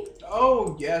 Maggie.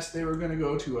 Oh, yes, they were gonna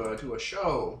go to a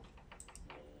show.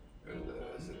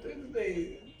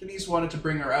 Denise wanted to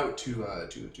bring her out to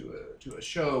a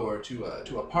show or to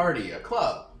a party, a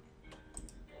club.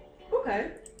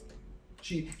 Okay.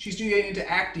 She's getting into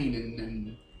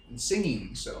acting and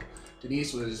singing, so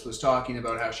Denise was talking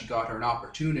about how she got her an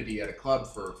opportunity at a club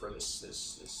for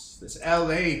this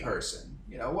LA person,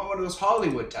 one of those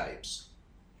Hollywood types.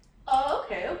 Oh,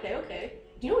 okay.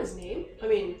 Do you know his name? I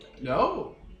mean,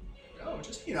 No,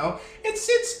 just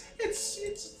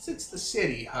it's the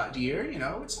city, dear.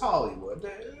 It's Hollywood.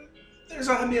 There's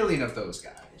a million of those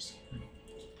guys.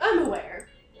 I'm aware.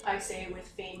 I say with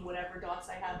fame whatever dots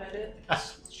I have at it.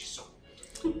 She's so.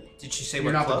 Did she say You're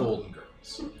what not club? the Golden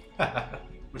Girls,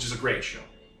 which is a great show.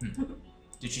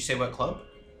 Did she say what club?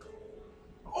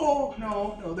 Oh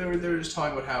no, they were just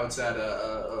talking about how it's at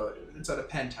a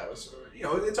penthouse,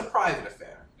 or it's a private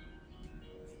affair.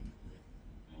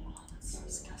 Oh, that's so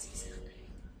scuzzy sounding.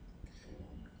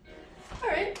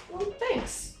 Alright, well,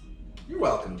 thanks. You're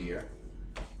welcome, dear.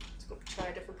 Let's go try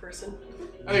a different person.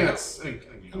 I think that's.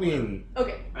 I mean,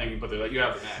 Okay. I can put you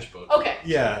have the match book. Okay.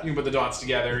 yeah. You can put the dots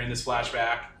together in this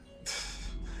flashback.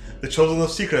 The Chosen of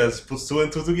Secrets puts two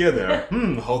and two together.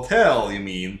 Hotel, you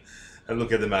mean? and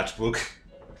look at the matchbook.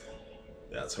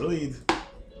 That's her lead.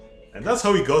 And that's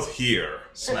how we got here.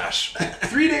 Smash.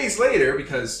 3 days later,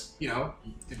 because, you know,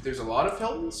 there's a lot of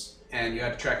Feltons, and you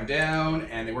had to track them down,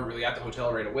 and they weren't really at the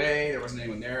hotel right away. There wasn't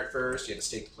anyone there at first. You had to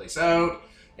stake the place out.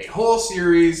 A whole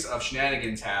series of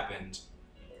shenanigans happened.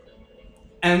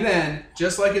 And then,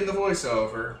 just like in the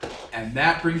voiceover, and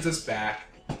that brings us back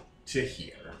to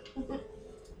here.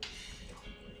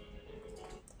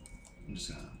 I'm just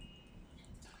gonna...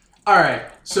 Alright,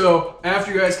 so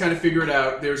after you guys kind of figure it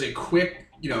out, there's a quick,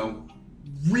 you know,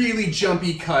 really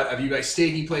jumpy cut of you guys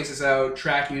staking places out,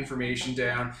 tracking information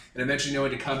down, and eventually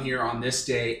knowing to come here on this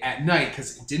day at night,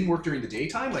 because it didn't work during the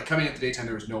daytime. Like, coming at the daytime,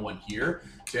 there was no one here,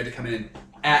 so you had to come in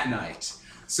at night.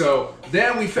 So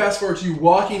then we fast forward to you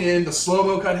walking in, the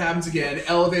slow-mo cut happens again,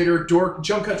 elevator, door,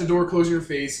 jump cut to door, closing your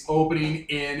face, opening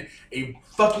in a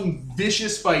fucking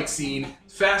vicious fight scene.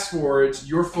 Fast forwards,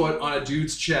 your foot on a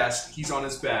dude's chest, he's on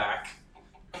his back.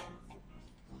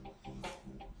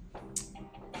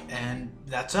 And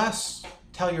that's us.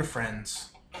 Tell your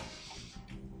friends.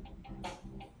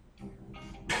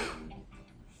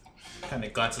 Kind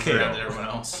of glances KO. around at everyone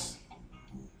else.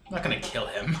 I'm not gonna kill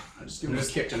him. I just give him a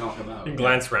kick to knock him out. You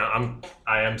glance around.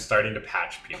 I am starting to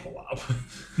patch people up.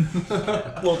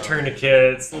 Little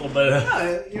tourniquets, a little bit of...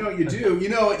 Yeah, you know what you do. You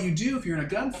know what you do if you're in a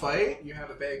gunfight. You have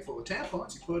a bag full of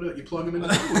tampons. You plug them into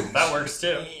the wounds. That works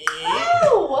too.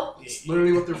 Ow! It's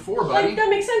literally what they're for, buddy. Like, that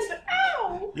makes sense, but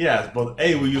ow! Yes, but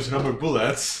A, we use rubber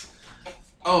bullets.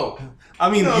 Oh, I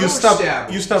mean, No, you they're stab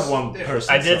stabbers. one They're-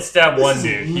 person. I did so- stab this one is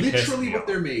dude. He pissed literally me what off.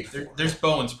 they're made for. There's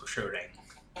bones protruding.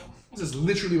 This is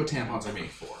literally what tampons are made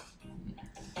for.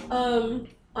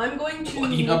 I'm going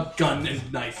Plugging to. up gun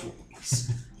and knife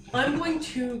wounds. I'm going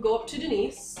to go up to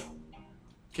Denise.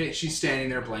 Okay, she's standing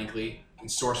there blankly,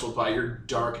 ensorcelled by your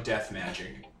dark death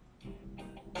magic.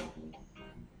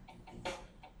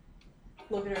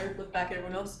 Look at her, look back at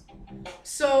everyone else.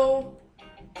 So,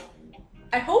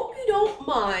 I hope you don't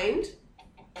mind,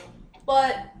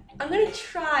 but I'm gonna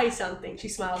try something. She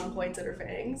smiles and points at her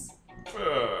fangs.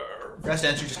 Brass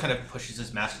Dancer just kind of pushes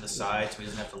his mask to the side so he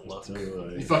doesn't have to look.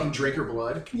 You fucking drink her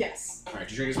blood. Yes. Alright,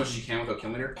 you drink as much as you can without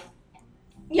killing her?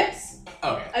 Yes.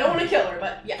 Okay. I don't want to kill her,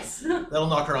 but yes. That'll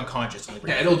knock her unconscious.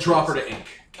 Yeah, it'll drop her to ink.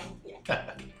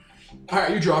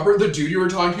 Alright, you drop her. The dude you were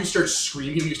talking to starts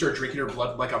screaming and you start drinking her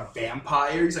blood like a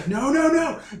vampire. He's like, no,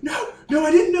 I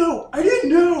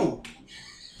didn't know.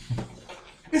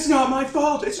 It's not my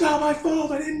fault,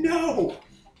 I didn't know.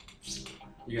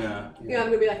 You gonna... Yeah, I'm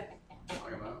gonna be like,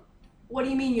 talk about? what do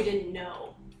you mean you didn't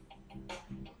know?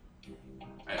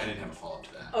 I didn't have a follow-up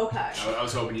to that. Okay. I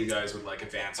was hoping you guys would like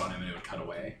advance on him and it would cut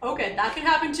away. Okay, that can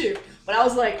happen too. But I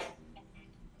was like,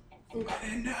 okay. I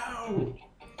didn't know.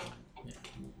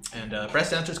 And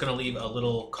Brass Dancer's going to leave a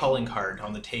little calling card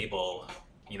on the table,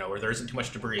 you know, where there isn't too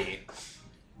much debris.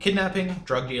 Kidnapping,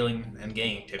 drug dealing, and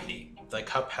gang activity. Thy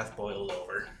cup hath boiled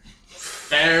over.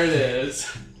 There it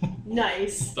is.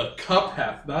 Nice. Thy cup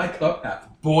hath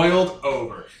boiled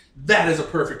over. That is a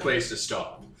perfect place to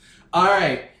stop.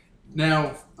 Alright,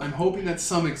 now I'm hoping that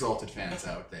some Exalted fans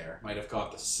out there might have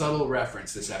caught the subtle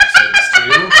reference this episode is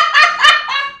to.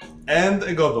 And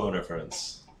a Goblin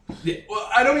reference. Yeah, well,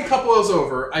 I don't mean couple those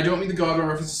over. I don't mean the Goblin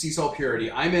reference to Sea Salt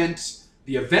Purity. I meant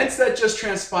the events that just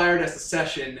transpired as the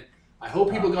session. I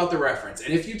hope people got the reference.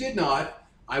 And if you did not,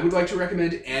 I would like to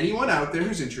recommend anyone out there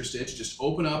who's interested to just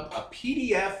open up a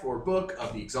PDF or book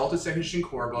of the Exalted Second Edition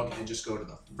core book and just go to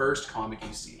the first comic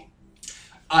you see.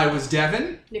 I was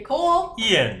Devin, Nicole.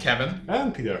 Ian. Kevin?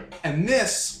 And Peter. and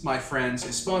this, my friends,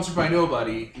 is sponsored by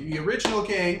nobody. The original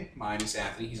gang, mine is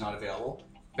Anthony, he's not available,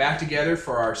 back together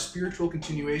for our spiritual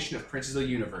continuation of Princes of the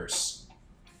Universe.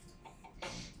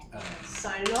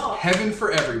 Signing off. Heaven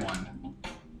for everyone.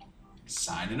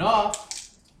 Signing off.